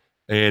meats.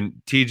 And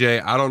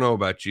TJ, I don't know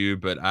about you,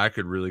 but I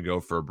could really go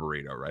for a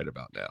burrito right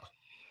about now.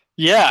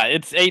 Yeah,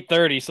 it's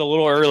 8:30, so a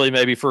little early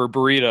maybe for a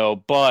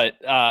burrito, but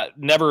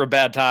never a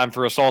bad time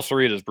for a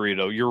Salsaritas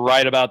burrito. You're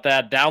right about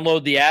that.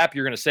 Download the app.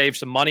 You're going to save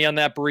some money on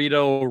that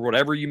burrito or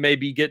whatever you may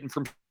be getting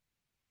from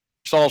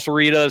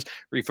Salsaritas.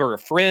 Refer a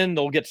friend,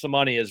 they'll get some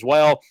money as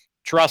well.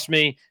 Trust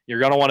me, you're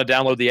going to want to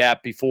download the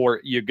app before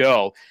you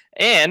go.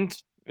 And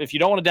if you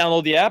don't want to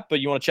download the app,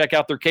 but you want to check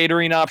out their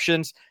catering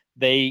options,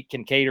 they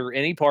can cater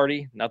any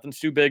party. Nothing's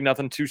too big,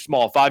 nothing too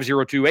small.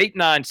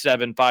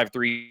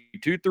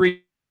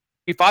 502-897-5323.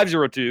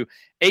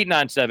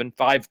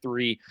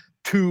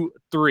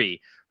 502-897-5323.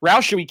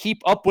 Roush, should we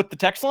keep up with the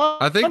text line?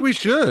 I think we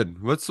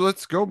should.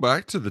 Let's go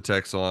back to the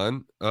text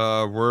line.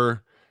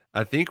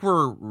 I think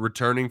we're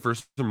returning for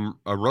some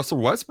Russell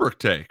Westbrook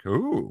take.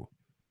 Ooh.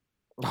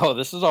 Oh,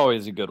 this is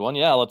always a good one.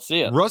 Yeah, let's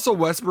see it. Russell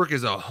Westbrook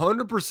is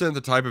 100%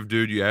 the type of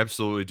dude you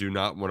absolutely do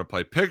not want to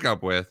play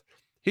pickup with.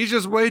 He's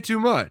just way too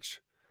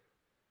much.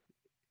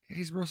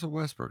 He's Russell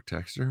Westbrook,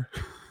 Texter.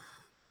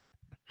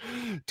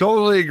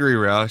 Totally agree,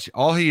 Roush.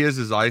 All he is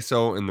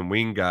ISO and the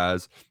wing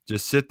guys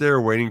just sit there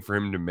waiting for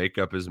him to make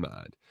up his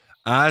mind.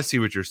 I see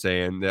what you're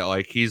saying. That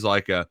like he's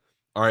like all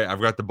right,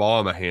 I've got the ball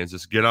in my hands.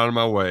 Just get out of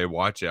my way.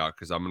 Watch out,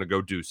 because I'm going to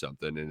go do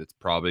something, and it's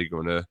probably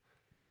going to.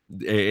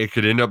 It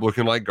could end up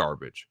looking like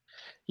garbage.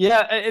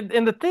 Yeah,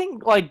 and the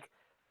thing, like,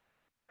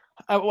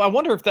 I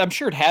wonder if I'm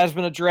sure it has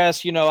been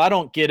addressed. I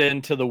don't get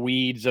into the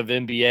weeds of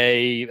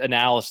NBA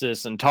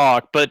analysis and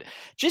talk, but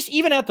just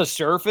even at the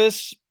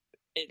surface,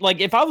 like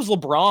if I was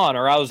LeBron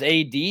or I was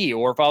AD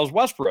or if I was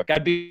Westbrook,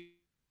 I'd be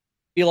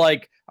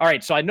like, all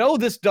right, so I know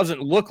this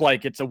doesn't look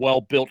like it's a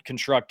well-built,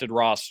 constructed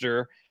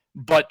roster,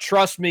 but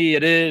trust me,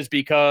 it is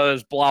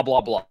because blah,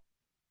 blah, blah.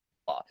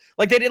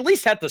 Like they'd at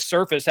least at the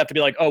surface have to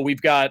be like, oh,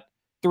 we've got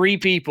 3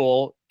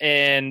 people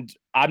and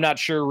I'm not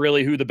sure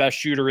really who the best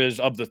shooter is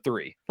of the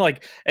 3.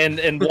 Like, and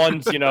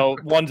one's,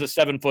 one's a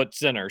 7-foot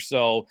center.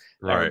 So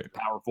right.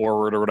 Power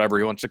forward or whatever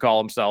he wants to call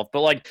himself.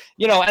 But like,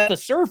 at the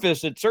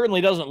surface, it certainly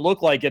doesn't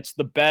look like it's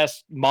the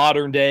best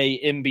modern day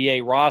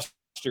NBA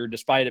roster,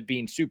 despite it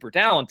being super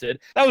talented.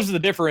 That was the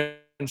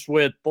difference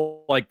with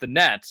like the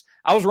Nets.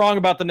 I was wrong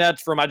about the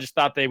Nets I just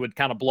thought they would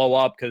kind of blow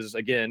up. Cause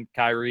again,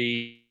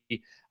 Kyrie,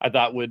 I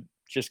thought would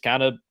just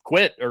kind of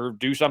quit or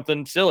do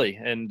something silly.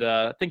 And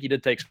I think he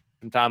did take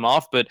some time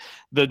off, but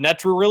the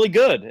Nets were really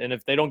good. And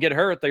if they don't get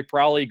hurt, they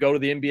probably go to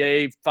the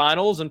NBA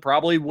finals and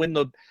probably win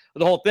the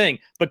whole thing.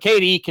 But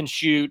KD can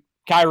shoot,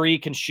 Kyrie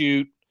can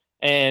shoot,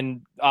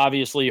 and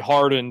obviously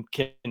Harden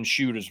can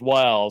shoot as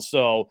well.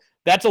 So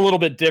that's a little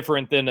bit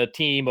different than a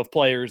team of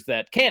players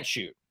that can't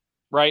shoot,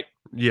 right?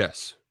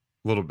 Yes,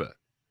 a little bit.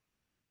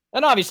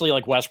 And obviously,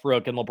 like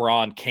Westbrook and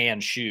LeBron can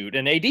shoot,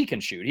 and AD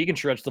can shoot. He can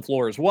stretch the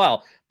floor as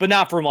well, but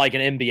not from like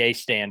an NBA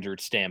standard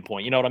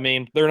standpoint. You know what I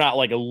mean? They're not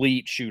like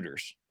elite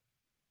shooters.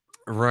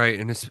 Right,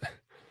 and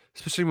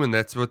especially when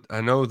that's what I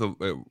know.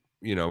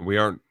 We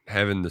aren't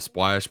having the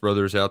Splash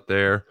Brothers out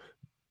there,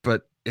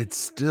 but it's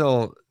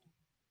still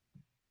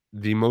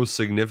the most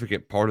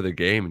significant part of the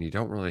game, and you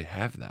don't really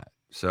have that.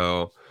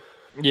 So,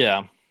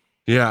 yeah,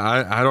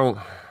 I don't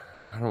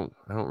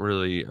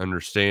really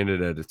understand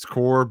it at its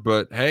core,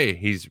 but hey,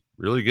 he's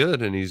really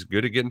good, and he's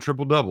good at getting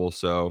triple double.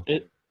 So,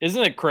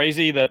 isn't it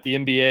crazy that the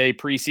NBA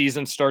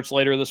preseason starts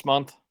later this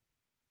month?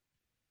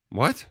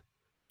 What?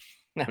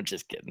 I'm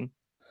just kidding.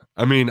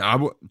 I mean,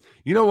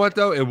 you know what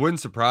though? It wouldn't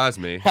surprise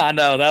me. I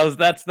know that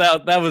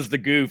was the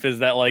goof. Is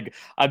that like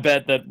I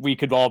bet that we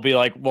could all be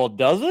like, well,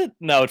 does it?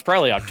 No, it's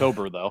probably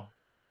October though.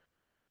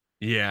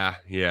 Yeah.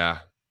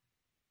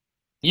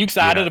 You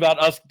excited about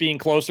us being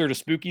closer to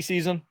spooky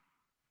season?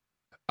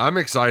 I'm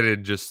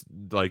excited. Just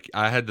like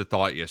I had the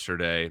thought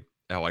yesterday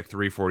at like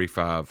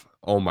 3:45.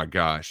 Oh my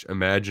gosh!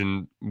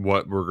 Imagine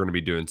what we're going to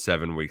be doing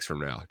 7 weeks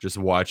from now. Just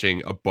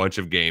watching a bunch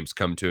of games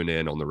come to an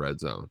end on the red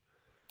zone.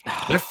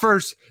 That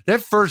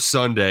first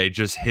Sunday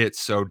just hit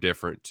so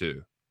different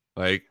too.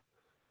 Like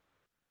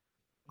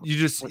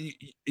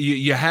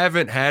you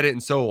haven't had it in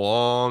so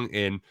long,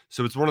 and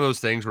so it's one of those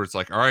things where it's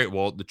like, all right,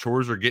 well, the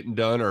chores are getting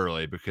done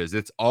early because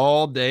it's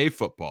all day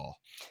football.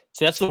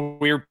 See, that's the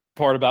weird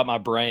part about my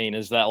brain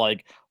is that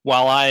like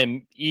while I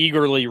am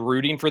eagerly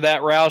rooting for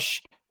that,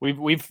 Roush,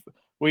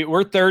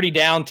 we're 30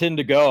 down, 10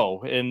 to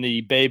go in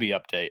the baby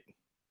update.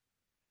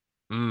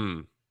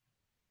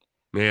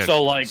 Man,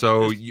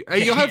 so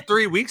you'll have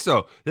 3 weeks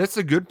though. That's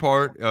the good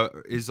part.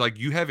 Is like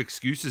you have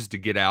excuses to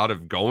get out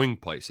of going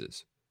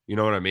places. You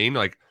know what I mean?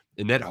 Like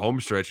in that home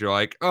stretch, you're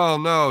like, oh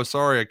no,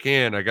 sorry, I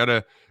can't. I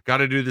gotta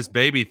do this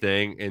baby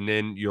thing, and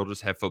then you'll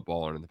just have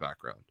football on in the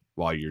background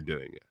while you're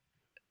doing it.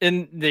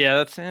 And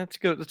yeah, that's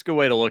good. That's a good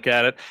way to look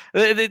at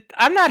it.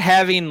 I'm not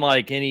having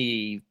like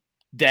any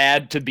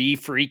dad to be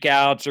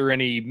freakouts or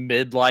any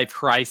midlife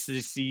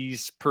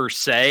crises per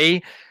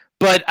se.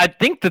 But I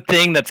think the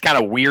thing that's kind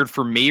of weird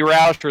for me,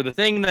 Roush, or the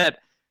thing that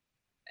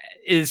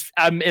is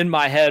I'm in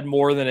my head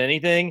more than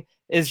anything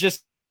is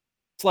just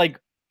like,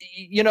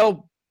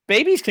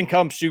 babies can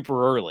come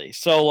super early.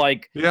 So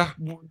like, yeah,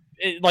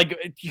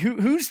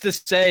 who's to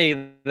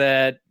say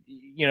that,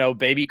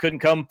 baby couldn't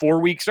come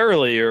 4 weeks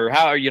early or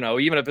how,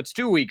 even if it's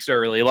 2 weeks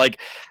early, like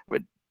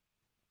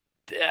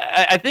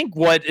I think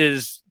what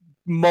is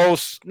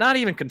most not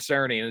even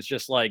concerning is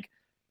just like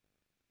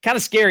kind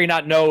of scary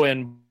not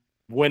knowing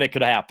when it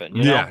could happen.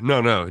 Yeah,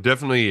 no, it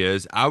definitely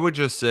is. I would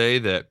just say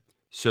that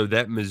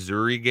that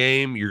Missouri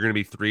game, you're going to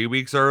be 3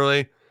 weeks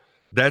early.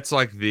 That's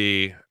like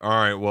all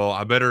right, well,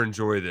 I better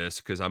enjoy this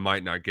because I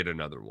might not get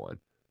another one.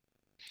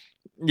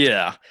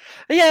 Yeah.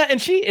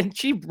 And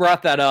she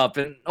brought that up,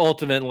 and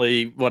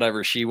ultimately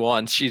whatever she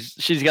wants,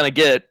 she's going to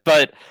get.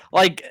 But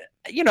like,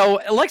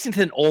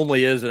 Lexington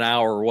only is an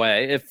hour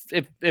away.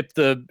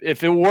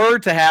 If it were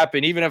to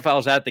happen, even if I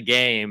was at the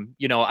game,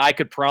 I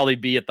could probably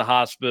be at the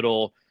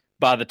hospital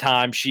by the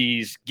time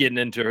she's getting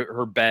into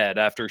her bed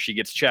after she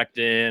gets checked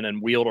in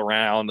and wheeled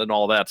around and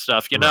all that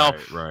stuff,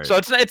 Right. So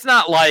it's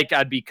not like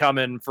I'd be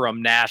coming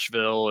from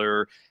Nashville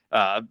or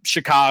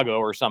Chicago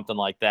or something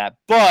like that.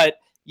 But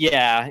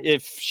yeah,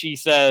 if she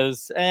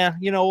says,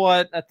 you know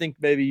what, I think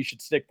maybe you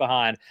should stick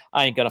behind,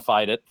 I ain't going to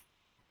fight it.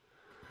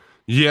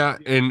 Yeah,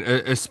 and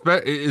as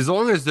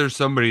long as there's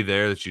somebody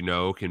there that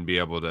can be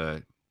able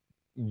to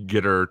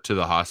get her to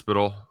the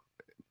hospital,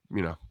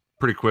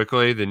 pretty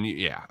quickly, then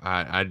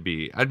I'd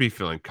be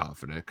feeling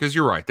confident because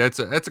you're right. That's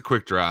a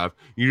quick drive.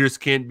 You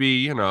just can't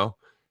be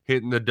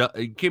hitting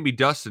you can't be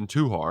dusting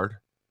too hard.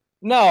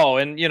 No,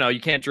 and you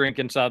can't drink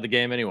inside the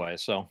game anyway.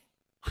 So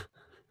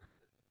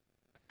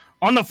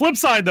on the flip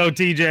side, though,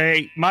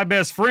 TJ, my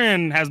best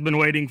friend has been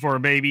waiting for a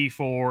baby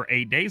for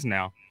 8 days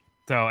now,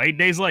 so 8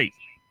 days late.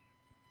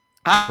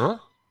 I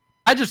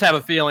just have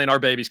a feeling our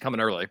baby's coming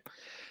early.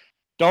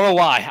 Don't know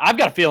why. I've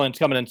got a feeling it's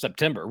coming in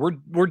September.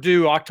 We're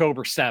due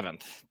October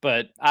 7th,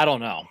 but I don't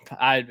know.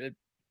 I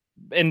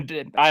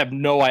have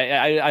no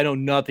I know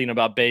nothing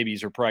about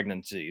babies or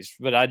pregnancies,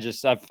 but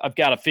I've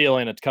got a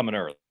feeling it's coming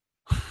early.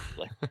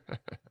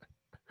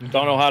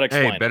 Don't know how to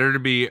explain. Hey, better to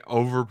be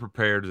over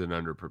prepared than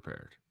under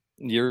prepared.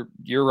 You're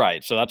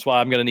right. So that's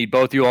why I'm going to need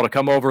both you all to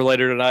come over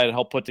later tonight and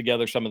help put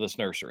together some of this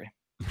nursery.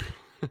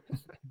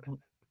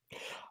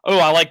 Oh,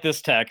 I like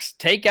this text.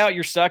 Take out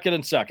your suck it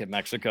and suck it,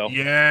 Mexico.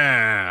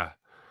 Yeah.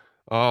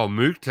 Oh,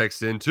 Mook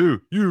texted in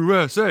too.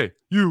 USA,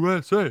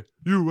 USA,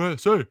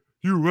 USA,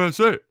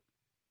 USA.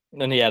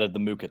 And then he added the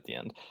Mook at the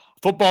end.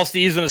 Football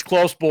season is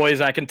close, boys.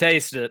 I can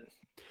taste it.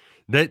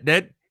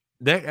 That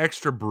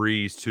extra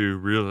breeze too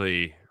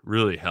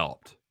really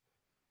helped.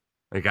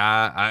 Like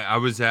I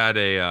was at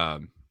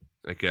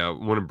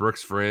one of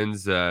Brooks'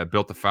 friends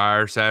built a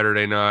fire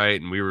Saturday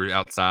night, and we were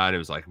outside. It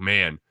was like,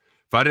 man,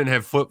 if I didn't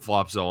have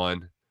flip-flops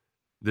on,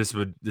 this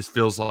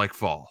feels like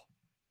fall.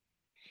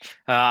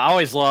 I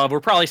always love, we're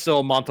probably still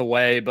a month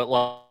away, but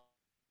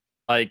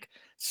like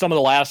some of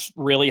the last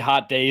really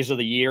hot days of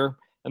the year,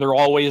 and there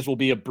always will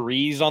be a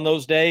breeze on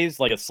those days,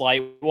 like a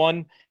slight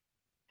one.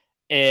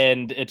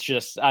 And it's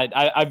just,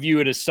 I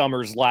view it as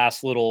summer's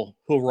last little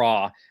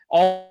hurrah.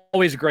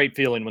 Always a great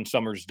feeling when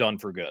summer's done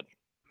for good.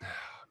 Oh,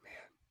 man.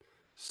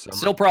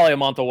 Still probably a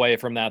month away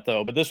from that,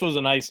 though. But this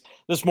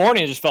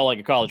morning it just felt like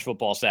a college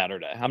football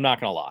Saturday. I'm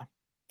not going to lie.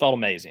 Felt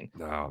amazing.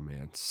 Oh,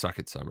 man. Suck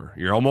it, summer.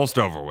 You're almost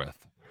over with.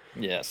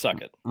 Yeah,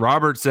 suck it.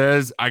 Robert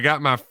says, I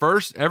got my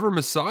first ever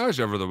massage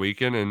over the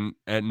weekend, and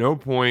at no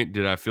point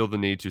did I feel the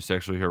need to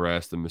sexually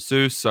harass the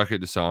masseuse. Suck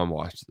it, Deshaun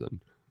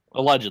Washington.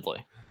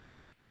 Allegedly.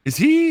 Is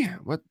he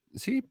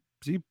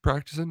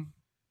practicing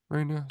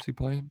right now? Is he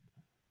playing?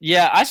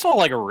 Yeah, I saw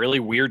like a really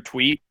weird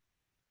tweet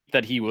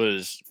that he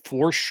was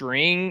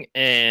 4-string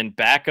and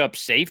backup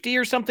safety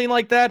or something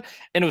like that.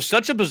 And it was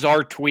such a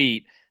bizarre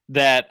tweet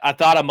that I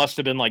thought I must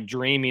have been like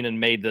dreaming and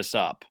made this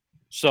up.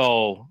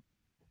 So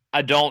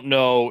I don't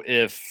know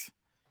if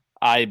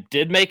I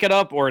did make it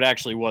up or it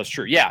actually was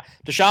true. Yeah,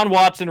 Deshaun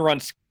Watson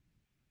runs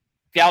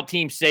scout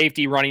team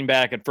safety running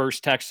back at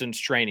First Texans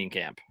training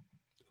camp.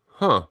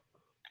 Huh.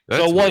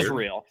 So it was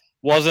real.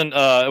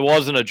 It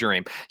wasn't a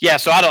dream. Yeah,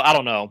 so I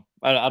don't know.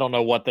 I don't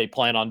know what they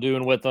plan on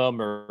doing with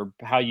them or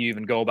how you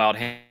even go about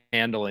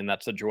handling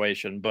that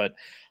situation. But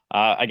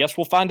I guess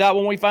we'll find out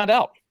when we find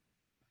out.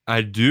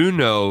 I do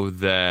know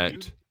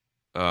that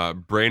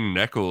Brandon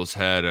Eccles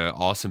had an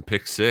awesome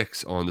pick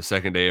six on the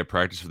second day of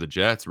practice for the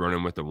Jets,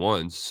 running with the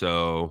ones.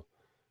 So,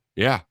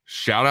 yeah,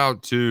 shout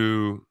out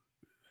to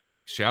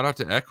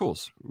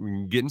Eccles.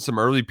 Getting some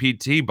early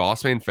PT.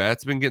 Bossman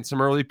Fat's been getting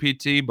some early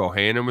PT.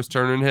 Bohannon was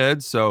turning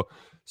heads. So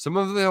some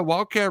of the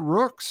Wildcat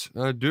rooks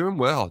doing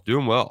well.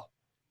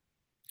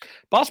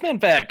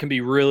 Bossman Fat can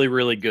be really,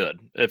 really good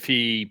if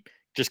he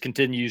just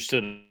continues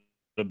to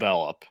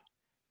develop.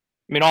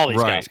 I mean, all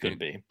these guys could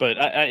be, but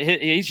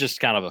he's just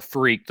kind of a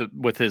freak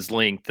with his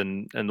length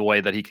and the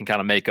way that he can kind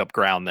of make up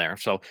ground there.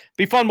 So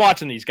be fun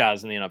watching these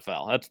guys in the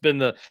NFL. That's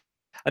been a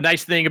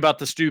nice thing about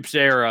the Stoops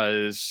era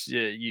is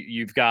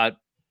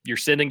you're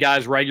sending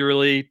guys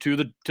regularly to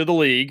the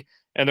league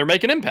and they're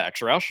making impacts,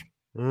 Roush.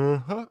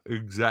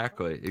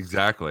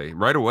 Exactly.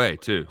 Right away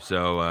too.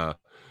 So,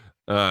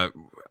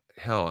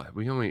 hell,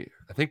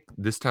 I think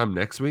this time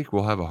next week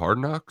we'll have a Hard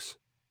Knocks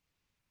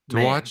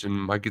to watch, and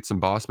might get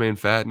some Bossman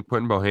Fat and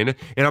Quentin Bohannon.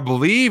 And I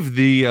believe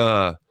the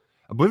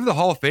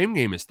Hall of Fame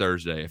game is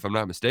Thursday, if I'm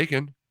not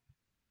mistaken.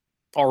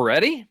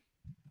 Already?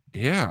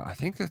 Yeah, I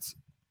think that's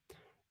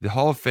the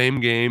Hall of Fame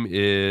game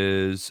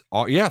is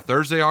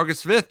Thursday,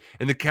 August 5th,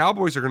 and the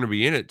Cowboys are going to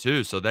be in it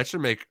too. So that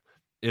should make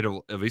it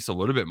at least a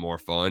little bit more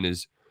fun.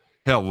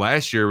 Hell,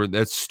 last year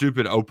that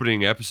stupid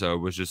opening episode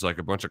was just like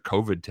a bunch of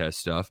COVID test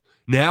stuff.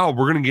 Now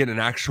we're going to get an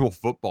actual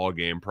football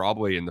game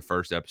probably in the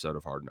first episode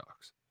of Hard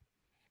Knocks.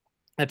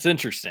 That's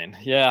interesting.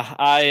 Yeah,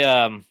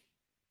 I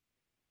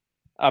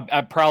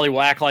probably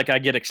will act like I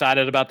get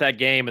excited about that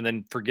game and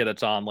then forget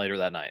it's on later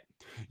that night.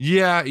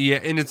 Yeah,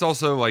 and it's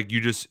also like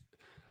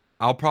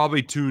I'll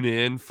probably tune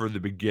in for the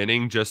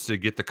beginning just to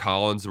get the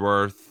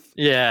Collinsworth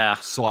Yeah.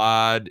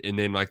 slide, and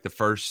then like the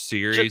first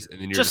series, and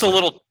then you're just a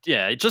little,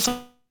 just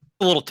a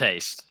little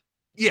taste.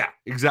 Yeah,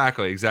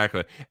 exactly.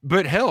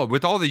 But hell,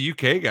 with all the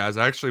UK guys,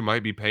 I actually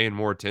might be paying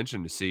more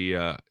attention to see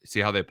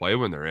how they play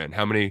when they're in.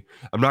 How many?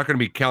 I'm not going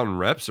to be counting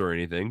reps or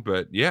anything,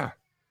 but yeah,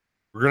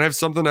 we're gonna have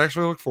something to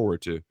actually look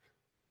forward to.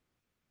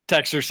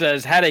 Texter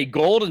says, had a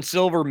gold and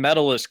silver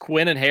medalist,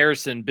 Quinn and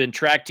Harrison, been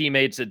track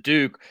teammates at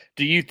Duke,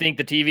 do you think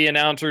the TV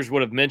announcers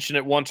would have mentioned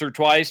it once or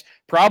twice?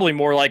 Probably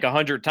more like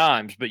 100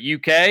 times, but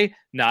UK,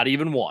 not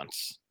even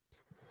once.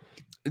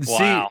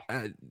 Wow.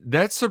 See,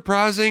 that's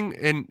surprising,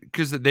 and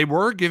because they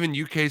were giving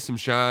UK some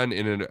shine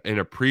in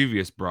a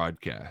previous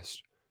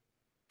broadcast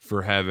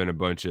for having a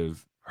bunch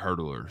of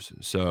hurdlers.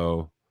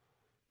 So,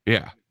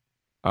 yeah,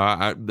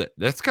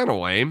 that's kind of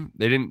lame.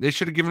 They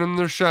should have given them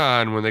their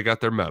shine when they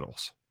got their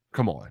medals.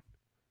 Come on.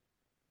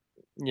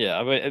 Yeah,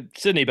 I mean,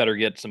 Sydney better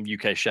get some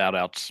UK shout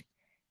outs.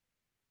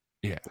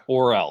 Yeah.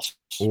 Or else.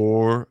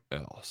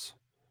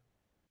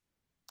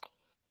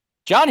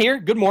 John here.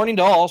 Good morning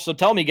to all. So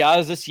tell me,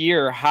 guys, this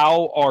year,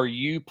 how are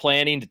you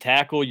planning to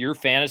tackle your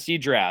fantasy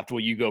draft? Will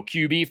you go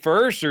QB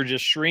first or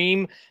just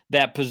stream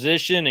that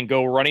position and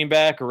go running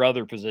back or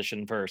other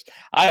position first?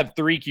 I have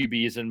 3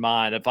 QBs in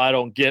mind. If I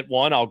don't get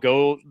one, I'll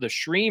go the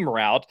stream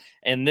route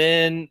and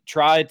then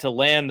try to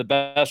land the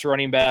best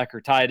running back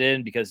or tight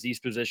end because these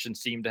positions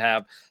seem to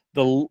have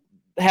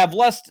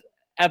less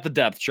at the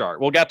depth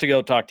chart. We'll get to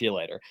go talk to you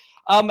later.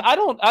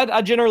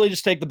 I generally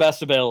just take the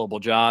best available,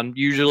 John,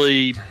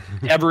 usually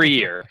every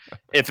year.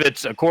 If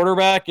it's a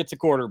quarterback, it's a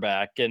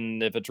quarterback.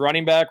 And if it's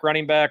running back,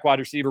 wide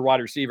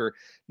receiver.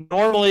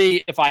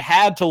 Normally, if I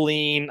had to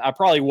lean, I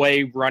probably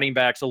weigh running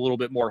backs a little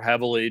bit more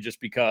heavily just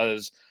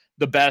because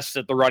the best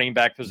at the running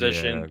back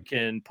position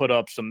can put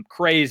up some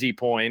crazy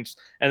points.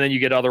 And then you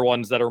get other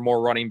ones that are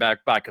more running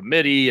back by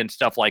committee and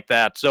stuff like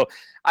that. So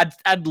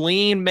I'd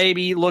lean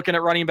maybe looking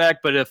at running back,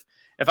 but if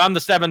I'm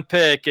the 7th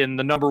pick and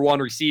the number 1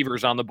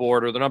 receiver's on the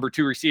board or the number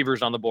 2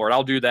 receiver's on the board,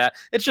 I'll do that.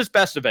 It's just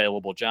best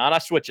available, John. I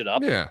switch it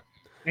up. Yeah.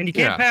 And you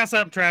can't pass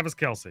up Travis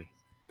Kelce.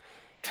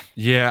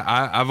 Yeah,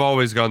 I've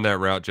always gone that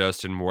route,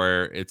 Justin,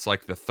 where it's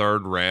like the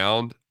 3rd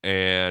round.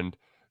 And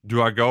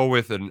do I go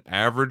with an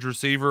average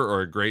receiver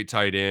or a great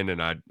tight end?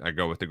 And I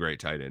go with the great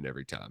tight end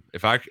every time.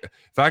 If I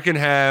can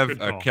have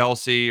a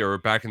Kelce or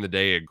back in the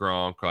day a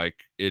Gronk, like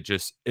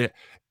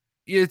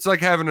it's like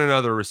having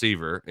another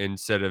receiver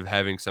instead of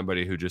having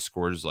somebody who just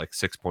scores like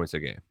 6 points a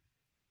game.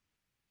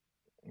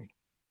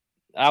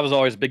 I was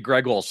always a big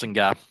Greg Olsen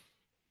guy.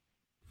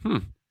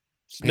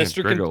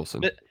 Greg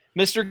Olsen.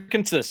 Mr.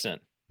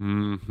 Consistent.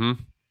 Mm-hmm.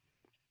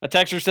 A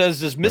texter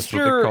says, does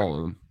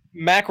Mr.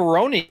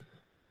 Macaroni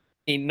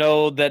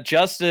know that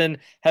Justin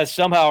has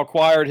somehow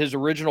acquired his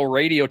original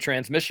radio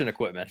transmission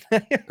equipment?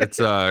 It's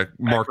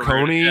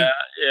Marconi.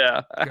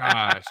 Yeah.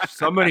 Gosh,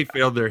 somebody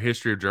failed their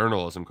history of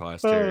journalism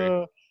class,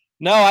 Terry.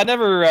 No, I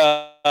never.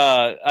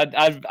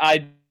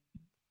 I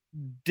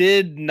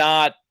did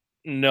not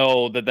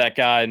know that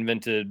guy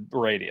invented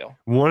radio.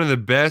 One of the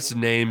best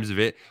names of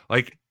it.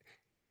 Like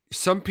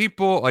some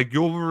people, like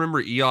you'll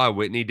remember Eli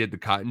Whitney did the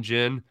Cotton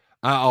Gin.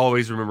 I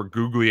always remember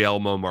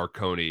Guglielmo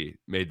Marconi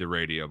made the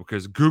radio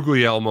because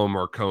Guglielmo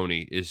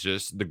Marconi is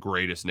just the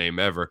greatest name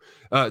ever.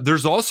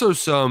 There's also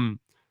some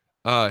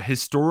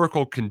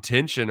historical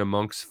contention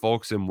amongst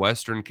folks in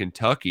Western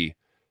Kentucky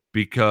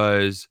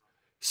because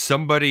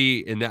somebody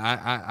in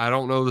I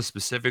don't know the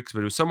specifics, but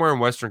it was somewhere in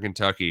Western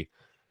Kentucky.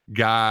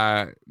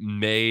 Guy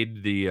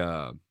made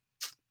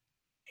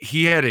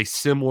he had a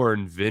similar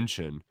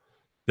invention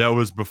that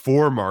was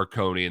before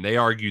Marconi, and they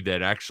argued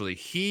that actually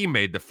he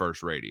made the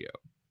first radio.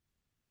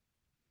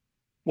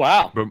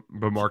 Wow.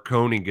 But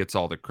Marconi gets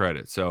all the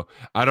credit. So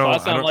I don't.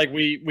 That sounds like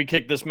we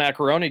kicked this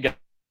Macaroni guy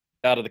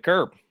out of the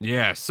curb.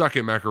 Yeah, suck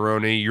it,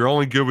 Macaroni. You're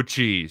only good with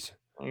cheese.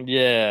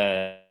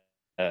 Yeah.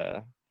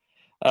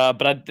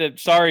 But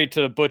sorry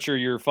to butcher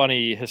your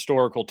funny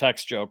historical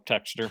text joke,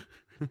 texter.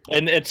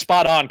 And it's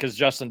spot on because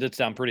Justin did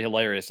sound pretty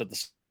hilarious at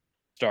the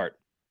start.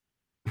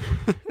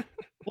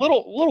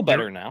 little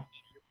better now.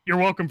 You're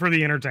welcome for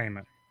the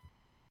entertainment.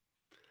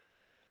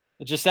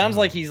 It just sounds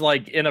like he's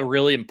like in a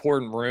really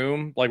important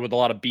room, like with a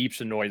lot of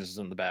beeps and noises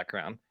in the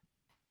background.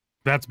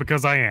 That's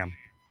because I am.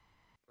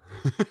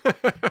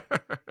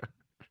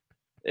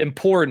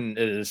 Important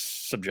is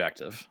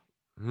subjective.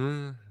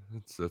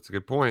 That's a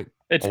good point.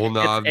 It's Old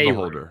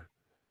beholder.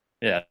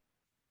 Yeah.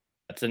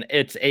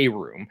 It's a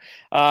room.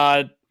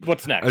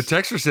 What's next? A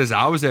texter says,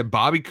 I was at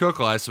Bobby Cook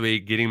last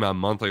week getting my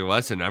monthly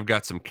lesson. I've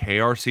got some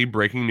KRC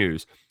breaking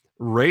news.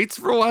 Rates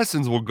for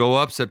lessons will go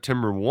up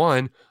September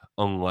 1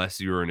 unless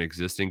you're an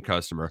existing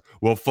customer.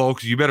 Well,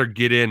 folks, you better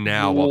get in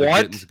now while the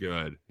getting's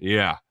good.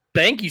 Yeah.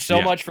 Thank you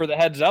so much for the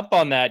heads up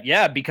on that.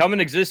 Yeah, become an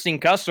existing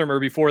customer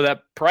before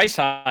that price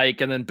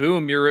hike, and then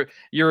boom,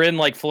 you're in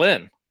like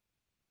Flynn.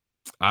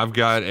 I've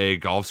got a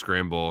golf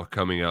scramble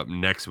coming up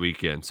next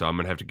weekend, so I'm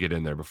gonna have to get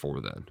in there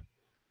before then.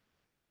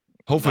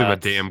 Hopefully my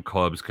damn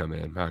clubs come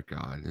in. My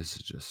God, this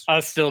is just.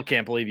 I still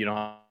can't believe you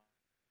don't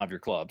of your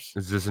clubs.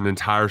 It's just an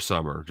entire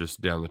summer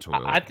just down the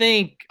toilet. I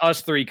think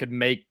us three could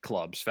make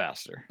clubs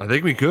faster. I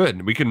think we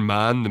could. We can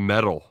mine the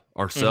metal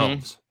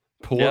ourselves,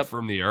 pull it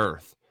from the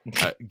earth,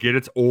 get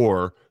its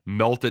ore,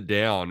 melt it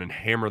down, and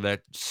hammer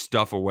that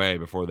stuff away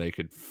before they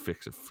could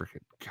fix it. Freaking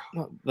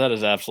God. That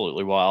is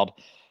absolutely wild.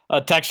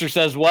 Texter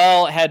says,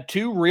 well, had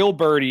 2 real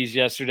birdies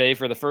yesterday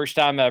for the first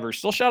time ever.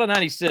 Still shot a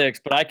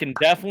 96, but I can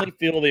definitely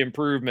feel the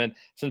improvement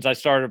since I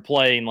started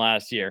playing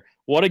last year.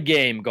 What a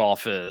game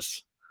golf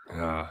is.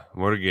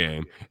 What a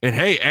game. And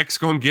hey, X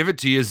going to give it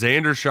to you.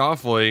 Xander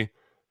Schauffele,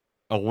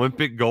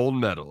 Olympic gold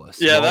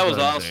medalist. Yeah, Well that was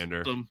done, awesome.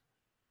 Xander.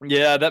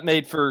 Yeah, that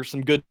made for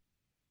some good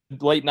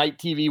late night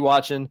TV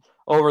watching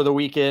over the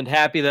weekend.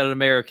 Happy that an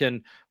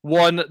American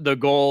won the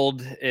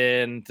gold,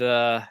 and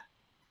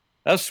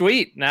that's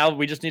sweet. Now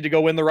we just need to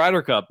go win the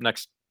Ryder Cup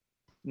next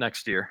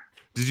year.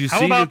 Did you How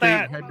see about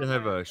that they that? had to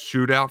have a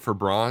shootout for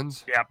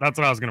bronze? Yeah, that's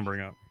what I was going to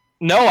bring up.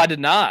 No, I did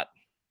not.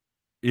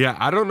 Yeah,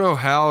 I don't know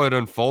how it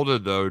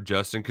unfolded though,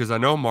 Justin, because I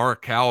know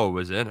Morikawa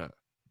was in it.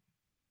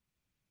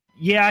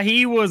 Yeah,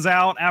 he was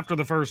out after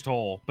the first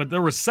hole, but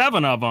there were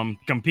 7 of them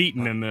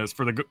competing in this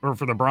for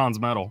the bronze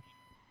medal.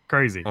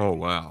 Crazy. Oh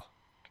wow.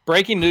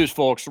 Breaking news,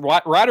 folks.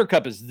 Ryder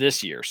Cup is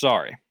this year.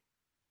 Sorry.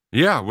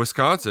 Yeah,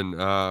 Wisconsin.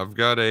 I've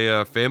got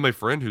a family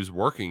friend who's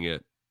working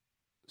it.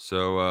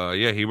 So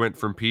yeah, he went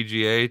from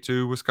PGA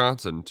to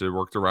Wisconsin to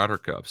work the Ryder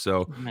Cup.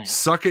 So Man.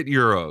 suck it,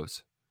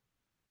 Euros.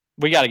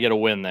 We got to get a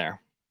win there.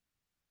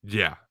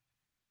 Yeah,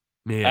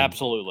 man.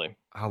 Absolutely.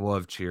 I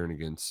love cheering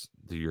against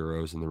the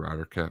Euros and the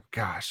Ryder Cup.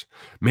 Gosh,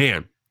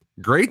 man,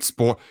 great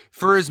sport.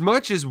 For as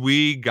much as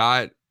we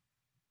got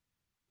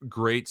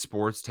great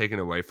sports taken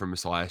away from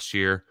us last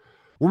year,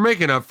 we're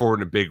making up for it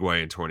in a big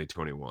way in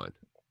 2021.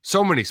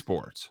 So many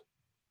sports.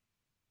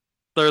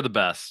 They're the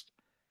best.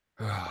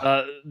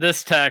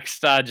 This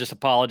text, I just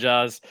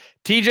apologize.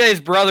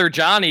 TJ's brother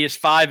Johnny is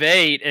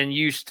 5'8" and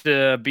used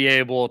to be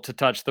able to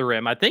touch the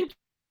rim. I think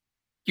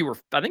you're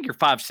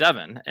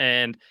 5'7",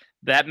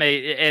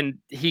 and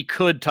he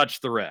could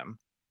touch the rim.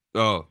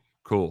 Oh,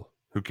 cool.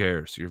 Who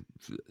cares? You're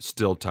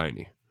still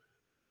tiny.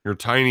 You're a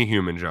tiny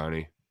human,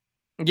 Johnny.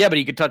 Yeah, but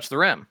he could touch the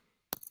rim.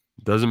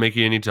 Doesn't make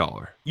you any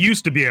taller.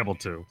 Used to be able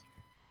to.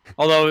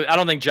 Although I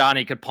don't think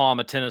Johnny could palm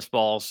a tennis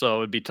ball, so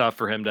it'd be tough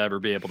for him to ever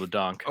be able to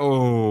dunk.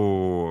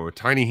 Oh,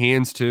 tiny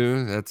hands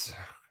too. That's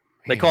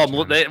we call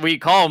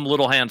him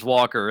Little Hands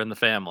Walker in the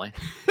family.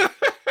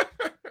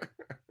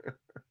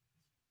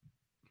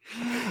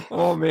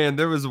 Oh man,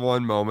 there was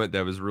one moment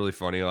that was really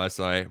funny last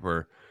night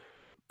where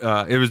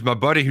it was my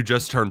buddy who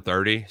just turned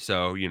 30.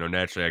 So,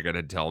 naturally I got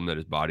to tell him that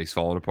his body's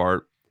falling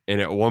apart. And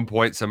at one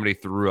point somebody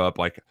threw up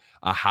like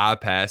a high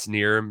pass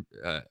near him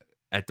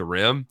at the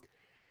rim.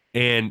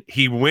 And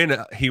he went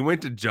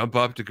to jump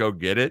up to go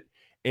get it.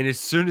 And as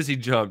soon as he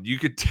jumped, you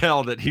could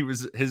tell that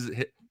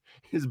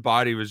his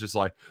body was just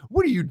like,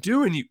 "What are you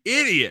doing, you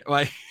idiot?"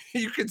 Like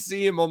you could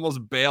see him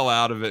almost bail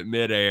out of it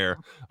midair.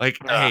 Like,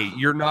 hey,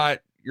 you're not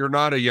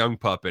a young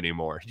pup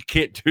anymore. You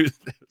can't do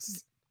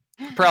this.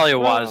 Probably a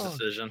wise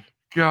decision.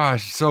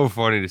 Gosh, so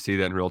funny to see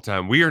that in real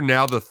time. We are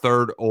now the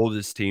 3rd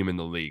oldest team in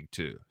the league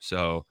too.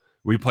 So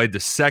we played we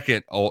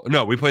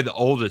played the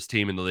oldest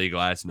team in the league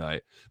last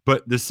night,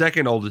 but the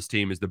 2nd oldest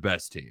team is the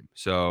best team.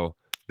 So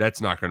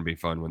that's not going to be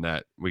fun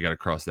when we got to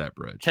cross that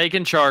bridge.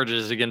 Taking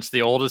charges against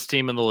the oldest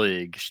team in the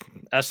league,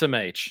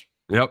 SMH.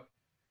 Yep.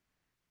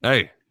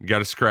 Hey, you got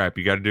to scrap.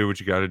 You got to do what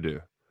you got to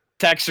do.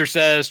 Texter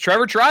says,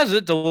 Trevor tries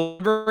it,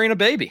 delivering a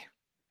baby.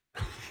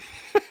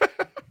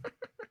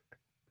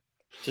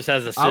 Just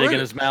has a cig in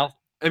his mouth.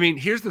 I mean,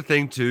 here's the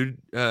thing too,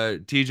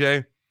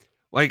 TJ.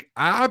 Like,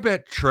 I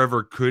bet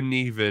Trevor couldn't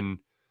even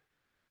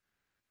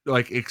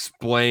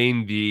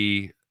explain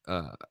the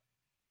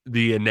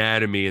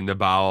anatomy and the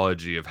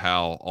biology of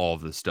how all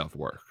this stuff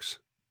works.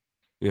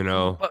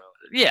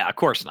 Yeah, of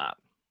course not.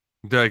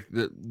 Like,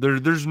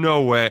 there's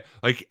no way.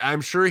 Like,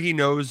 I'm sure he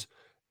knows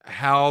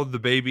how the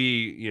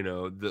baby,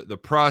 the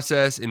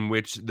process in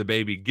which the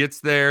baby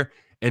gets there,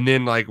 and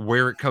then like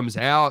where it comes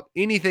out.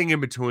 Anything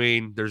in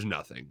between, there's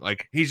nothing.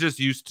 Like, he's just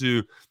used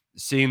to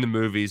seeing the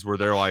movies where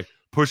they're like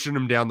pushing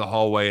him down the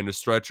hallway in a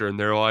stretcher, and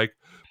they're like,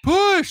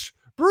 push,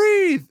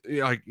 breathe.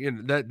 Like,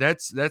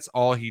 that's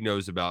all he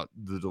knows about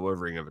the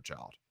delivering of a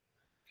child.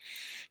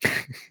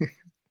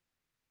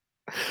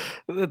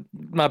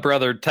 My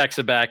brother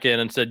texted back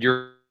in and said,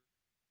 "Your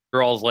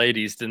girls,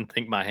 ladies, didn't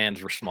think my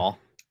hands were small."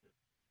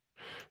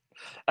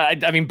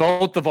 I mean,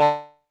 both of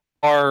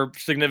our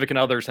significant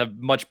others have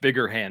much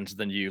bigger hands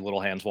than you,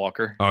 Little Hands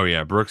Walker. Oh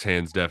yeah, Brooke's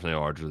hand's definitely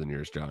larger than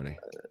yours, Johnny.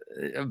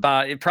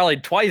 By probably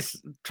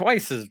twice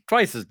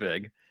as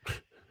big.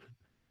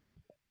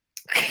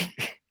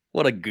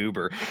 What a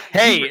goober!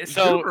 Hey,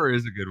 so goober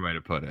is a good way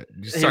to put it.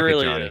 Just he suck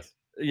really it, Johnny. is.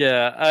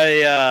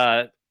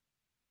 Yeah,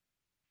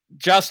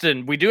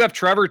 Justin, we do have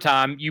Trevor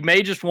time. You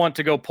may just want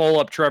to go pull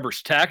up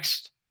Trevor's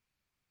text,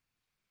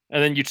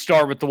 and then you'd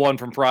start with the one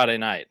from Friday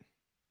night.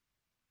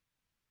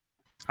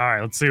 All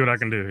right, let's see what I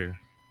can do here.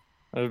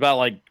 There's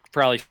about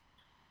probably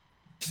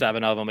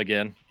 7 of them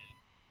again.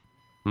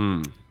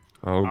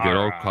 Oh, good old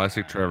Alright.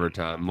 classic Trevor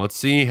time. Let's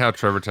see how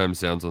Trevor time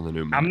sounds on the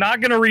new mic. I'm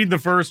not gonna read the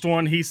first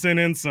one. He sent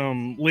in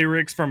some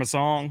lyrics from a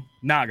song.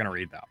 Not gonna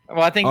read that.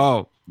 Well, I think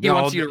Oh, he no,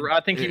 wants you. To,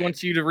 I think he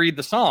wants you to read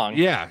the song.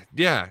 Yeah.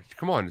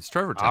 Come on, it's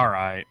Trevor time. All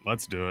right,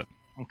 let's do it.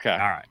 Okay. All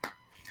right.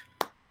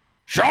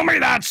 Show me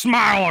that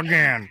smile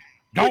again.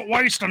 Don't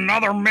waste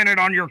another minute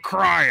on your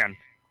crying.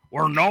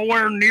 We're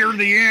nowhere near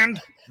the end.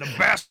 The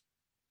best.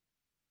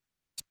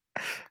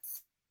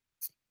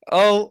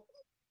 Oh,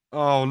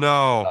 Oh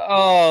no,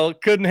 oh,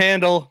 couldn't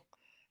handle.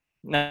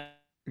 Nah.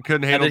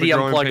 couldn't handle Did the he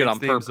growing unplug it pains on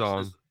theme purpose?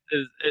 song.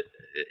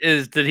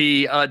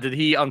 Did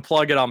he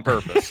unplug it on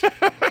purpose?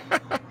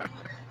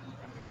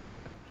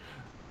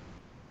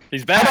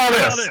 He's back. How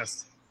about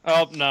this?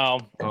 Oh no.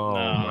 Oh No.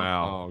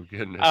 wow, oh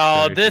goodness.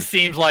 Oh, gracious. this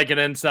seems like an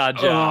inside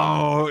job.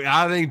 Oh,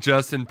 I think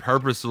Justin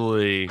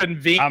purposely.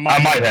 I might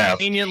have.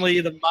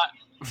 Conveniently,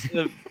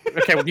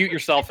 okay, well, mute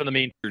yourself in the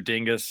meantime,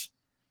 dingus.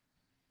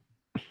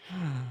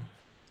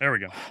 There we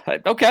go.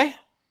 Okay.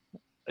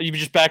 Are you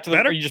just back to the?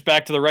 Better? Are you just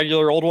back to the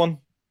regular old one?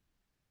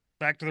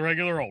 Back to the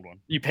regular old one.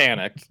 You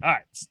panicked. All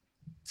right.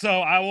 So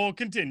I will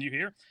continue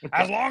here.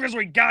 As long as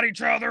we got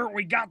each other,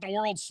 we got the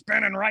world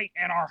spinning right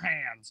in our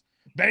hands.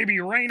 Baby,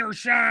 rain or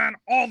shine,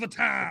 all the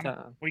time.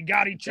 We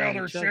got each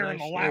other, sharing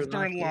the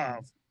laughter and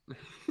love.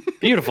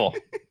 Beautiful.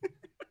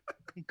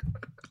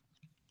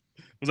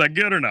 Was that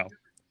good or no?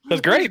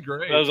 That's great.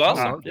 great. That was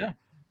awesome. Okay.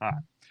 Yeah.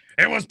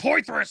 It was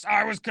Poitras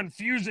I was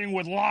confusing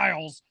with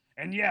Lyles.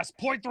 And yes,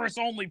 Poitras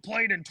only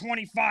played in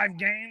 25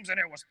 games, and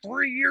it was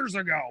 3 years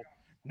ago.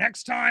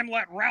 Next time,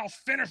 let Ralph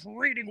finish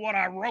reading what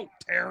I wrote,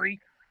 Terry.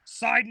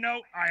 Side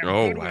note, I am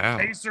Oh, good wow.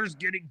 with Pacers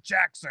getting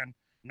Jackson.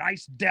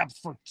 Nice depth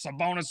for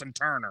Sabonis and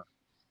Turner.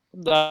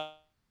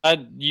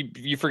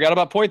 You forgot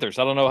about Poithers.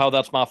 I don't know how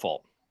that's my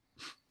fault.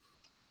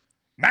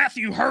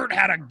 Matthew Hurt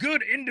had a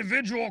good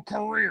individual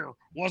career,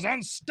 was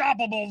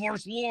unstoppable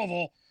versus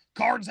Louisville.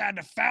 Cards had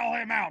to foul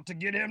him out to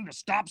get him to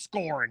stop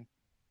scoring.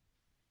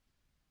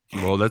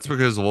 Well, that's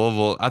because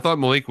Louisville. I thought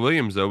Malik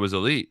Williams though was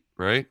elite,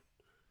 right?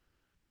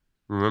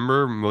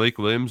 Remember, Malik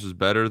Williams was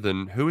better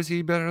than who was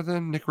he better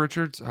than Nick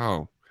Richards?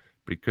 Oh,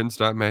 but he couldn't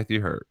stop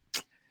Matthew Hurt.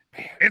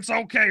 It's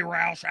okay,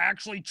 Roush. I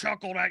actually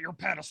chuckled at your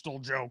pedestal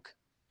joke.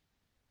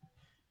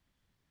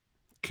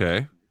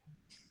 Okay,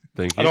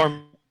 thank you. I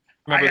don't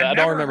remember had that. I don't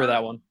never remember heard-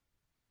 that one.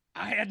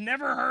 I had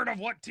never heard of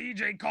what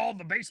TJ called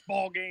the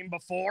baseball game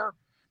before,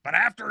 but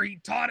after he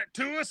taught it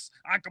to us,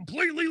 I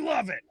completely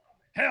love it.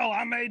 Hell,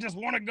 I may just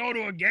want to go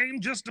to a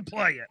game just to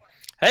play it.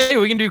 Hey,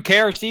 we can do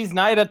KRC's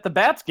night at the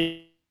Bats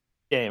game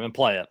and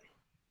play it.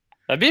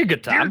 That'd be a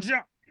good time.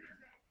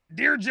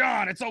 Dear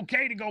John, it's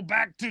okay to go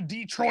back to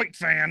Detroit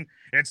fan.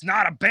 It's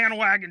not a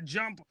bandwagon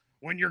jump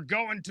when you're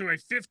going to a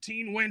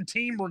 15-win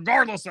team,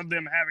 regardless of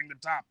them having the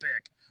top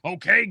pick.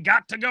 Okay,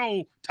 got to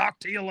go. Talk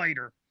to you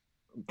later.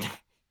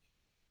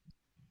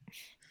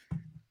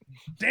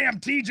 Damn,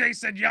 TJ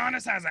said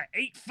Giannis has an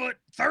 8-foot,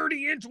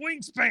 30-inch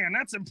wingspan.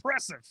 That's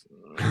impressive.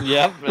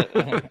 Yep.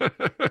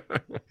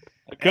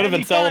 I could have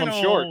been selling them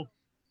short.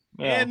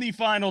 Yeah. And the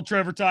final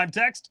Trevor Time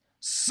text.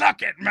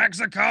 Suck it,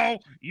 Mexico.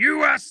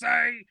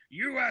 USA,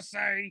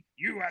 USA,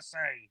 USA.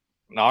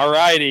 All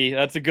righty.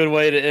 That's a good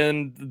way to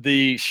end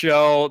the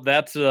show.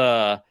 That was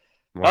a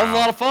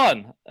lot of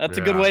fun. That's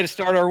a good Yeah. way to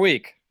start our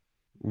week.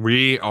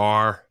 We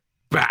are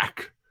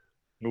back.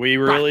 We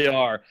really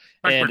are.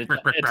 And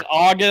it's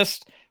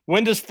August.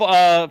 When does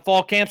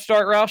fall camp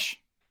start, Rush?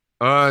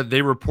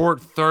 They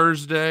report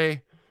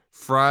Thursday.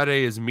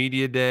 Friday is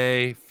media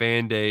day.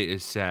 Fan day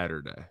is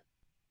Saturday.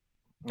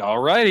 All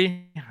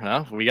righty.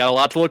 Well, we got a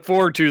lot to look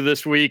forward to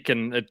this week,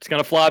 and it's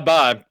going to fly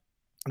by.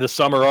 The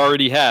summer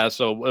already has,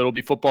 so it'll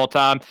be football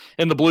time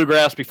in the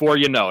Bluegrass before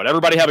you know it.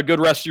 Everybody have a good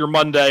rest of your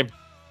Monday.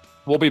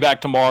 We'll be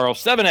back tomorrow,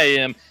 7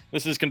 a.m.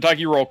 This is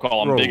Kentucky Roll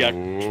Call on Big X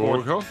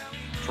Sports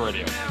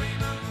Radio.